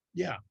was a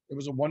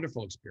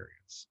wonderful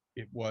experience.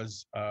 It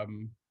was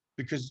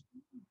because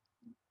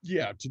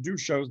to do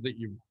shows that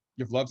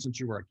you've loved since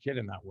you were a kid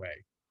in that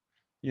way,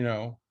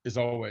 is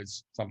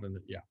always something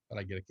that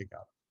I get a kick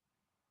out of.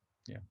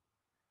 Yeah.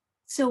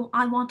 So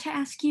I want to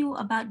ask you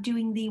about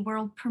doing the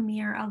world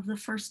premiere of the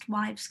First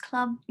Wives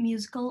Club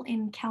musical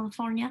in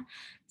California.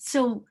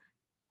 So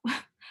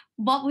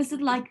what was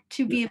it like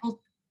to be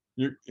able?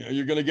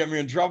 You're gonna get me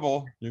in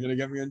trouble. You're gonna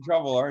get me in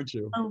trouble, aren't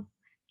you? Oh,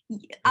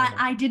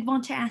 I did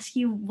want to ask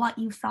you what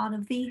you thought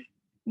of the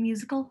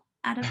musical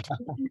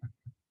adaptation.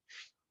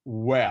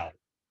 Well,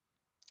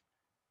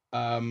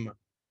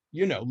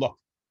 look,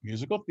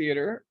 musical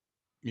theater,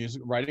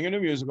 writing a new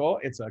musical,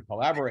 it's a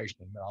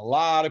collaboration. There are a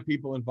lot of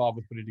people involved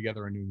with putting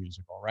together a new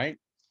musical, right?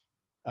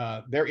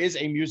 There is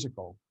a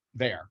musical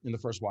there in the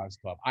First Wives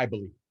Club, I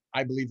believe.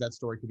 I believe that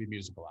story could be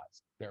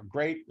musicalized. They're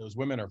great. Those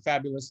women are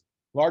fabulous,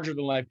 larger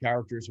than life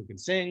characters who can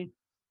sing,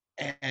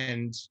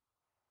 and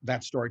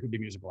that story could be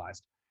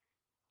musicalized.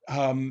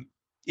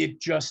 It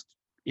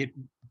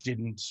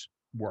didn't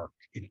work.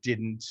 It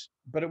didn't,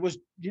 but it was,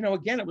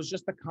 again, it was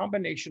just a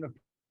combination of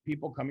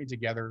people coming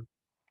together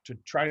to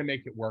try to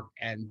make it work.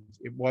 And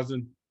it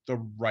wasn't the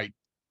right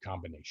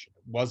combination.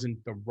 It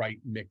wasn't the right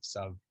mix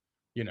of,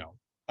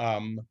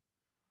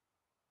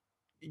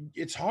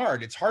 it's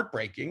hard. It's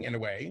heartbreaking in a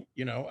way,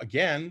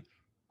 again,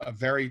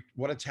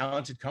 what a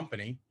talented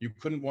company you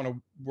couldn't want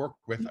to work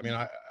with. I mean,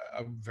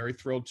 I'm very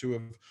thrilled to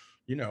have,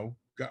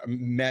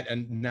 met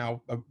and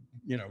now,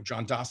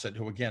 John Dossett,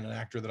 who, again, an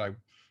actor that I,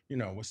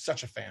 was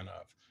such a fan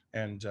of.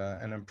 And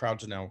I'm proud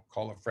to now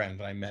call a friend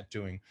that I met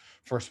doing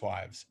First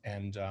Wives.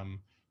 And,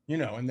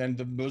 and then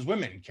those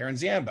women, Karen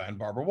Ziamba and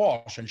Barbara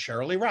Walsh and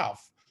Sheryl Lee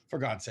Ralph, for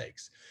God's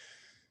sakes.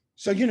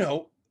 So,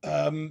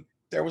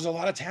 there was a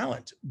lot of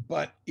talent,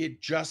 but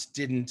it just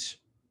didn't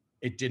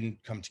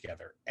come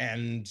together.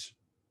 And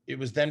it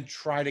was then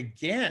tried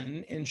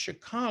again in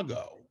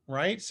Chicago,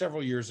 right?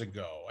 Several years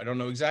ago. I don't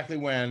know exactly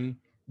when,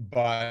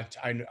 but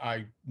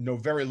I know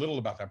very little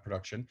about that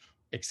production,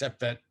 except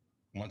that,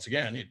 once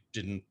again, it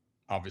didn't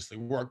obviously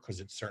work because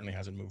it certainly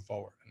hasn't moved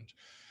forward. And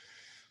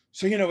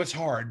So, it's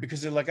hard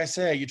because like I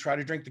say, you try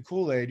to drink the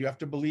Kool-Aid, you have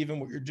to believe in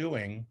what you're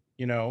doing.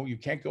 You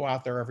can't go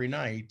out there every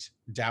night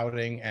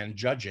doubting and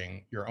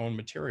judging your own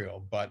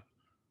material. But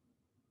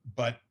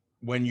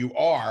when you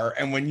are,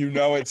 and when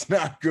it's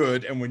not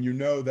good, and when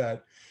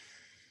that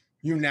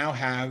you now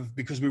have,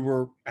 because we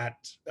were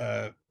at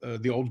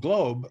the Old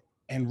Globe,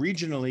 and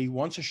regionally,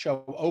 once a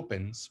show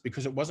opens,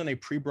 because it wasn't a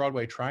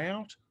pre-Broadway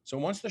tryout, so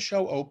once the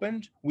show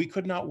opened, we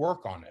could not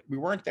work on it. We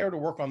weren't there to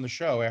work on the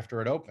show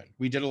after it opened.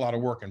 We did a lot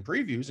of work in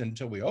previews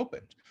until we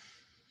opened.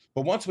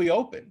 But once we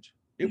opened,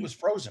 it was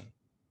frozen.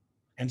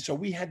 And so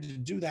we had to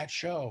do that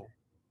show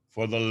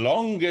for the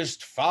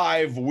longest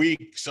 5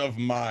 weeks of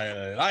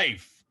my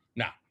life.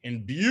 Now,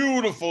 in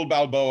beautiful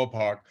Balboa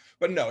Park.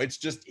 But no, it's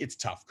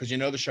tough because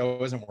the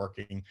show isn't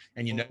working,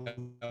 and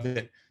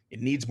that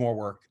it needs more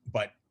work,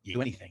 but you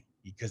do anything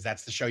because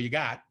that's the show you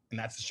got and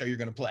that's the show you're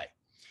going to play.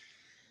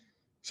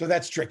 So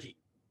that's tricky,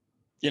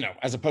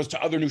 as opposed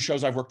to other new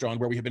shows I've worked on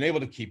where we have been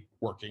able to keep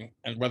working,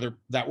 and whether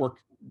that work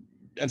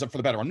ends up for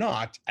the better or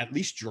not, at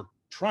least you're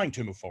trying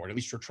to move forward. At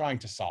least you're trying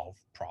to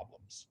solve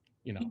problems,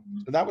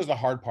 So that was the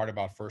hard part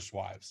about First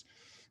Wives,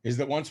 is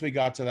that once we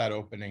got to that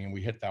opening and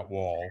we hit that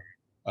wall,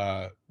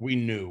 we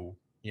knew,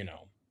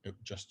 it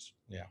just,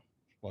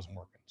 wasn't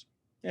working. So,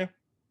 yeah.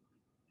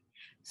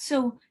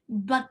 So,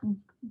 but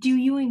do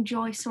you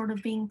enjoy sort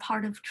of being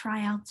part of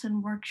tryouts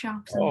and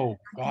workshops? Oh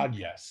God,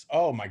 yes.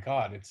 Oh my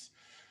God. It's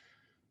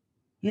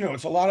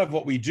a lot of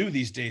what we do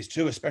these days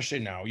too, especially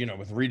now,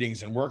 with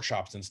readings and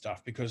workshops and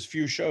stuff, because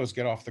few shows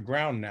get off the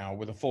ground now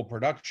with a full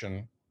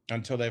production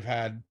until they've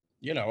had,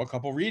 a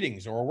couple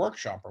readings or a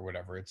workshop or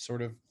whatever.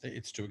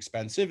 It's too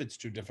expensive. It's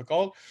too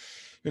difficult.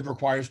 It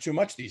requires too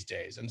much these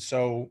days. And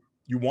so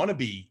you want to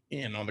be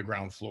in on the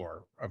ground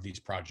floor of these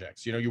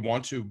projects. You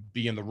want to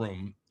be in the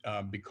room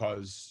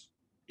because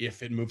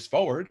if it moves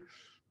forward,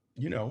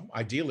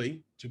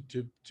 ideally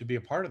to be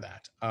a part of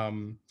that.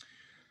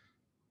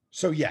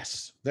 So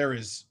yes, there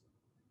is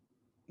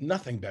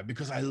nothing better,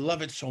 because I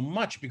love it so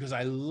much, because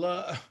I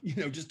love,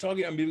 just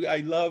talking, I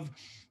love,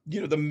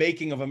 the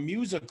making of a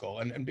musical.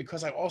 And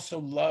because I also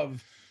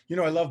love,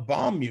 I love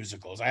bomb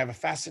musicals. I have a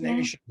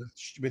fascination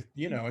with,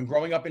 and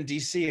growing up in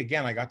DC,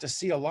 again, I got to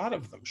see a lot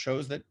of them,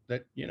 shows that,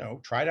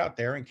 tried out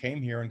there and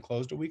came here and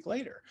closed a week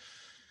later.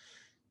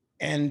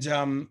 And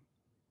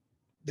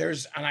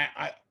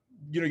I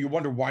you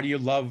wonder, why do you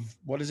love,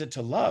 what is it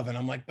to love? And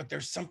I'm like, but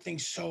there's something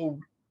so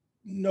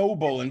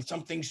noble and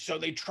something, so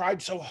they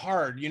tried so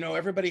hard.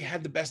 Everybody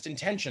had the best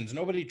intentions.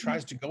 Nobody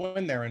tries to go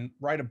in there and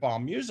write a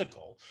bomb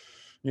musical,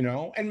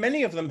 and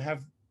many of them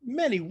have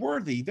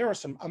there are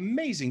some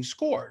amazing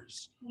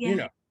scores,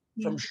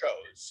 from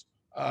shows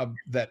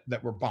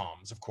that were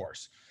bombs, of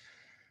course.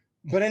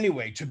 But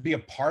anyway, to be a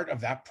part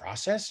of that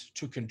process,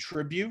 to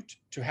contribute,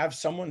 to have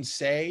someone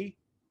say,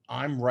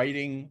 I'm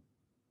writing,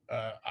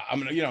 I'm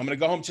gonna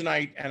go home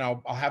tonight and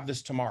I'll have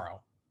this tomorrow,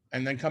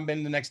 and then come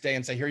in the next day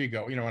and say, here you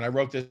go, and I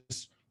wrote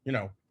this,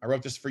 I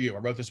wrote this for you. I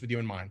wrote this with you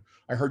in mind.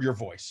 I heard your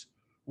voice,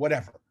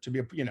 whatever. To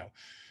be,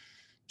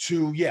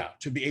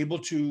 to be able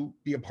to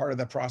be a part of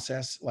that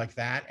process like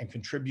that and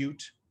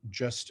contribute,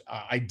 just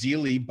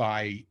ideally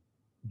by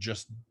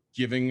just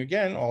giving,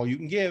 again, all you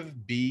can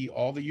give, be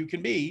all that you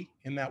can be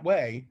in that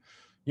way,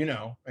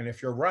 and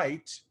if you're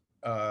right,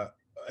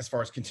 as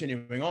far as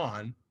continuing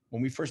on,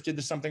 when we first did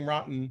the Something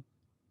Rotten,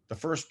 the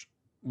first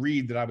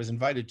read that I was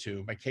invited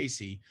to by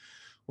Casey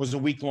was a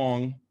week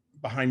long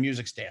behind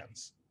music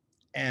stands.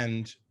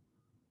 And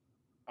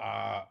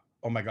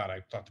oh my God,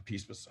 I thought the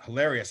piece was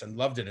hilarious and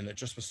loved it. And it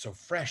just was so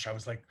fresh. I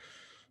was like,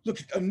 look,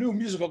 a new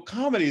musical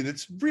comedy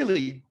that's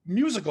really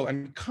musical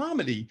and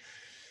comedy.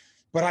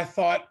 But I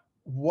thought,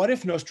 what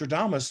if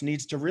Nostradamus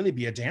needs to really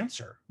be a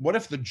dancer? What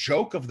if the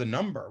joke of the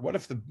number, what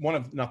if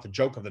not the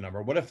joke of the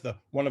number, what if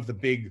one of the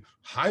big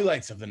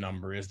highlights of the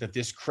number is that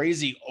this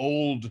crazy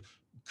old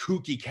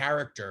kooky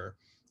character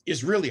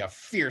is really a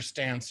fierce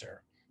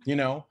dancer,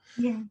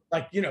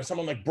 like,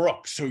 someone like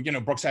Brooks, who,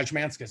 Brooks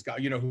Ashmanskas got,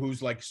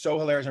 who's like so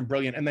hilarious and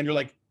brilliant. And then you're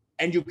like,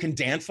 and you can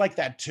dance like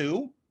that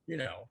too,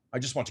 I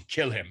just want to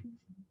kill him.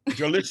 If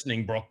you're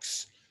listening,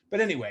 Brooks. But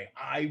anyway,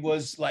 I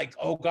was like,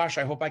 oh gosh,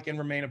 I hope I can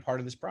remain a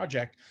part of this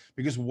project,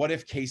 because what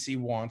if Casey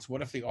wants,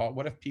 what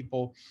if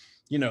people,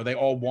 they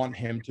all want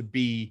him to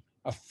be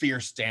a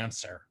fierce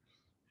dancer?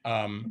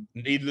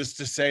 Needless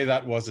to say,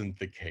 that wasn't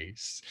the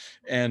case.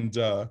 And,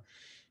 so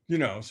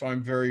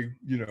I'm very,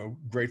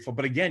 grateful.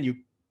 But again, you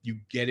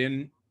get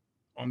in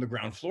on the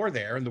ground floor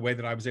there, and the way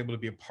that I was able to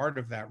be a part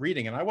of that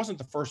reading. And I wasn't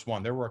the first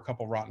one. There were a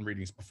couple Rotten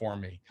readings before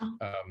me.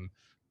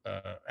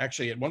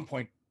 Actually, at one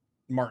point,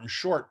 Martin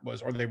Short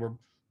was, or they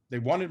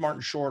wanted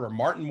Martin Short, or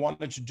Martin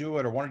wanted to do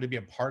it, or wanted to be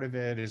a part of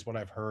it, is what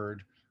I've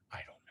heard. I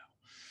don't know.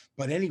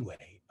 But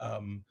anyway,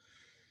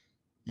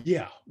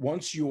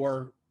 once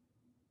you're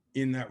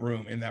in that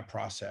room, in that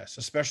process,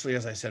 especially,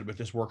 as I said, with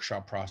this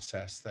workshop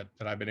process that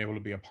I've been able to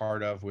be a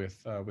part of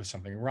with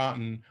Something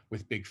Rotten,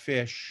 with Big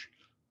Fish,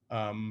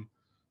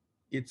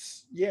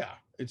 it's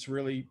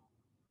really,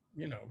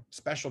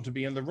 special to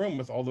be in the room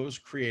with all those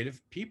creative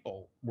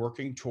people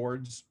working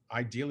towards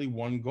ideally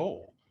one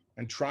goal.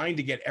 and trying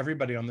to get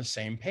everybody on the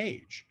same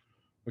page,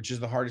 which is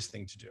the hardest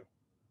thing to do.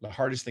 The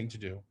hardest thing to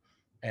do.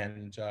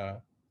 And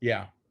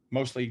yeah,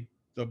 mostly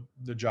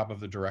the job of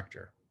the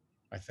director,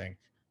 I think,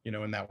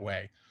 in that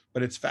way.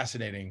 But it's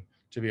fascinating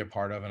to be a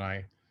part of, and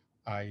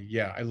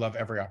I love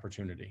every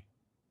opportunity.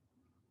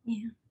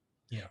 Yeah.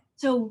 Yeah.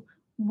 So,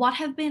 what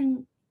have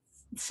been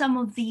some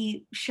of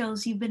the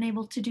shows you've been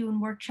able to do in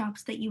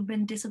workshops that you've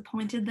been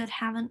disappointed that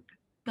haven't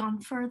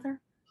gone further?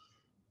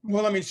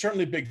 Well, I mean,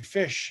 certainly Big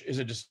Fish is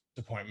a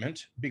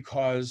disappointment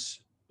because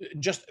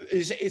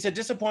it's a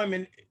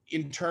disappointment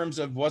in terms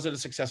of, was it a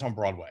success on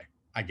Broadway?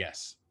 I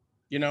guess,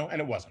 and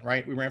it wasn't,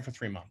 right? We ran for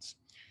 3 months.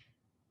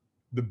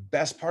 The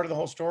best part of the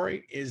whole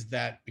story is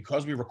that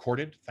because we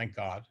recorded, thank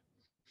God,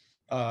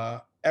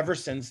 ever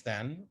since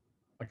then,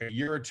 like a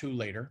year or two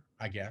later,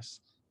 I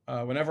guess,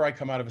 whenever I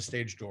come out of a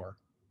stage door,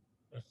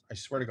 I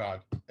swear to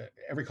God,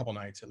 every couple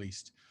nights at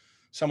least,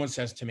 someone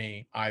says to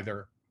me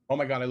either, "Oh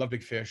my God, I love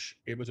Big Fish.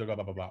 It was a blah,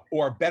 blah, blah, blah."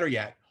 Or better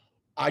yet,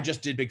 "I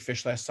just did Big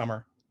Fish last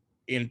summer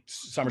in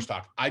summer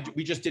stock.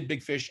 We just did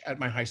Big Fish at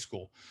my high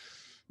school."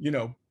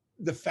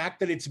 The fact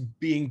that it's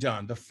being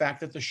done, the fact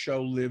that the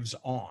show lives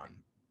on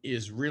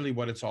is really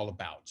what it's all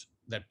about.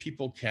 That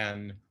people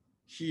can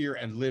hear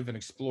and live and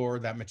explore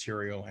that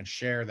material and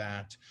share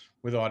that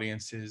with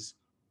audiences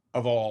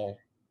of all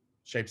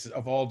shapes,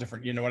 of all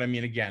different, you know what I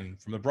mean? Again,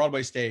 from the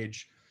Broadway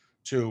stage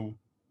to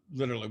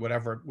literally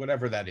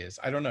whatever that is.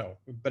 I don't know.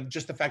 But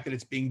just the fact that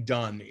it's being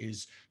done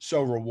is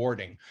so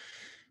rewarding,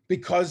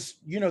 because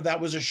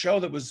that was a show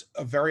that was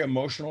a very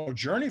emotional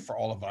journey for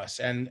all of us,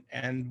 and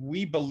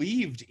we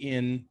believed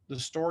in the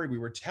story we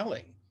were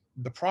telling.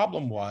 The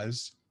problem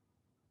was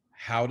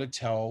how to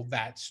tell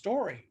that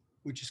story,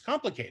 which is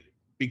complicated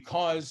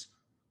because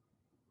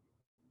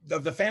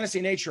of the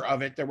fantasy nature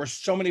of it. There were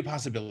so many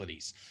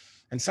possibilities,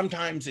 and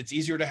sometimes it's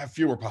easier to have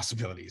fewer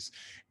possibilities.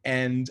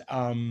 And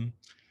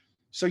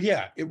so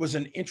yeah, it was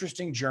an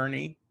interesting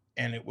journey,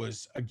 and it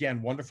was,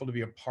 again, wonderful to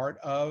be a part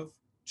of,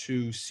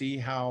 to see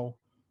how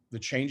the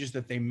changes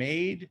that they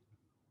made,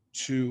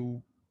 to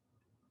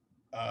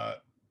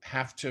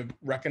have to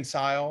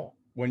reconcile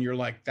when you're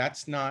like,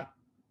 that's not,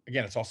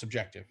 again, it's all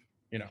subjective,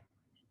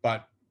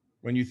 but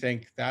when you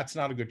think that's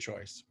not a good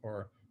choice,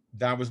 or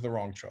that was the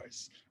wrong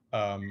choice,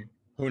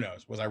 who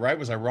knows? Was I right?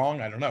 Was I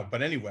wrong? I don't know.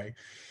 But anyway,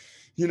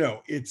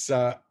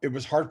 it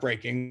was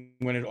heartbreaking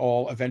when it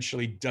all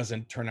eventually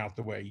doesn't turn out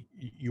the way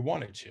you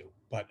want it to.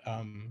 But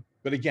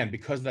again,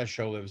 because that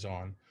show lives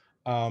on.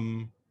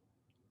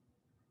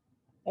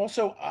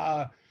 Also,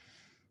 I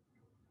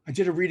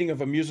did a reading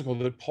of a musical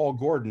that Paul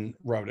Gordon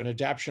wrote, an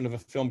adaptation of a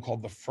film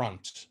called The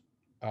Front,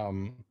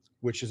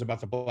 which is about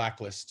the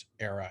Blacklist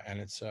era, and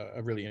it's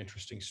a really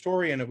interesting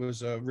story, and it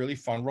was a really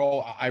fun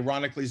role.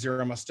 Ironically,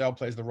 Zira Mostel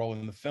plays the role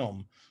in the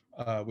film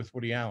with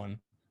Woody Allen,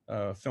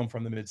 a film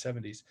from the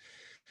mid-'70s.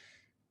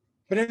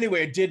 But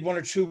anyway, I did one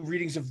or two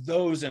readings of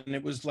those, and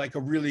it was like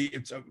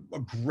it's a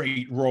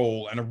great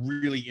role and a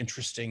really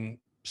interesting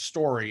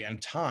story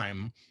and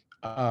time.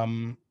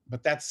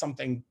 But that's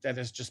something that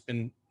has just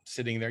been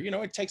sitting there.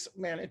 It takes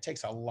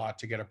a lot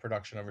to get a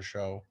production of a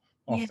show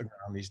off the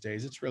ground these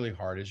days. It's really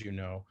hard, as you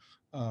know.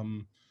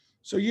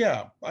 So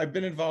yeah, I've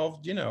been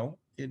involved,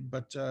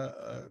 but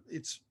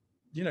it's,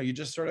 you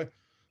just sort of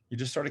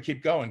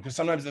keep going, because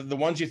sometimes the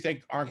ones you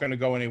think aren't going to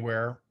go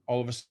anywhere, all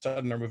of a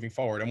sudden they're moving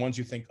forward, and ones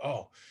you think,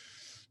 oh,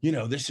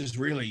 this is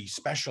really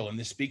special and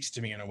this speaks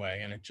to me in a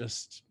way, and it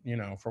just,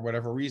 for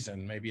whatever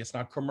reason, maybe it's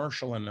not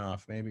commercial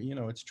enough, maybe,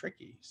 it's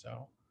tricky.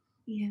 So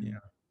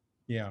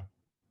yeah.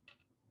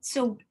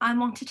 So I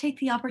want to take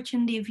the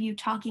opportunity of you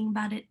talking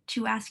about it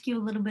to ask you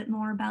a little bit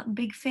more about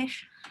Big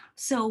Fish.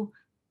 So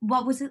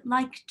what was it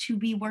like to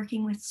be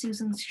working with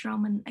Susan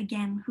Stroman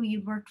again, who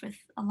you've worked with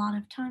a lot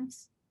of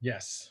times?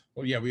 Yes.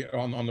 Well, yeah, we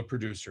on the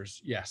producers.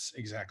 Yes,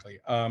 exactly.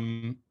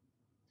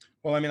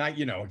 Well, I mean, I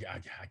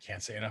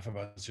can't say enough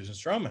about Susan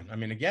Stroman. I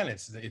mean, again,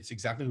 it's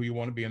exactly who you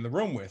want to be in the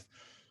room with.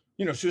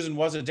 Susan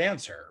was a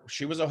dancer.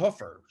 She was a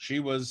hoofer.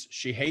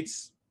 She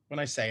hates when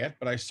I say it,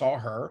 but I saw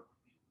her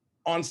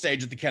on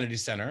stage at the Kennedy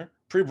Center,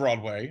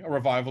 pre-Broadway, a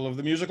revival of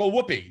the musical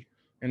Whoopee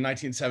in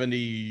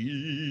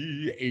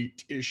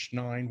 1978-ish,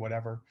 9,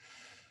 whatever.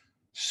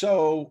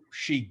 So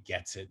she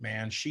gets it,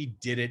 man. She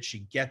did it. She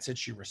gets it.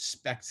 She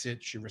respects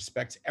it. She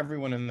respects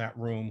everyone in that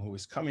room who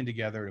is coming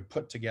together to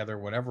put together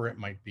whatever it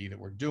might be that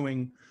we're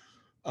doing.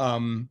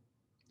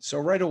 So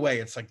right away,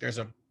 it's like there's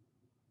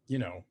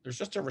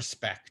just a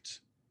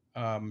respect.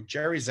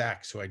 Jerry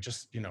Zaks, who I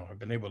just, have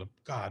been able to,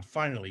 God,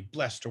 finally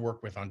blessed to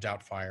work with on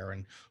Doubtfire,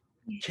 and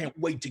can't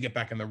wait to get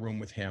back in the room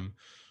with him.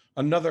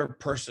 Another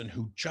person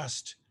who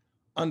just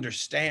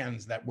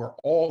understands that we're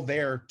all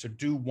there to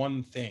do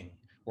one thing.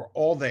 We're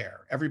all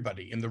there,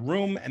 everybody in the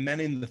room and then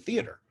in the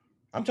theater.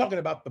 I'm talking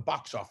about the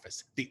box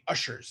office, the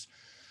ushers.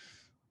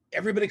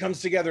 Everybody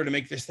comes together to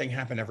make this thing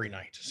happen every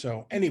night.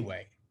 So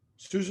anyway,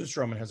 Susan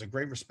Stroman has a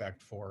great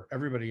respect for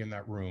everybody in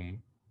that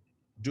room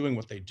doing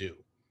what they do.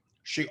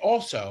 She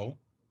also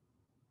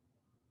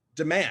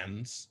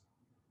demands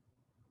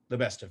the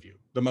best of you,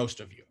 the most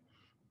of you.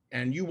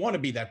 And you want to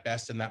be that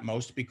best and that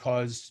most,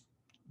 because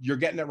you're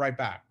getting it right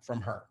back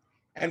from her,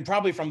 and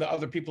probably from the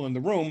other people in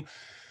the room,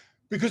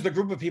 because the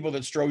group of people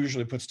that Stroh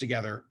usually puts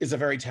together is a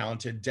very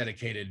talented,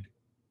 dedicated,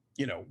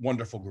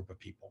 wonderful group of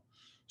people.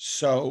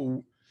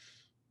 So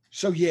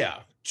yeah,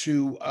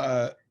 to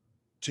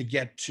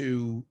get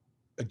to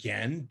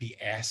again be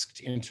asked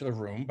into the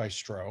room by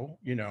Stroh,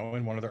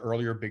 in one of the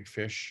earlier Big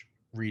Fish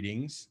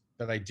readings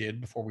that I did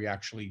before we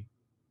actually,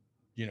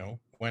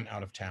 went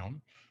out of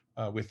town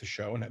with the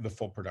show and the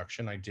full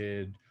production. I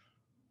did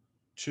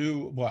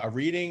a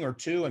reading or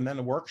two, and then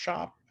a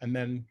workshop, and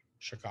then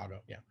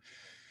Chicago. Yeah.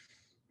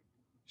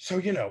 So,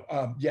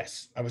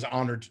 yes, I was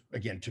honored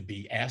again to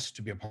be asked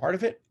to be a part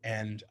of it.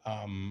 And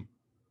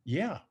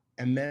yeah,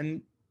 and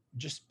then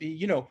just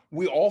be,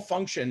 we all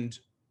functioned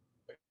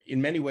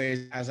in many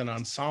ways as an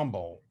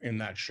ensemble in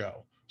that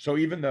show. So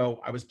even though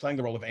I was playing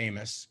the role of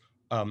Amos,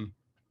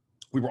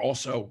 we were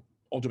also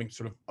all doing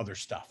sort of other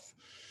stuff.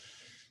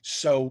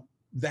 So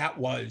that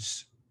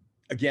was,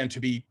 again,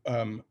 to be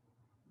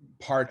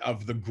part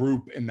of the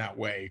group in that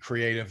way,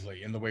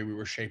 creatively, in the way we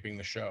were shaping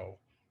the show,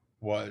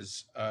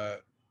 was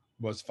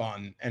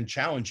fun and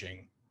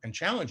challenging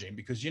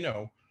because,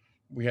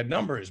 we had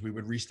numbers, we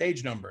would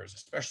restage numbers,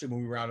 especially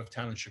when we were out of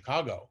town in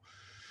Chicago.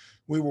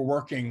 We were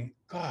working,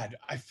 God,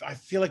 I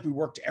feel like we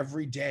worked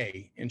every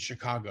day in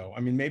Chicago. I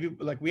mean, maybe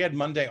like we had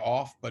Monday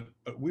off, but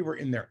we were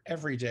in there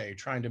every day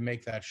trying to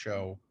make that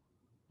show,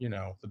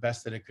 the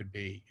best that it could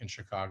be in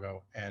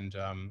Chicago. And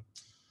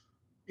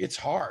it's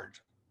hard,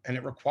 and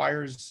it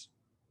requires,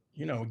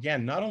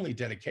 again, not only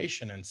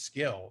dedication and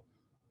skill,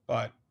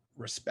 but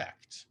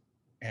respect,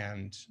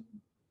 and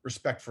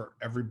respect for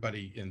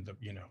everybody in the,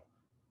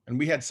 and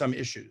we had some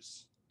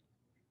issues.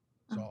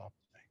 That's all.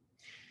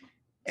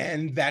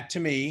 And that to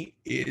me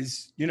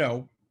is,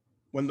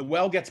 when the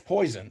well gets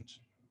poisoned,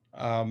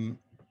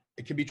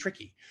 it can be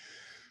tricky,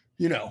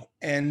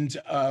 and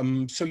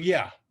so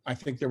yeah, I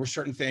think there were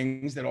certain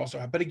things that also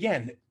have, but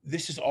again,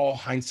 this is all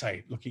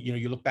hindsight. Looking,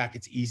 you look back,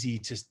 it's easy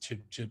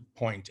to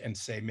point and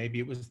say maybe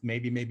it was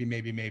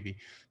maybe,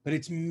 but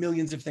it's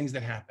millions of things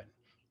that happen.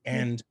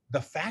 And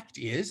the fact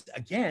is,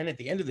 again, at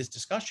the end of this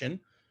discussion,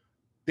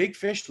 Big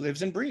Fish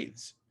lives and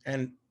breathes,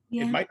 and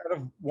it might not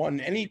have won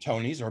any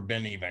Tonys or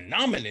been even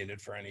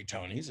nominated for any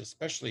Tonys,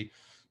 especially,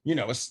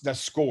 the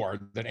score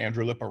that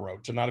Andrew Lippa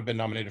wrote. To not have been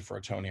nominated for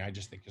a Tony, I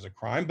just think is a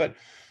crime, but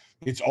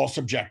it's all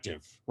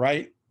subjective,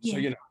 right? So,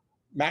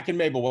 Mac and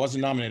Mabel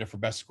wasn't nominated for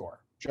Best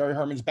Score. Jerry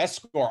Herman's Best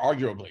Score,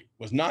 arguably,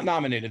 was not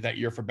nominated that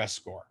year for Best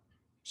Score.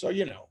 So,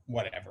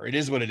 whatever. It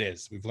is what it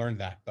is. We've learned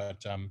that.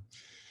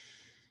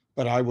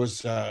 But I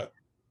was, I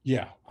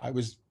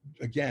was,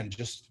 again,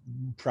 just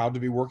proud to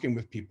be working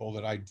with people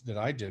that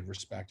I did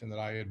respect and that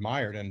I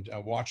admired, and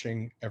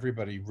watching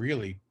everybody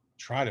really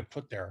try to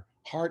put their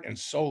heart and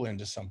soul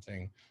into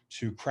something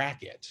to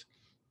crack it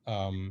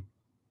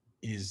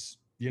is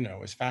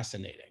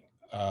fascinating.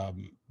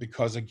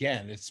 Because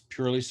again, it's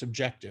purely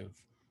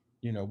subjective,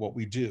 what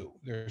we do.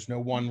 There's no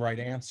one right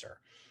answer.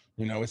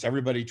 It's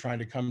everybody trying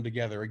to come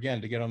together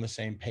again to get on the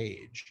same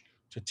page,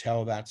 to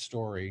tell that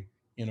story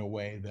in a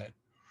way that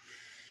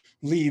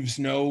leaves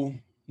no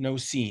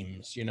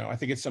seams. I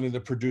think it's something the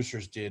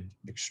producers did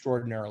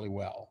extraordinarily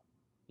well.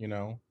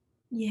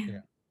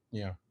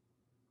 Yeah.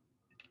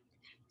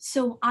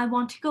 So I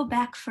want to go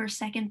back for a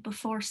second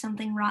before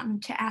Something Rotten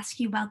to ask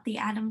you about the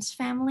Addams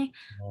Family,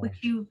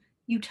 which you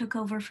took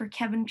over for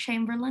Kevin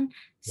Chamberlain.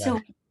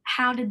 So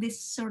how did this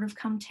sort of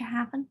come to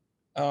happen?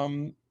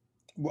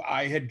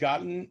 I had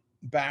gotten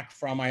back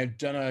I had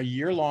done a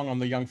year-long on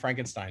the Young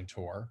Frankenstein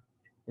tour,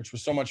 which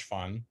was so much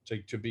fun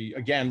to be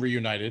again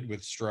reunited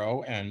with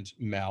Stroh and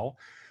Mel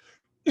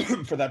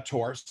for that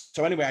tour.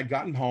 So anyway, I'd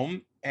gotten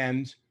home,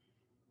 and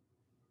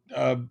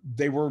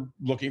they were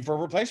looking for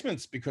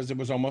replacements because it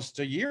was almost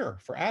a year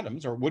for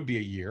Addams, or it would be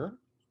a year.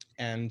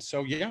 And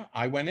so, yeah,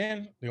 I went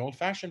in the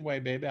old-fashioned way,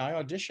 baby. I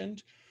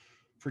auditioned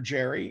for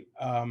Jerry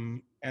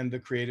and the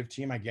creative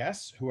team, I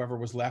guess, whoever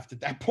was left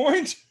at that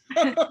point.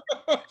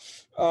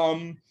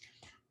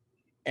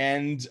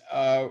 And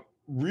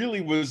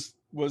really was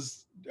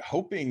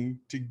hoping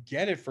to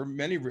get it for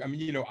many. I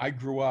mean, I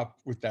grew up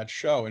with that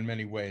show in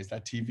many ways,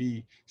 that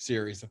TV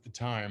series at the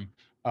time.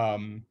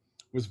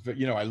 Was,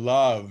 I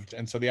loved,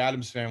 and so the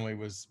Addams Family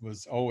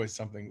was always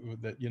something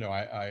that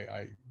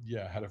I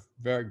had a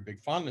very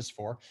big fondness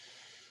for.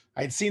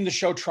 I had seen the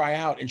show try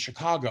out in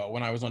Chicago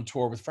when I was on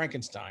tour with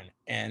Frankenstein,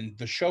 and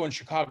the show in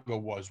Chicago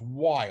was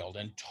wild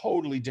and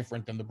totally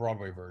different than the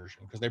Broadway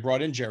version because they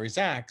brought in Jerry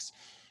Zaks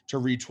to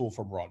retool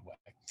for Broadway.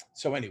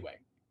 So anyway,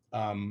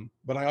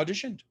 but I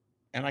auditioned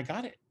and I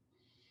got it,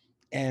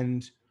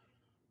 and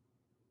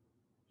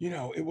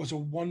it was a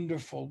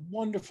wonderful,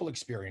 wonderful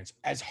experience.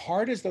 As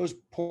hard as those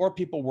poor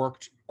people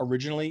worked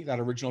originally, that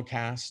original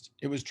cast,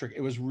 it was tricky.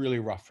 It was really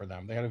rough for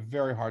them. They had a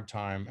very hard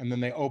time. And then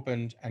they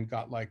opened and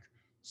got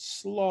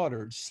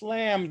slaughtered,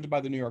 slammed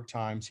by the New York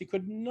Times. He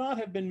could not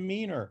have been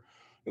meaner.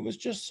 It was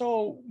just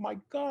so, my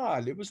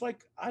God, it was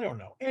I don't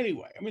know.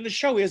 Anyway, I mean, the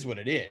show is what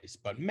it is,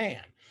 but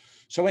man.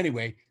 So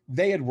anyway,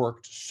 they had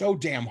worked so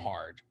damn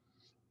hard.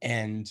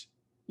 And,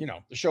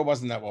 the show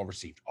wasn't that well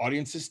received.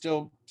 Audiences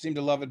still seem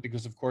to love it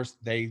because, of course,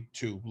 they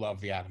too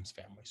love the Addams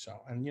Family.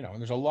 So, and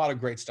there's a lot of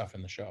great stuff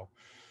in the show.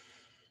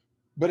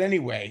 But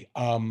anyway,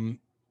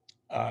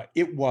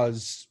 it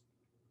was,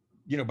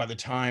 by the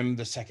time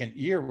the second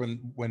year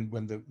when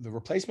the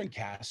replacement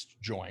cast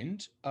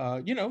joined,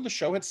 the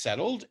show had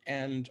settled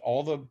and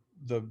all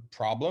the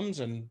problems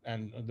and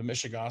the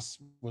mishigas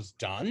was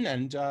done.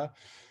 And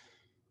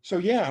so,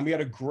 yeah, and we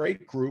had a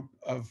great group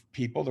of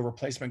people, the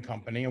replacement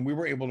company, and we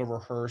were able to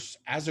rehearse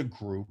as a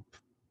group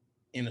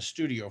in a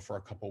studio for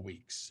a couple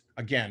weeks.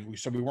 Again,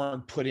 we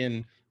weren't put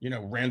in,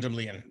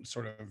 randomly and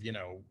sort of,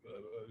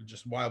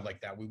 just wild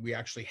like that. We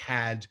actually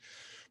had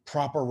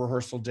proper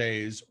rehearsal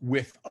days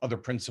with other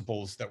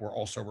principals that were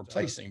also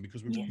replacing,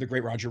 because we the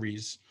great Roger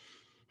Rees,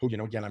 who,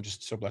 again, I'm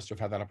just so blessed to have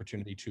had that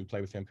opportunity to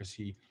play with him, because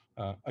he,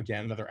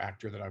 again, another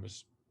actor that I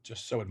was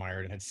just so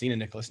admired and had seen in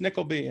Nicholas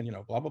Nickleby and,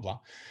 blah, blah, blah.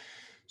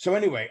 So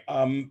anyway,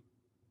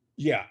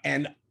 yeah.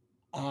 And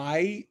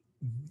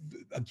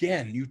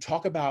again, you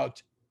talk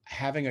about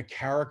having a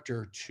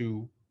character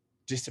to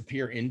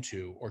disappear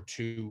into, or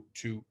to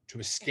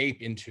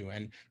escape into,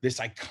 and this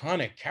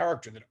iconic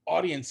character that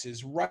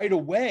audiences right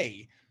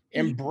away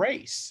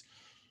embrace.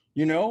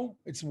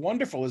 It's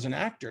wonderful as an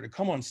actor to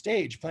come on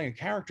stage playing a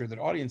character that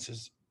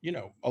audiences,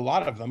 a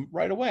lot of them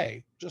right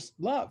away just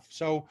love.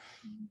 So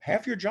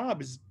half your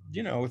job is,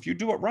 if you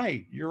do it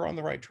right, you're on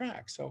the right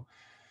track. So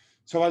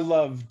I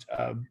loved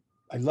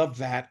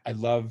that. I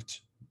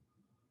loved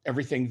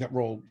everything that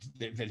role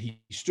that he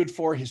stood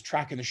for, his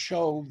track in the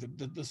show,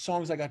 the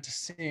songs I got to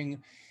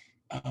sing,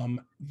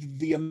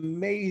 the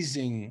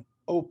amazing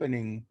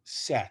opening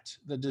set,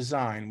 the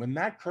design. When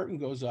that curtain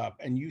goes up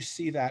and you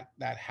see that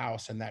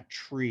house and that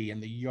tree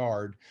and the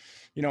yard,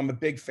 I'm a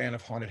big fan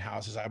of haunted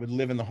houses. I would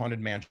live in the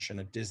Haunted Mansion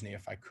at Disney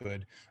if I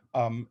could.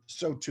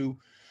 So to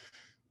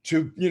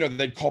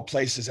they'd call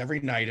places every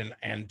night,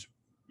 and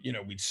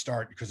we'd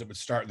start, because it would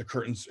start, the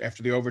curtains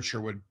after the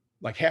overture would,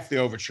 like, half the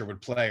overture would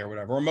play or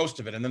whatever, or most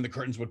of it, and then the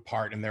curtains would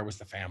part and there was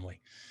the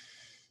family.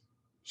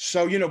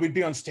 So, we'd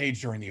be on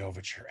stage during the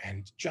overture,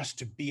 and just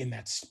to be in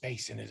that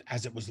space, and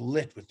as it was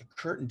lit with the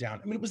curtain down,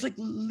 I mean, it was like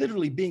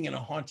literally being in a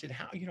haunted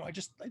house.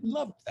 I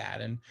loved that.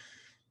 And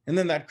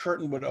then that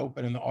curtain would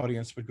open and the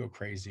audience would go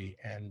crazy.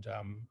 And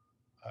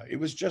it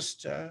was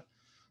just,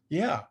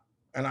 yeah.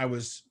 And I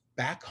was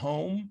back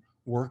home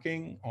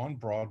working on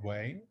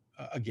Broadway,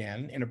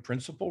 again, in a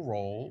principal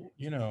role.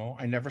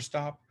 I never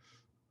stop.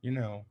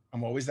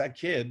 I'm always that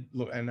kid,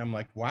 and I'm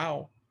like,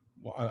 wow,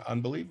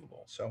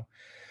 unbelievable. So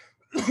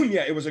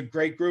yeah, it was a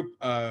great group.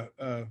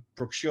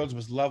 Brooke Shields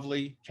was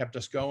lovely, kept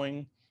us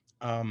going.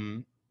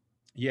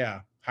 Yeah,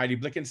 Heidi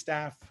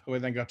Blickenstaff, who I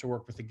then got to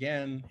work with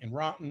again in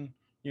Rotten,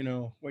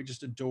 I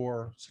just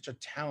adore, such a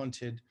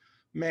talented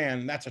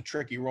man. That's a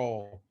tricky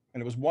role.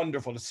 And it was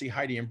wonderful to see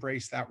Heidi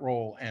embrace that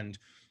role and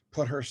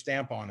put her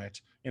stamp on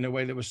it in a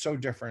way that was so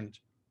different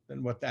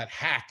than what that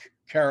hack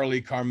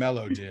Carolee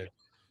Carmello did.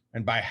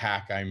 And by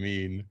hack, I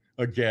mean,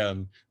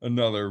 again,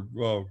 another,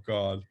 oh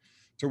God,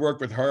 to work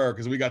with her,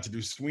 because we got to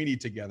do Sweeney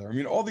together. I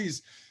mean, all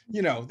these,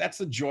 that's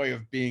the joy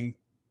of being,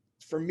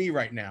 for me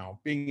right now,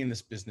 being in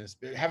this business,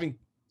 having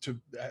to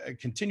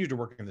continue to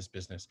work in this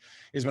business,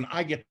 is when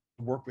I get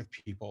to work with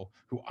people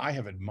who I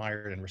have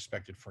admired and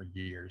respected for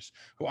years,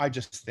 who I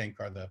just think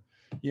are the,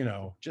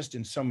 just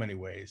in so many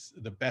ways,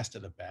 the best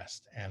of the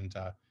best. And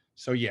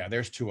so, yeah,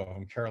 there's two of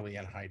them, Carolee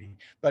and Heidi.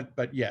 But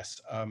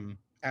yes,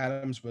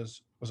 Addams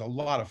was a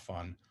lot of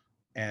fun.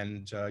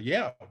 And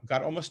yeah,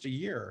 got almost a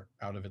year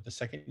out of it, the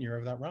second year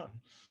of that run.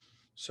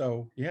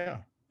 So yeah,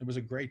 it was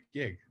a great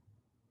gig.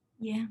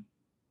 Yeah.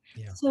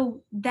 Yeah.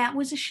 So that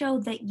was a show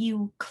that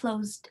you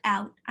closed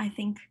out, I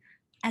think,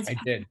 as I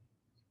did.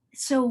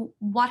 So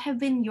what have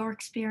been your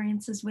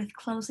experiences with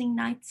closing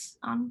nights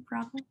on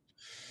Broadway?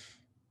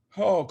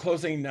 Oh,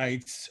 closing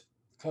nights.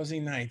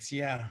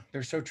 Yeah,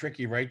 they're so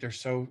tricky, right?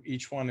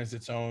 Each one is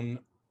its own,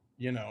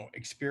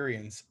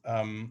 experience.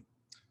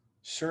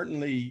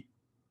 Certainly,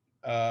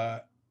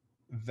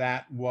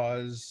 that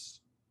was,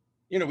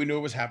 we knew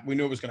it was we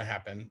knew it was going to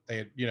happen. They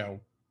had,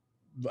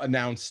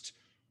 announced,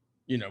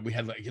 we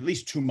had like at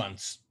least 2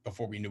 months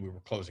before we knew we were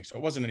closing. So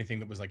it wasn't anything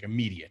that was like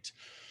immediate.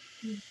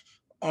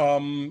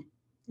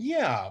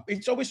 Yeah,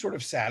 it's always sort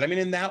of sad. I mean,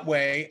 in that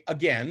way,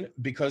 again,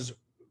 because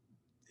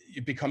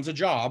it becomes a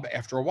job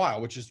after a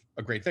while, which is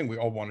a great thing. We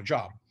all want a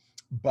job.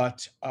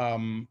 But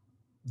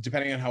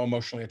depending on how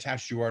emotionally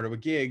attached you are to a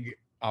gig,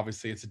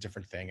 obviously it's a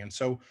different thing. And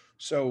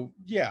so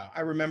yeah,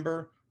 I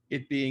remember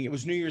it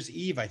was New Year's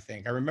Eve, I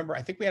think.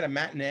 I think we had a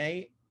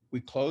matinee. We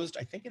closed,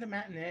 I think, at a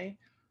matinee.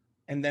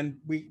 And then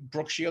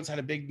Brooke Shields had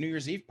a big New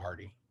Year's Eve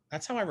party.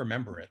 That's how I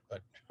remember it,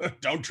 but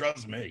don't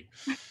trust me.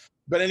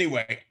 But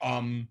anyway,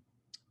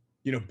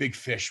 Big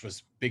Fish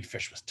was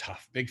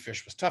tough. Big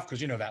Fish was tough because,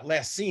 that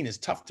last scene is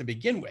tough to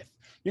begin with,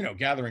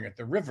 gathering at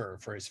the river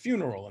for his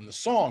funeral, and the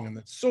song, and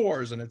the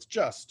soars. And it's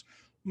just,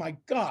 my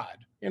God,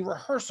 in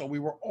rehearsal, we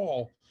were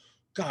all,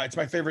 God, it's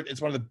my favorite.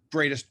 It's one of the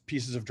greatest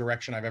pieces of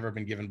direction I've ever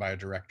been given by a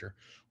director.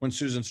 When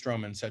Susan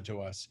Stroman said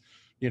to us,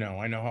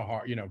 I know how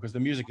hard, because the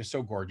music is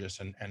so gorgeous,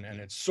 and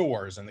it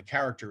soars, and the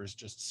character is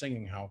just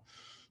singing how,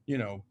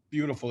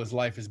 beautiful his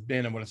life has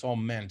been and what it's all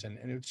meant. And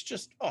it's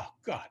just, oh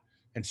God.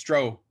 And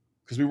Stro,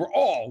 because we were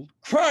all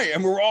crying,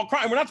 and we were all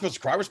crying. We're not supposed to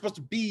cry. We're supposed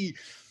to be,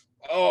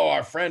 oh,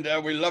 our friend,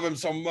 we love him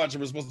so much,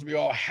 and we're supposed to be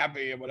all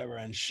happy and whatever.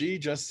 And she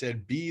just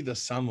said, be the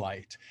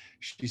sunlight.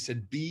 She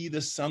said, be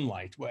the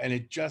sunlight. And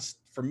it just,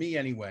 for me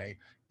anyway,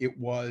 it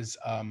was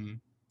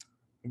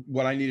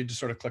what I needed to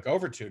sort of click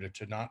over to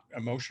not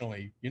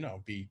emotionally,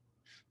 be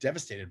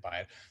devastated by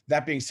it.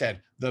 That being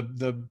said,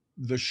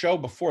 the show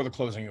before the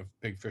closing of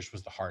Big Fish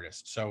was the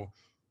hardest. So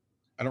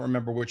I don't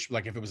remember which,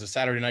 like if it was a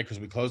Saturday night because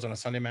we closed on a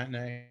Sunday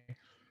matinee,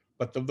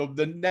 but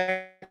the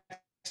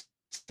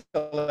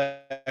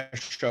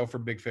next show for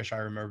Big Fish, I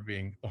remember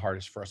being the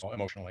hardest for us all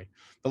emotionally.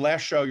 The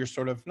last show, you're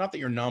sort of, not that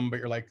you're numb, but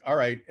you're like, all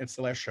right, it's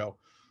the last show.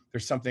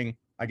 There's something,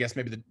 I guess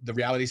maybe the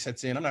reality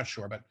sets in. I'm not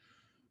sure, but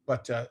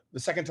the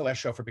second to last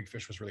show for Big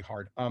Fish was really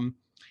hard.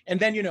 And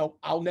then,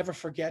 I'll never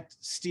forget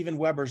Steven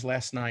Weber's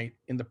last night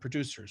in the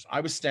producers.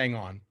 I was staying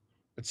on,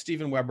 but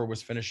Steven Weber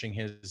was finishing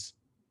his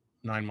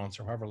 9 months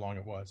or however long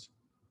it was.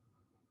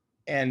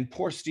 And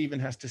poor Steven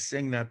has to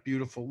sing that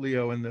beautiful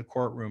Leo in the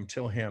courtroom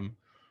till him.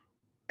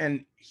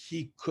 And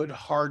he could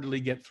hardly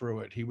get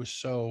through it. He was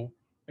so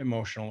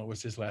emotional. It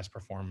was his last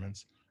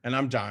performance. And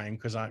I'm dying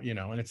because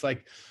and it's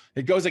like,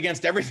 it goes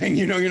against everything,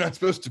 you're not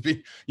supposed to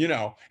be,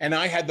 and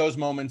I had those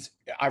moments.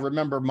 I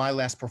remember my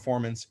last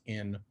performance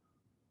in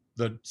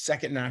the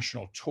second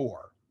national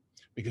tour,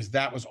 because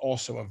that was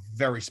also a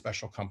very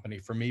special company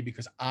for me,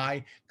 because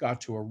we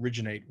got to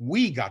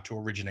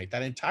originate,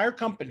 that entire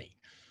company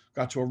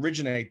got to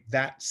originate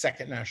that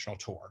second national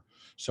tour.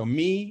 So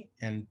me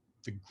and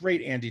the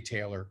great Andy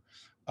Taylor,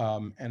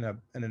 and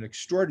an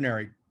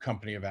extraordinary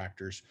company of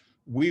actors,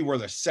 we were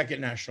the second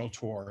national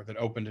tour that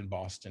opened in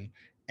Boston,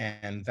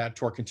 and that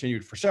tour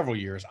continued for several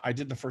years. I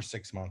did the first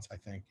 6 months, I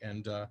think,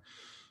 and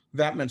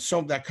that meant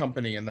that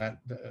company and that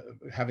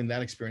having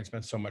that experience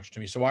meant so much to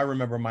me. So I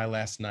remember my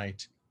last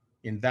night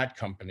in that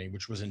company,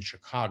 which was in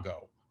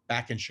Chicago,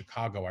 back in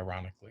Chicago,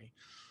 ironically,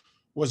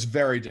 was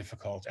very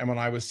difficult. And when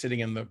I was sitting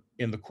in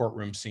the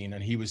courtroom scene,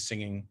 and he was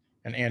singing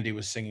and Andy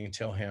was singing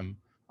till him,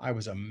 I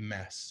was a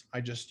mess.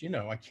 I just,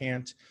 I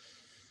can't.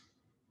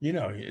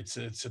 It's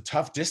a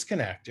tough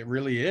disconnect. It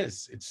really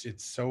is.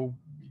 It's so,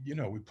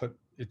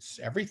 it's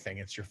everything.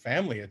 It's your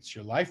family. It's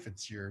your life.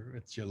 It's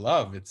your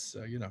love. It's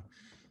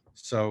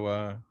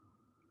So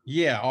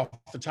yeah, off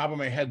the top of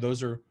my head,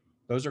 those are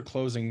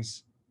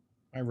closings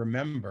I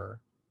remember.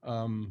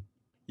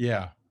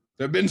 Yeah,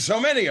 there've been so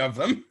many of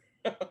them.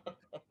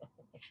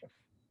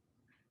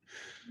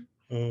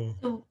 Oh.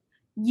 So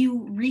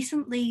you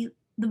recently,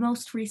 the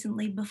most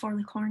recently before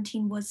the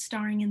quarantine, was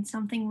starring in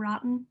Something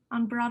Rotten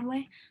on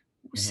Broadway.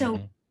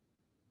 So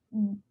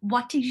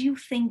what did you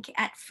think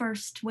at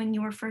first when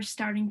you were first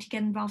starting to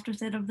get involved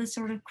with it, of this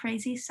sort of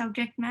crazy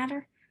subject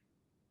matter?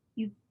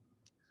 You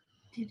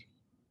did.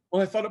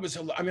 Well, I thought it was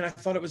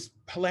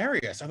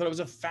hilarious. I thought it was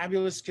a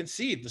fabulous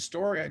conceit. The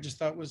story I just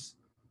thought was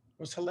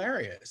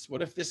hilarious.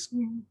 What if this,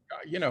 the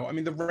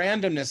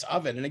randomness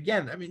of it. And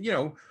again,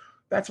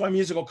 that's why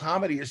musical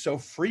comedy is so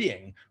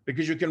freeing,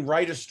 because you can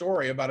write a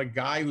story about a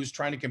guy who's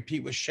trying to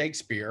compete with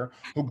Shakespeare,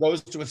 who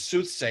goes to a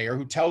soothsayer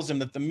who tells him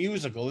that the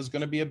musical is going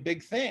to be a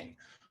big thing.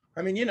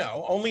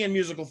 Only in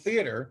musical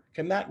theater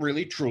can that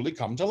really truly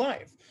come to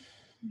life.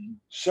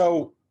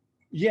 So,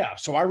 yeah.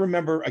 So I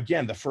remember,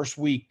 again, the first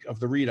week of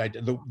the read, I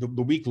did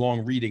the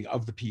week-long reading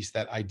of the piece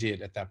that I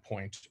did at that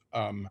point,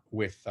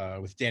 with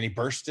Danny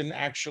Burston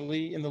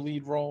actually in the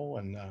lead role.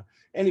 And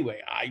anyway,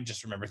 I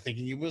just remember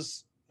thinking it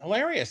was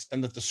hilarious,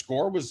 and that the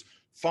score was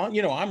fun.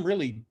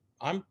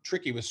 I'm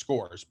tricky with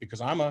scores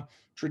because I'm a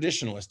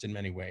traditionalist in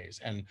many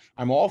ways, and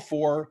I'm all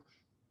for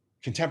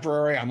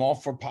contemporary. I'm all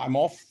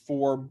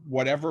for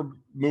whatever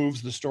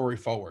moves the story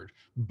forward.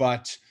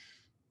 But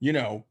in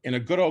a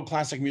good old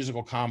classic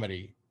musical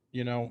comedy,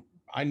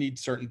 I need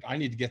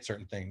to get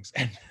certain things,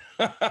 and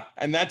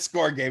and that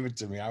score gave it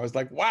to me. I was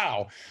like,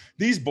 wow,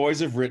 these boys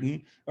have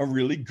written a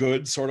really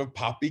good sort of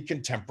poppy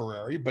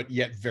contemporary, but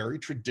yet very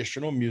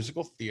traditional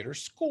musical theater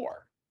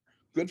score.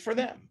 Good for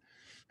them.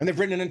 And they've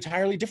written an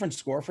entirely different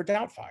score for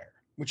Doubtfire,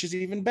 which is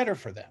even better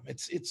for them.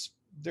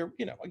 They're,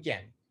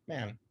 again,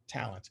 man,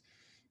 talent.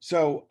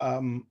 So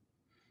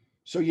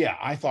yeah,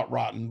 I thought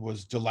Rotten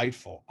was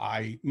delightful.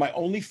 My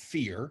only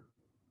fear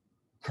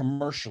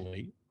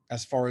commercially,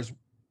 as far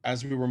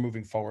as we were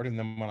moving forward, and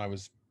then when I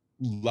was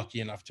lucky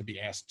enough to be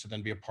asked to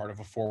then be a part of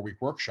a 4-week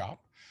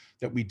workshop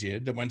that we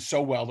did, that went so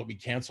well that we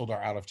canceled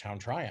our out-of-town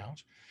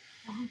tryout.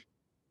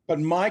 But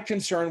my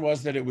concern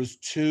was that it was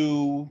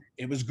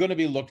going to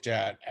be looked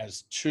at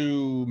as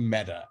too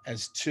meta,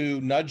 as too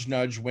nudge,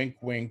 nudge, wink,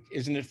 wink.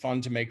 Isn't it fun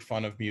to make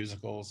fun of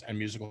musicals and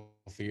musical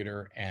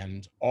theater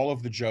and all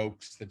of the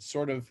jokes that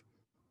sort of,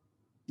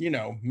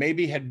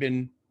 maybe had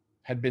been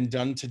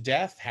done to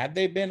death? Had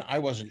they been? I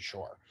wasn't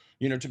sure.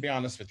 To be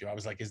honest with you, I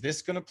was like, is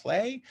this going to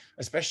play,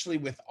 especially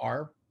with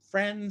our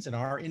friends and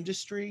our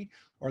industry?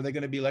 Or are they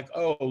going to be like,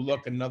 oh,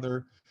 look,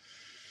 another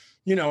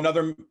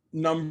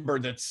number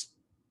that's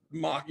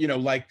mock,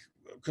 like,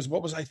 because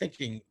what was I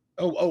thinking?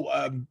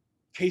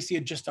 Casey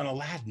had just done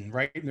Aladdin,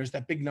 right? And there's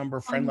that big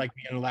number, Friend Like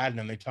Me in Aladdin,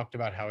 and they talked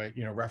about how it,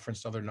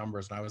 referenced other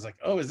numbers. And I was like,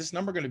 oh, is this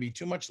number going to be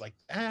too much like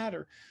that?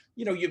 Or,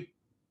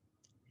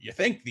 you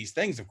think these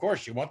things, of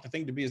course, you want the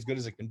thing to be as good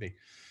as it can be.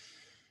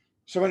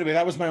 So anyway,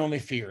 that was my only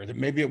fear, that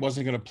maybe it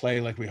wasn't going to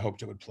play like we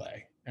hoped it would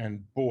play.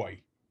 And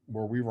boy,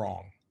 were we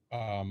wrong.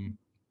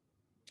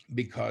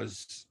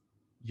 Because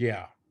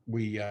yeah,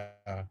 we,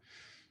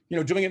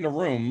 doing it in a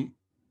room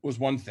was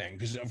one thing,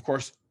 because of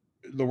course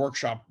the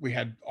workshop, we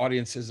had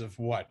audiences of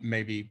what,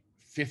 maybe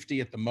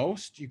 50 at the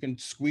most. You can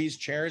squeeze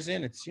chairs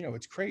in. It's,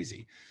 it's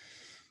crazy.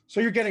 So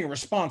you're getting a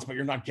response, but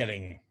you're not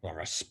getting a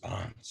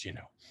response,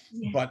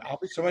 Yeah. But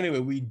so anyway,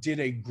 we did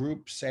a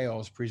group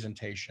sales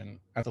presentation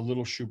at the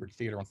Little Schubert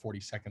Theater on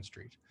 42nd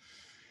Street.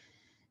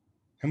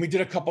 And we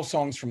did a couple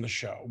songs from the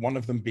show, one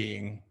of them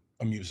being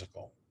a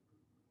musical.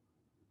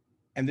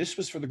 And this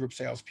was for the group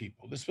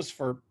salespeople. This was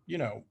for,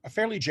 a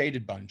fairly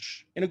jaded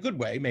bunch, in a good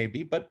way,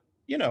 maybe, but,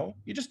 you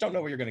just don't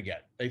know what you're going to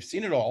get. They've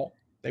seen it all.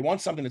 They want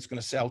something that's going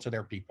to sell to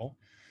their people.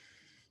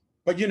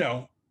 But,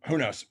 who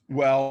knows?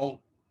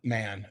 Well,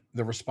 man,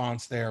 the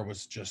response there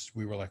was just,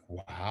 we were like,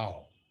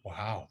 wow,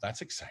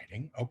 that's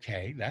exciting.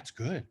 Okay, that's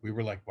good. We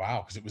were like,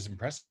 wow, because it was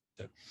impressive.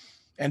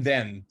 And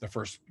then the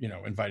first,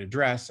 invited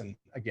dress, and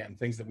again,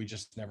 things that we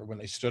just never, when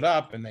they stood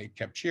up and they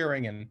kept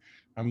cheering, and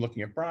I'm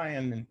looking at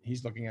Brian and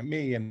he's looking at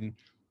me, and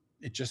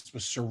it just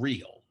was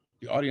surreal.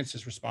 The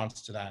audience's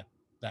response to that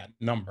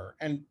number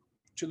and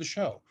to the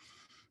show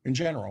in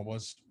general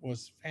was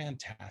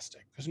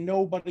fantastic, because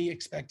nobody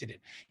expected it.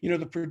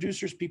 The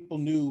producers, people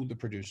knew the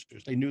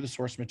producers. They knew the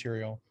source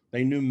material.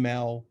 They knew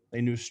Mel.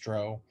 They knew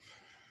Stroh.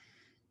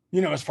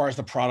 As far as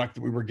the product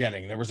that we were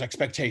getting, there was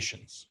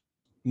expectations.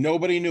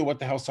 Nobody knew what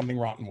the hell Something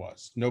Rotten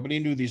was. Nobody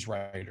knew these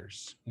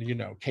writers.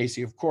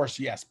 Casey, of course,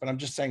 yes. But I'm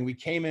just saying, we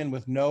came in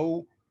with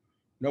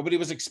nobody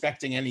was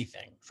expecting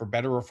anything, for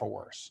better or for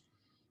worse.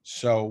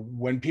 So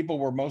when people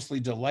were mostly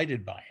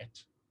delighted by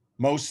it,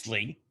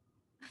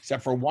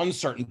 except for one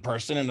certain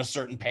person in a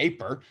certain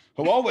paper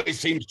who always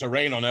seems to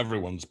rain on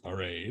everyone's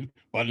parade,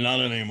 but not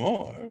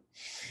anymore.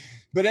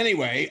 But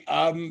anyway,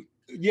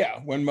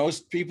 when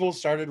most people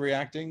started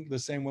reacting the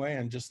same way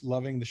and just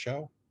loving the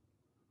show,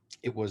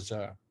 it was,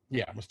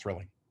 it was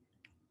thrilling.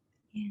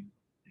 Yeah.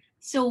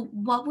 So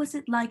what was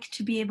it like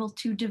to be able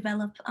to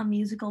develop a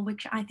musical,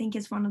 which I think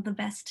is one of the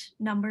best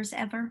numbers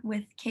ever,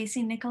 with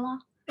Casey Nicholaw?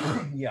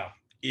 Yeah,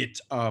 it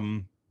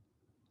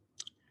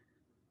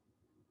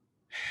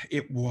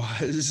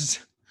was,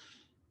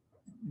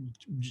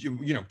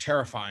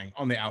 terrifying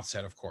on the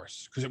outset, of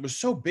course, because it was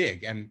so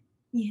big. And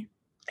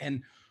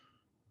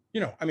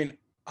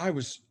I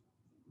was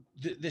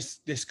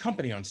this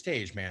company on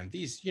stage, man,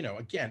 these,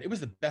 again, it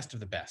was the best of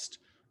the best.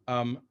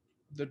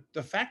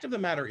 The fact of the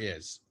matter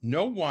is,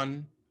 no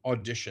one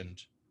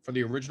auditioned for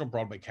the original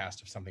Broadway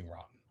cast of Something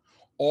Rotten.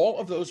 All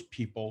of those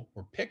people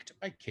were picked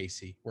by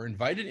Casey, were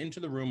invited into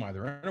the room,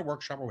 either in a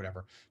workshop or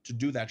whatever, to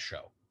do that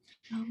show.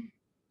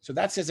 So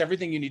that says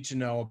everything you need to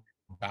know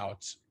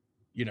about,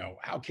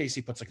 how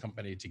Casey puts a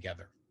company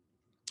together.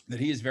 That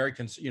he is very,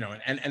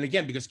 and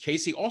again, because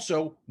Casey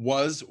also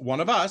was one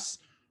of us,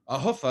 a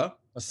hoofa,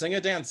 a singer,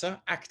 dancer,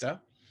 actor.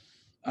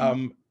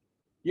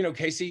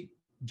 Casey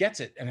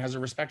gets it and has a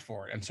respect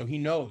for it. And so he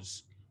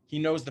knows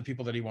the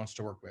people that he wants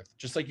to work with.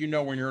 Just like,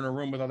 when you're in a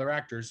room with other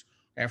actors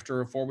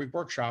after a 4-week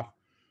workshop,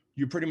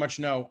 you pretty much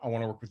know, I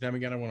want to work with them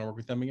again. I want to work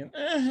with them again.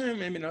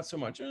 Maybe not so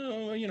much.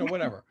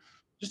 Whatever.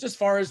 Just as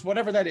far as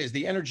whatever that is,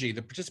 the energy,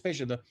 the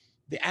participation,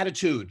 the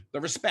attitude, the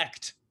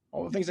respect,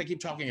 all the things I keep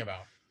talking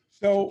about.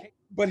 So,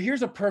 but here's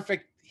the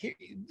perfect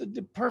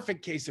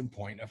case in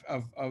point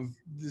of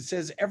this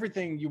says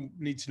everything you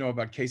need to know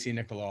about Casey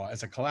Nicholaw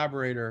as a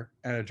collaborator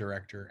and a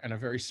director and a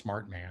very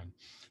smart man.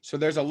 So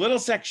there's a little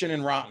section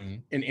in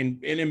Rotten in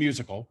a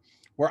musical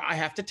where I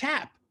have to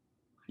tap,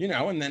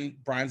 and then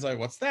Brian's like,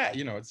 what's that?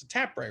 It's a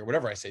tap break or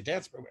whatever I say,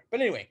 dance break. But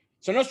anyway,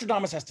 so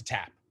Nostradamus has to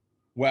tap.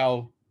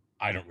 Well,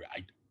 I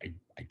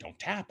don't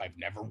tap. I've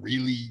never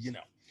really,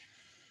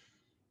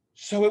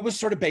 So it was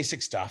sort of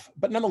basic stuff,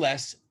 but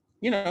nonetheless,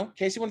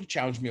 Casey wanted to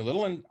challenge me a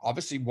little, and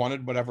obviously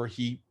wanted whatever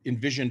he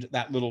envisioned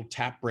that little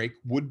tap break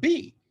would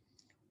be.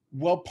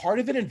 Well, part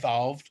of it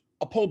involved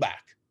a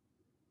pullback,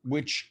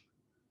 which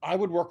I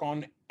would work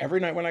on every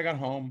night when I got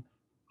home.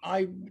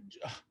 I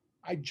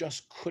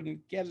just couldn't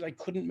get it. I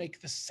couldn't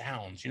make the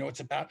sounds. It's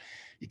about,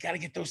 you got to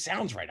get those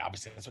sounds right.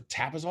 Obviously, that's what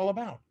tap is all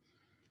about.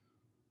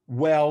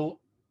 Well,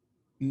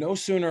 no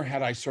sooner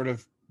had I sort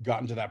of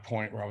gotten to that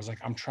point where I was like,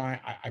 I'm trying,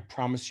 I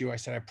promise you, I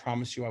said, I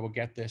promise you I will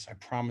get this. I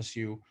promise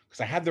you,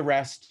 because I had the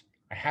rest.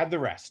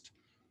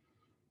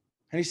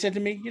 And he said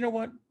to me, you know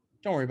what?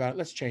 Don't worry about it.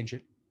 Let's change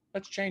it.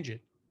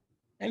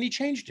 And he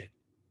changed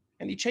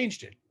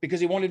it because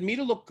he wanted me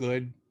to look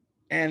good.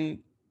 And,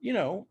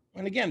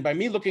 and again, by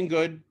me looking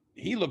good,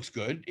 he looks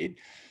good.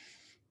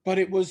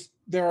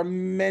 There are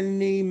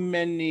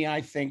many, I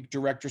think,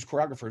 directors,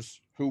 choreographers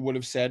who would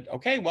have said,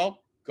 okay,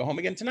 well, go home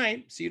again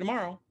tonight. See you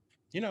tomorrow,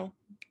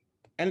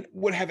 and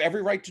would have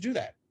every right to do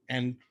that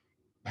and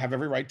have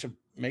every right to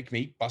make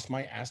me bust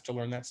my ass to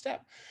learn that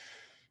step.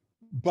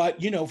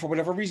 But, for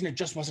whatever reason, it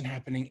just wasn't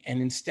happening.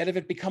 And instead of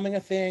it becoming a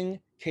thing,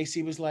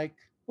 Casey was like,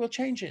 we'll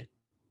change it.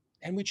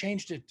 And we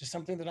changed it to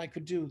something that I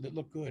could do that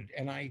looked good.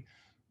 And I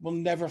will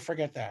never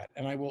forget that.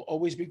 And I will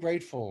always be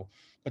grateful.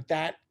 But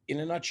that,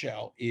 in a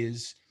nutshell,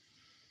 is,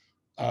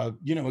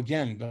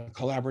 again, the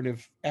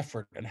collaborative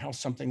effort and how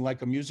something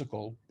like a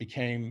musical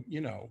became,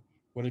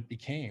 what it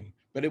became.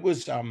 But it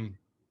was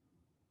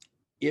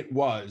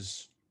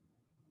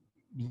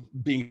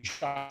being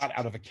shot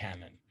out of a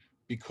cannon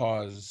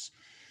because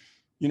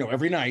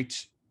every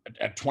night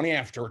at 20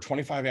 after or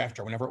 25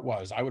 after, whenever it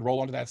was, I would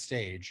roll onto that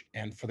stage.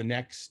 And for the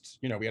next,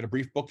 we had a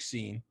brief book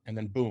scene, and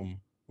then boom,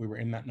 we were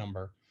in that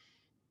number.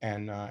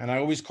 And I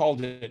always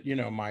called it,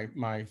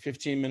 my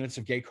 15 minutes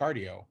of gay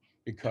cardio,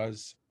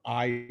 because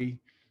I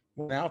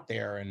went out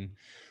there and,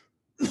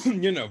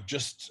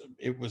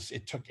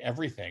 it took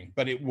everything.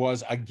 But it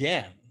was,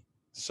 again,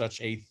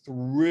 such a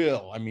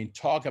thrill. I mean,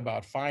 talk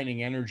about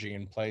finding energy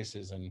in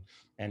places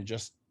and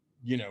just,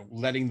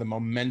 letting the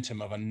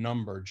momentum of a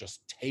number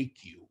just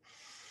take you.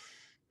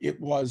 It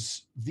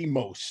was the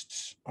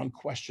most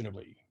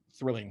unquestionably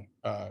thrilling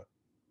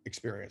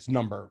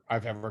number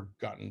I've ever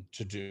gotten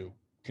to do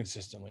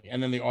consistently.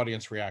 And then the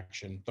audience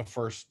reaction, the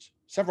first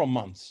several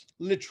months,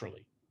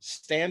 literally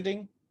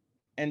standing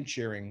and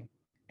cheering,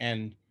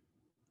 and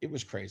it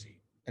was crazy.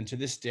 And to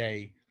this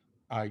day,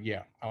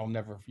 I'll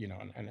never,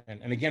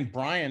 and again,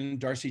 Brian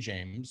Darcy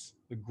James,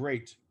 the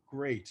great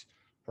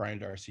Brian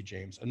Darcy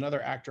James,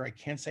 another actor I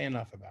can't say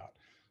enough about,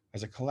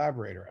 as a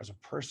collaborator, as a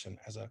person,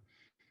 as a,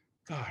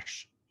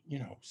 gosh,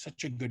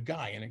 such a good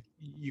guy. And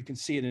you can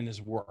see it in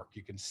his work.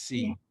 You can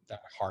see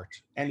that heart.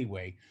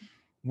 Anyway,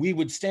 we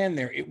would stand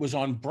there. It was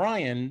on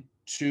Brian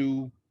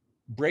to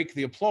break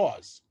the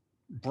applause.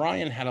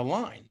 Brian had a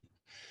line.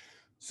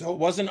 So it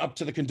wasn't up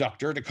to the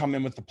conductor to come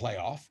in with the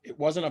playoff. It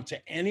wasn't up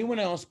to anyone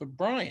else but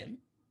Brian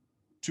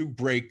to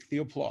break the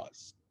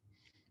applause.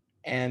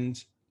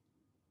 And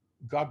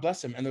God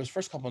bless him. And those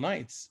first couple of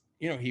nights,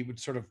 he would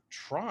sort of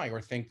try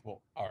or think,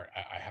 well, all right,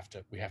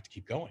 we have to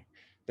keep going.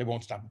 They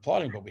won't stop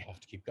applauding, but we have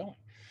to keep going.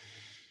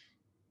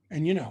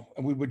 And,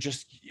 we would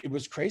it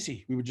was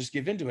crazy. We would just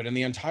give into it. And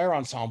the entire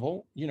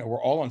ensemble,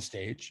 we're all on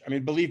stage. I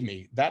mean, believe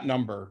me, that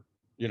number,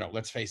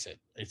 let's face it,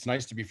 it's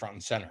nice to be front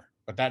and center,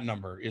 but that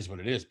number is what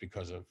it is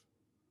because of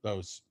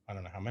those, I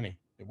don't know how many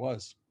it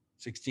was,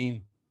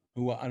 16,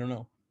 who, I don't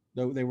know,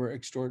 though they were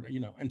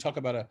extraordinary, and talk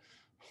about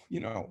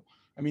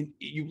I mean,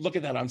 you look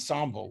at that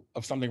ensemble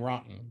of Something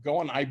Rotten, go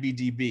on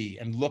IBDB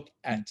and look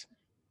at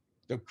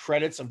the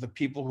credits of the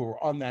people who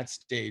were on that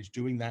stage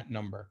doing that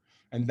number.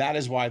 And that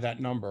is why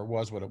that number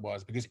was what it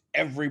was, because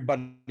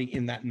everybody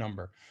in that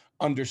number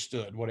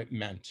understood what it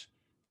meant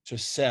to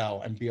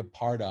sell and be a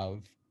part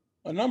of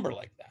a number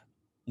like that,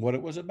 what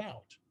it was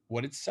about,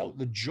 what it sell,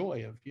 the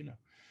joy of,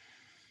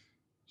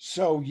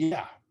 So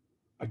yeah,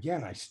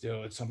 again, it's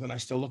something I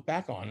still look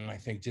back on and I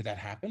think, did that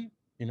happen?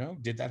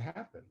 Did that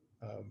happen?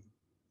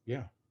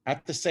 Yeah.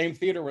 At the same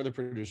theater where the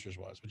producers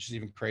was, which is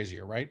even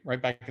crazier, right?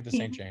 Right back at the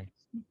St. James.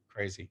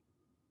 Crazy.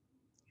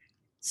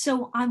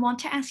 So I want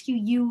to ask you,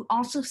 you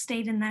also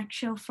stayed in that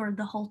show for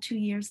the whole 2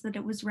 years that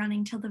it was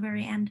running till the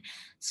very end.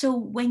 So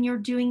when you're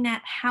doing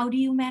that, how do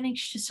you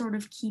manage to sort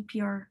of keep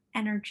your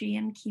energy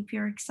and keep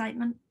your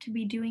excitement to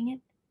be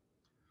doing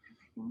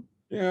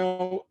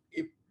it?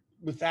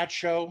 With that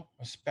show,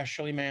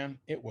 especially, man,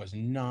 it was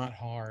not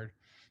hard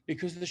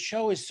because the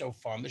show is so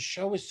fun. The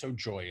show is so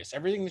joyous.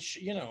 Everything that,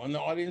 and the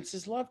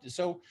audiences loved it.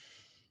 So,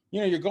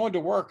 you're going to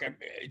work.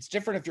 It's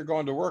different if you're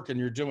going to work and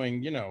you're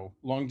doing,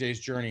 Long Day's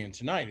Journey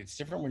into Night. It's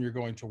different when you're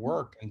going to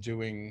work and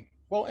doing,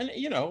 well, and,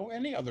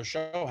 any other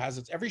show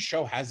every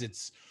show has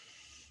its,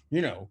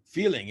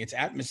 feeling, its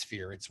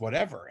atmosphere, it's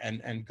whatever.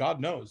 And God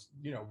knows,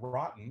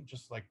 Rotten,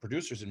 just like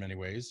producers in many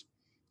ways,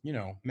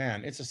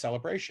 man, it's a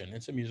celebration.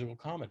 It's a musical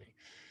comedy.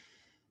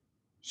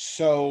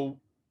 So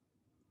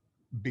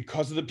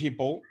because of the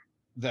people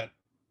that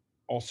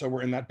also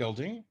were in that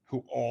building,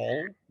 who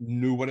all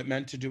knew what it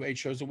meant to do 8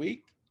 shows a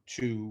week,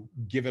 to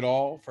give it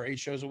all for 8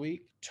 shows a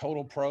week,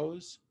 total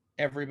pros,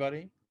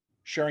 everybody,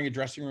 sharing a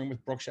dressing room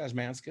with Brooks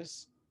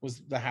Asmanskas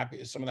was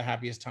some of the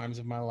happiest times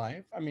of my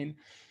life. I mean,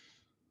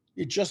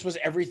 it just was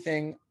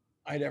everything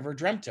I'd ever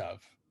dreamt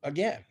of.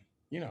 Again,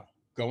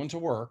 going to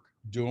work,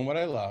 doing what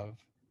I love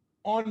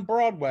on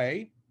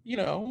Broadway,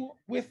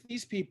 with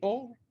these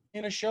people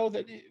in a show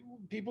that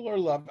people are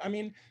loved. I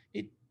mean,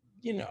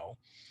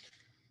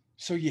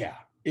 so yeah,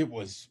 it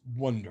was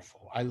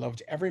wonderful. I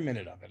loved every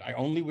minute of it. I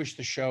only wish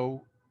the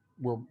show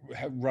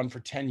had run for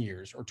 10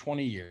 years or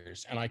 20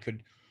 years and I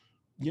could,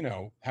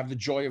 have the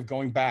joy of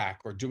going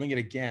back or doing it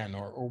again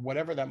or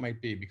whatever that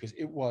might be, because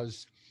it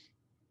was,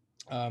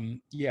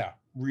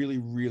 really,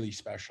 really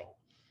special.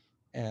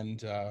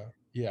 And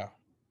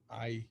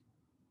I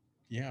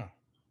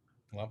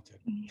loved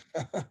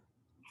it.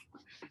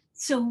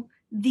 So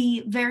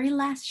the very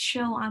last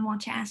show I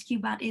want to ask you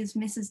about is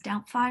Mrs.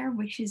 Doubtfire,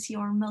 which is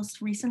your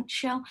most recent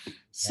show.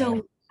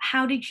 So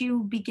how did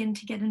you begin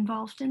to get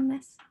involved in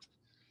this?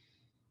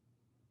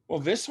 Well,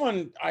 this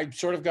one I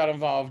sort of got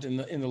involved in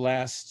the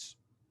last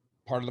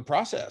part of the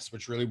process,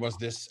 which really was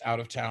this out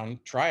of town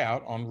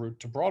tryout en route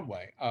to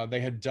Broadway. They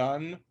had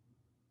done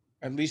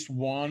at least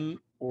one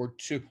or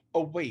two.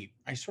 Oh wait,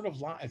 I sort of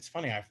lied. It's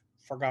funny. I've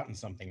forgotten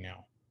something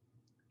now.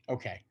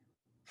 Okay,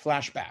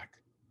 flashback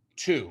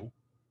to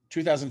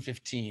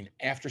 2015,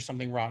 after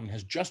Something Rotten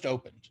has just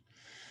opened.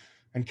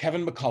 And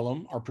Kevin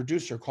McCullum, our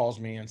producer, calls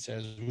me and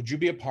says, "Would you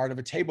be a part of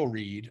a table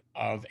read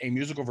of a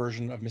musical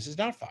version of Mrs.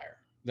 Doubtfire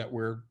that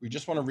we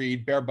just want to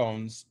read bare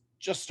bones,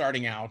 just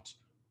starting out.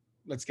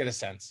 Let's get a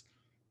sense."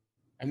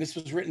 And this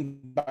was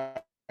written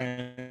by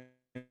an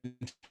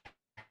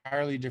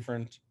entirely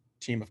different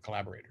team of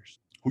collaborators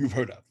who you've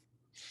heard of.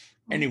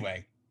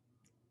 Anyway,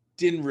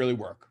 didn't really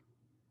work.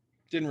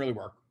 Didn't really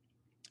work.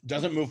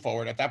 Doesn't move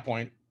forward at that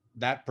point.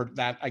 That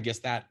I guess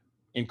that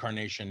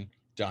incarnation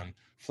done.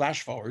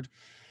 Flash forward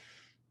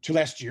to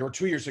last year or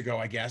 2 years ago,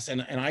 I guess,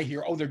 and I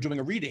hear, oh, they're doing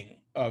a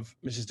reading of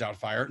Mrs.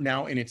 Doubtfire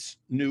now in its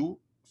new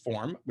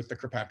form with the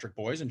Kirkpatrick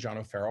boys and John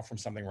O'Farrell from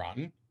Something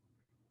Rotten,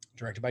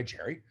 directed by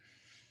Jerry.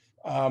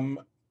 And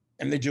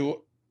they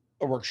do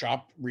a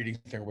workshop reading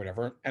thing or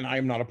whatever, and I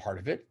am not a part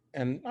of it.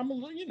 And I'm a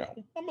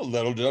little, I'm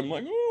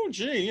like, oh,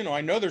 gee,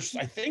 I know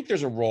I think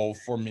there's a role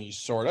for me,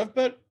 sort of,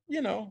 but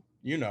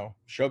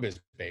showbiz,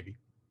 baby.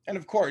 And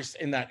of course,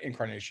 in that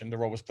incarnation, the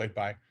role was played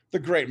by the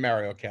great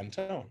Mario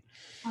Cantone.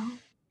 Oh.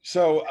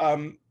 So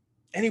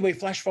anyway,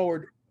 flash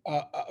forward,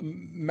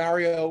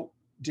 Mario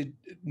did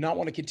not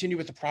want to continue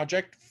with the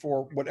project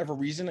for whatever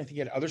reason. I think he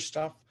had other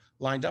stuff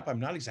lined up. I'm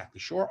not exactly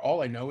sure.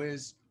 All I know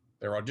is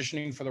they're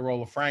auditioning for the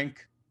role of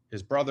Frank,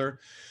 his brother,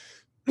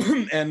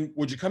 and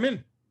would you come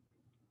in?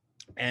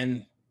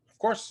 And of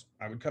course,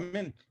 I would come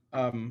in.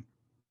 I'm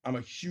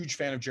a huge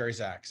fan of Jerry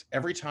Zaks.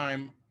 Every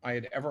time I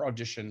had ever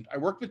auditioned, I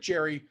worked with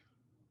Jerry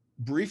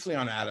briefly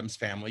on Addams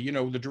Family.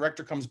 The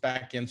director comes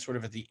back in sort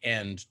of at the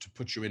end to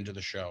put you into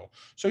the show.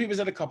 So he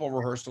was at a couple of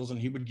rehearsals and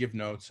he would give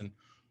notes, and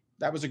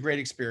that was a great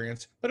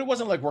experience. But it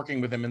wasn't like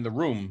working with him in the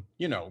room,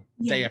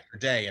 day after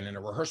day and in a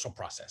rehearsal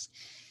process.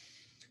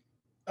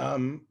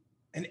 And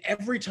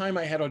every time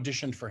I had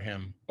auditioned for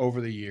him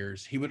over the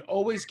years, he would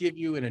always give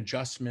you an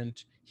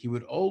adjustment. He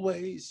would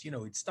always,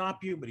 he'd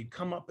stop you, but he'd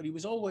come up, but it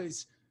was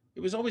always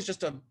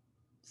just a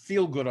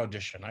feel-good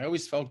audition. I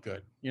always felt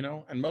good,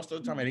 and most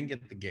of the time I didn't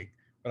get the gig,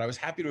 but I was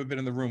happy to have been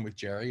in the room with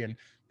Jerry, and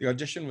the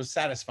audition was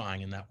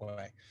satisfying in that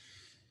way.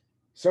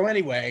 So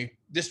anyway,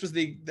 this was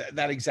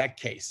that exact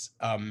case.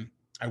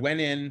 I went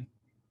in,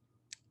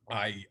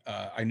 I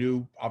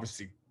knew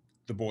obviously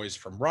the boys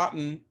from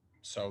Rotten,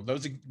 so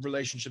those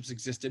relationships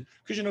existed,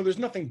 because there's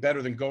nothing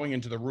better than going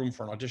into the room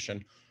for an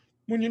audition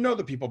when you know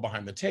the people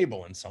behind the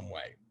table in some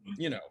way.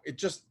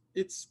 It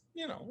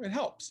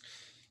helps,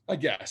 I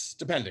guess,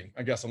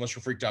 unless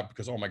you're freaked out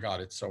because, oh my God,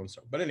 it's so and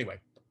so. But anyway,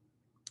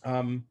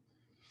 and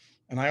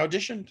I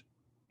auditioned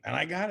and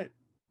I got it.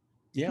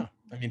 Yeah,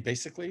 I mean,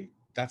 basically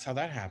that's how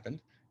that happened.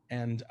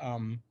 And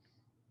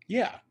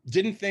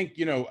didn't think,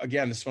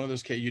 again, this is one of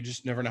those cases, you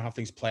just never know how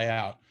things play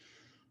out.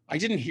 I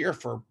didn't hear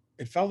for,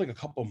 it felt like a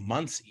couple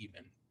months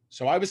even.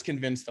 So I was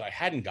convinced that I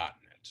hadn't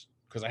gotten it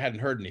because I hadn't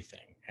heard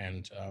anything.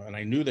 And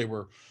I knew they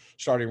were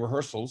starting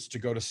rehearsals to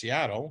go to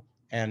Seattle.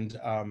 And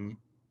how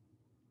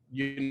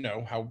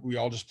we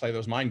all just play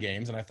those mind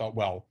games. And I thought,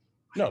 well,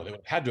 no, they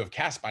had to have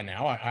cast by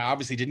now. I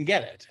obviously didn't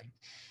get it.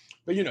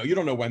 But, you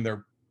don't know when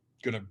they're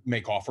going to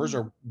make offers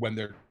or when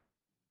they're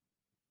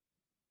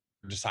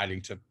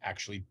deciding to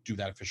actually do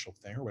that official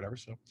thing or whatever.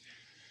 So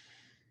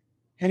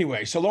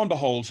anyway, so lo and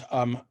behold,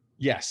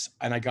 yes.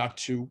 And I got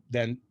to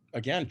then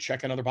again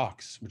check another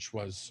box, which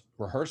was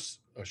rehearse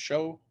a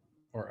show,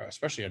 or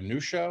especially a new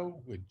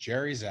show with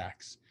Jerry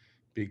Zaks,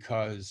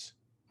 because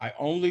I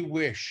only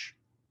wish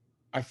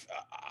I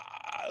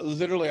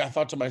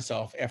thought to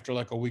myself after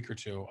like a week or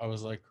two, I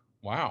was like,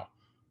 wow,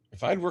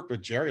 if I'd worked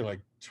with Jerry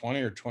like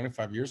 20 or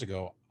 25 years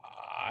ago,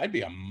 I'd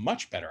be a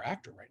much better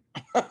actor right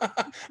now.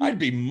 I'd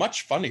be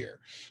much funnier.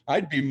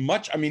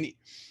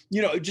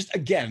 Just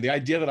again, the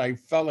idea that I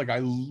felt like I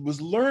was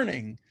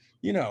learning,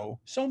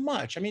 so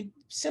much. I mean,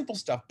 simple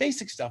stuff,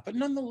 basic stuff, but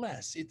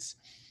nonetheless, it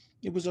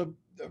was a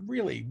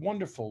really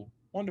wonderful,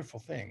 wonderful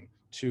thing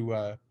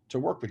to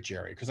work with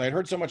Jerry, because I had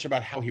heard so much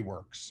about how he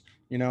works,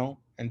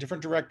 and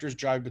different directors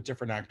jive with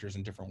different actors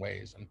in different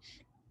ways. And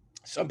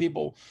some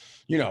people,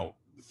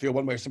 feel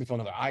one way, some people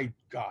another.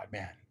 God,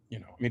 man,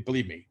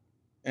 believe me,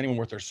 anyone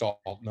worth their salt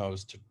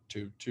knows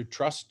to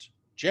trust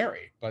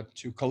Jerry, but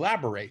to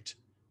collaborate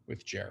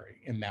with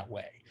Jerry in that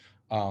way.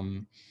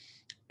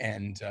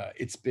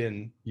 It's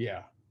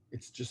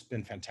just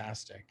been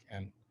fantastic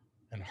and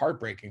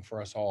heartbreaking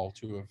for us all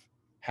to have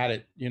had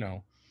it,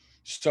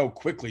 so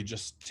quickly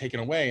just taken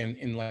away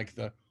in like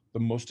the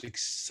most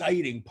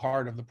exciting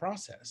part of the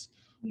process.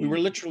 We were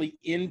literally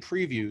in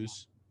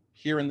previews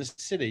here in the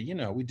city.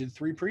 We did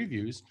 3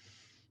 previews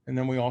and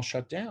then we all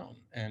shut down.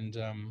 And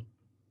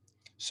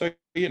so,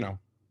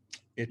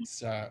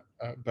 it's,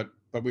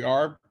 but we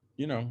are,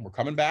 we're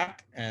coming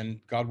back, and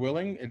God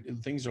willing,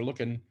 things are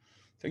looking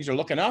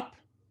up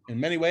in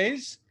many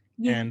ways.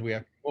 Yeah. And we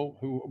have people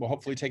who will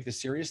hopefully take this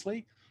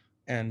seriously.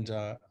 and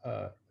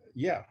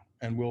yeah,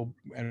 and we'll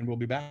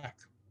be back.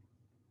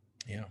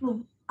 Yeah.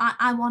 Well,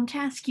 I want to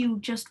ask you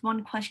just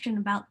one question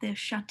about this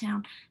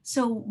shutdown.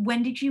 So,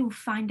 when did you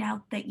find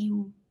out that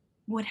you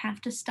would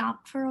have to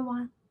stop for a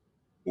while?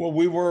 Well,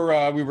 we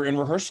were in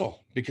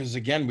rehearsal because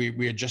again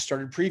we had just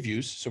started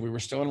previews, so we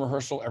were still in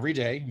rehearsal every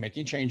day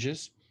making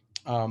changes,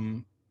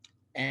 um,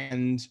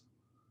 and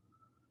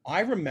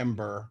I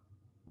remember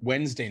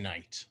Wednesday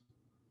night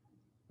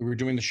we were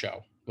doing the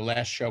show, the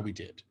last show we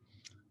did,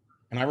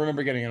 and I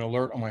remember getting an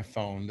alert on my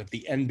phone that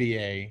the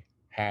NBA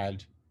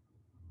had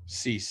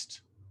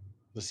ceased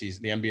the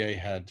season. The NBA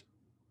had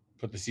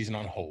put the season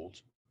on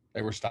hold.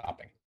 They were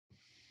stopping,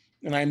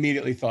 and I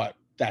immediately thought,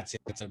 that's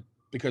it.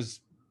 Because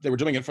they were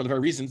doing it for the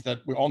very reasons that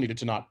we all needed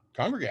to not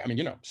congregate. I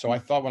mean, so I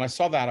thought when I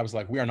saw that, I was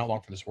like, we are not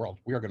long for this world.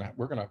 We're gonna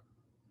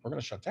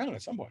shut down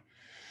at some point.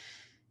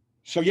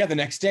 So yeah, the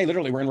next day,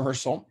 literally, we're in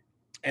rehearsal,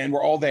 and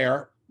we're all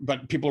there,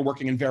 but people are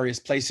working in various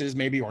places,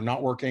 maybe, or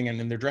not working,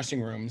 and in their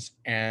dressing rooms.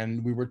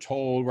 And we were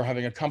told we're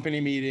having a company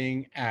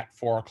meeting at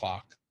 4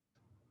 o'clock.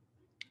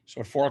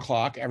 So at 4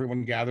 o'clock,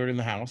 everyone gathered in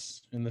the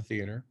house in the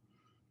theater,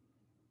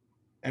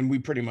 and we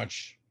pretty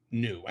much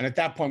knew. And at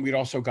that point, we'd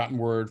also gotten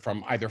word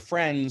from either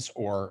friends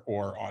or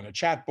on a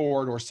chat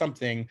board or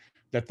something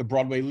that the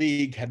Broadway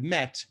League had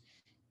met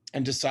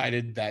and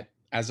decided that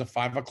as of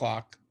 5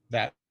 o'clock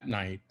that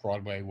night,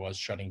 Broadway was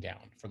shutting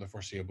down for the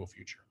foreseeable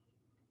future.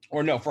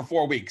 Or no, for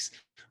 4 weeks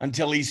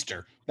until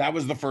Easter. That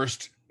was the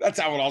first, that's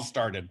how it all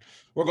started.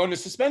 We're going to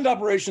suspend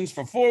operations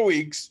for 4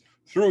 weeks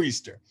through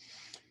Easter.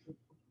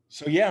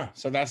 So yeah,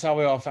 so that's how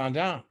we all found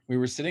out. We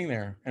were sitting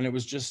there and it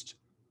was just,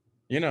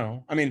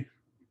 I mean,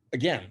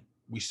 again,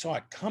 we saw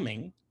it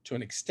coming to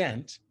an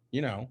extent,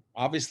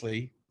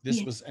 obviously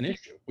this was an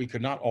issue. We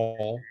could not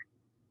all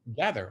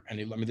gather. And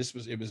I mean, that's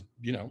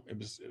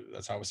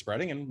how it was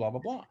spreading and blah,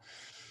 blah, blah.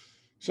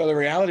 So the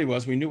reality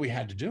was we knew we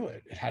had to do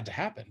it. It had to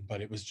happen,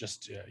 but it was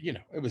just,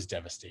 it was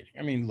devastating.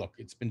 I mean, look,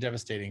 it's been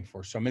devastating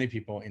for so many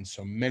people in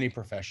so many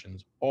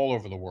professions all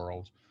over the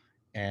world.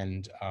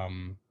 And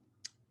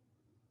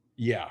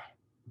yeah,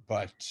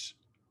 but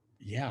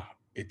yeah,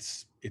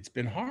 it's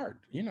been hard,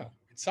 it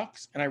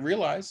sucks. And I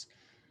realize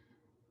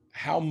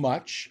how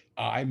much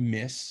I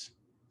miss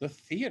the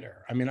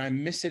theater. I mean, I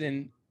miss it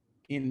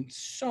in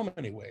so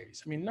many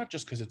ways. I mean, not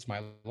just because it's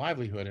my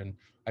livelihood and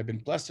I've been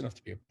blessed enough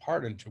to be a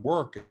part and to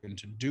work and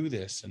to do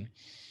this.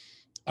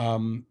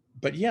 And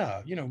but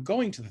yeah,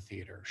 going to the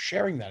theater,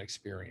 sharing that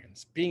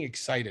experience, being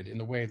excited in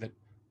the way that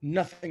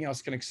nothing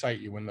else can excite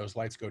you when those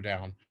lights go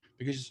down,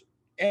 because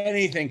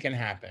anything can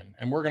happen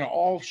and we're going to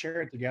all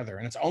share it together.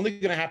 And it's only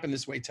going to happen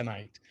this way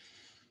tonight.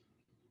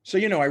 So,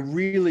 I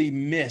really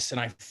miss and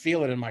I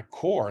feel it in my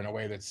core in a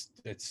way that's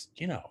it's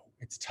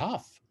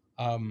tough.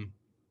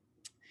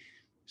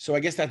 So I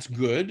guess that's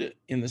good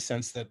in the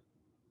sense that,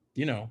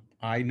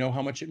 I know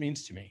how much it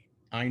means to me.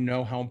 I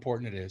know how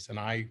important it is, and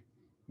I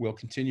will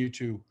continue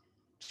to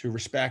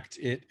respect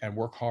it and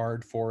work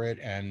hard for it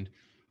and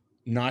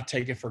not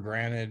take it for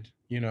granted,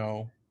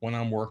 when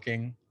I'm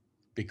working,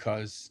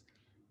 because,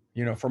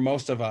 for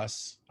most of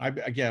us, I've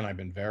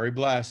been very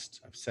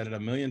blessed. I've said it a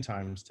million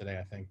times today,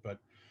 I think, but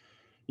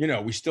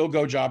we still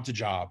go job to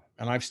job.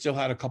 And I've still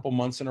had a couple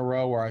months in a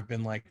row where I've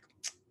been like,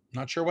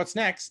 not sure what's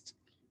next.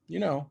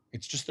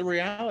 It's just the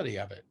reality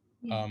of it.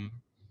 Um,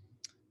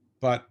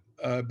 but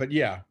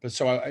yeah,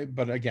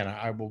 but again,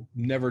 I will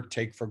never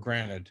take for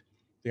granted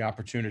the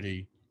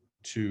opportunity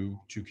to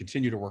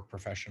continue to work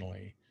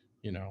professionally,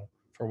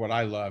 for what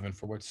I love and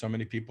for what so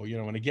many people,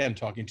 and again,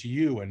 talking to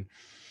you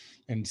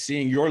and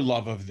seeing your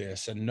love of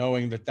this and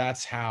knowing that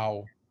that's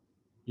how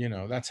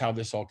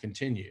this all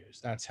continues.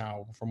 That's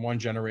how from one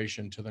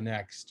generation to the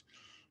next,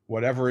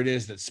 whatever it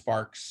is that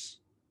sparks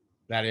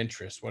that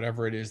interest,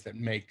 whatever it is that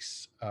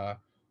makes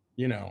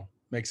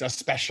us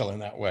special in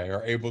that way,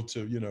 are able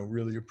to,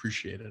 really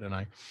appreciate it. And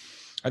I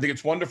think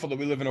it's wonderful that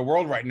we live in a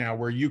world right now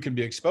where you can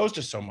be exposed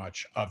to so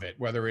much of it,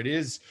 whether it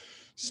is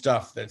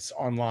stuff that's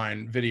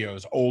online,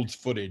 videos, old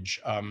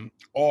footage,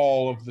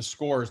 all of the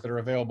scores that are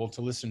available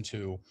to listen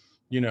to,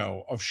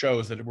 of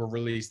shows that were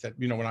released that,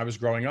 when I was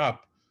growing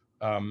up,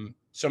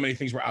 so many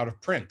things were out of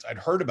print. I'd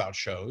heard about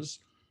shows,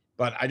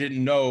 but I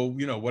didn't know,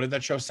 what did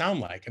that show sound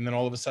like? And then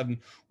all of a sudden,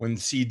 when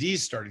CDs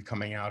started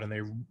coming out and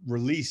they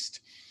released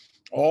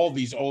all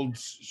these old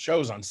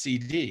shows on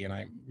CD, and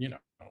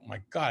my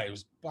God, I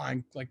was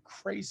buying like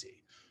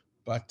crazy.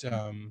 But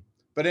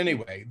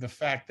anyway, the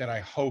fact that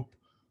I hope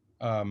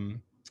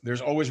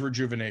there's always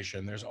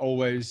rejuvenation, there's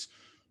always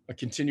a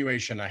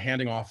continuation, a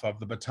handing off of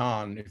the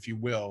baton, if you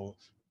will,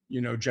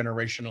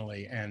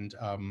 generationally. And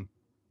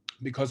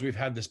because we've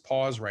had this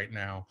pause right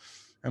now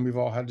and we've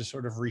all had to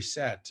sort of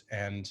reset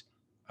and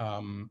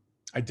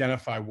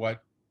identify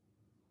what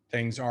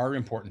things are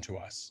important to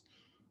us.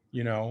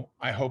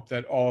 I hope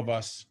that all of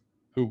us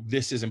who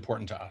this is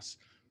important to us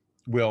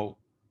will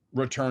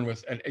return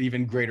with an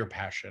even greater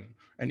passion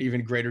and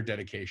even greater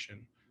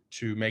dedication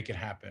to make it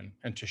happen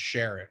and to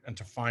share it and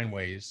to find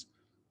ways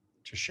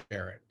to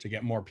share it, to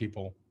get more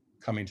people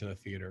coming to the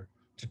theater,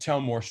 to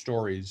tell more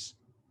stories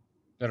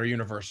that are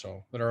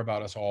universal, that are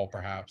about us all,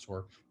 perhaps,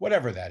 or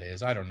whatever that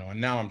is. I don't know. And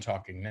now I'm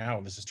talking.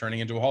 Now this is turning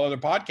into a whole other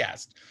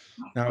podcast.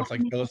 Now it's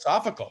like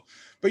philosophical,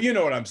 but you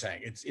know what I'm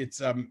saying.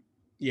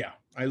 Yeah,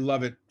 I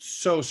love it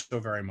so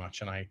very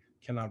much, and I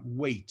cannot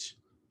wait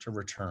to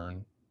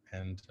return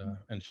and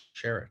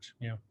share it.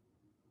 Yeah.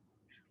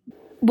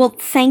 Well,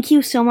 thank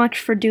you so much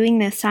for doing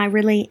this. I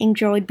really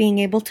enjoyed being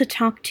able to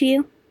talk to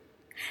you.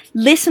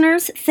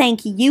 Listeners,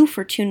 thank you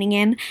for tuning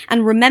in,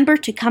 and remember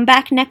to come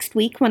back next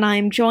week when I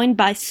am joined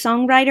by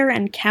songwriter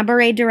and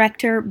cabaret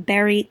director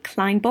Barry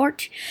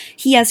Kleinbort.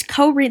 He has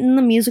co-written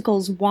the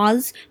musicals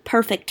Was,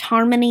 Perfect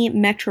Harmony,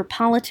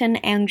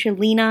 Metropolitan,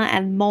 Angelina,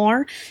 and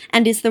more,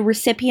 and is the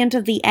recipient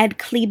of the Ed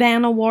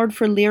Kleban Award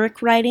for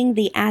Lyric Writing,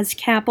 the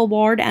ASCAP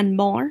Award, and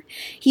more.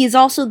 He is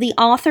also the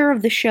author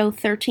of the show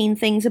 13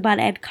 Things About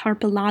Ed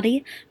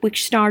Carpellotti,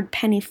 which starred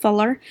Penny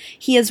Fuller.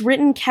 He has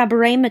written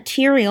cabaret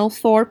material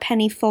for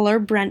Penny Fuller,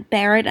 Brent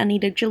Barrett,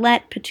 Anita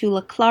Gillette,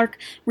 Petula Clark,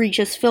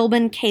 Regis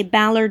Philbin, Kay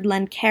Ballard,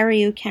 Len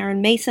Cariou,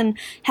 Karen Mason,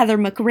 Heather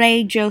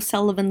McRae, Joe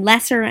Sullivan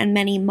Lesser, and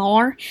many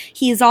more.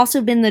 He has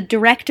also been the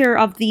director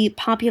of the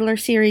popular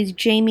series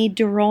Jamie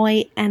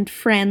DeRoy and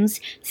Friends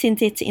since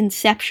its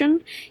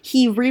inception.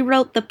 He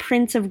rewrote The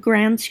Prince of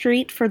Grand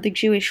Street for the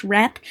Jewish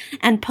Rep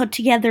and put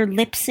together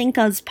Lip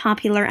Synca's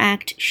popular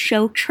act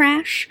Show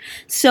Trash,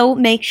 so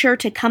make sure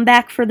to come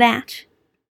back for that.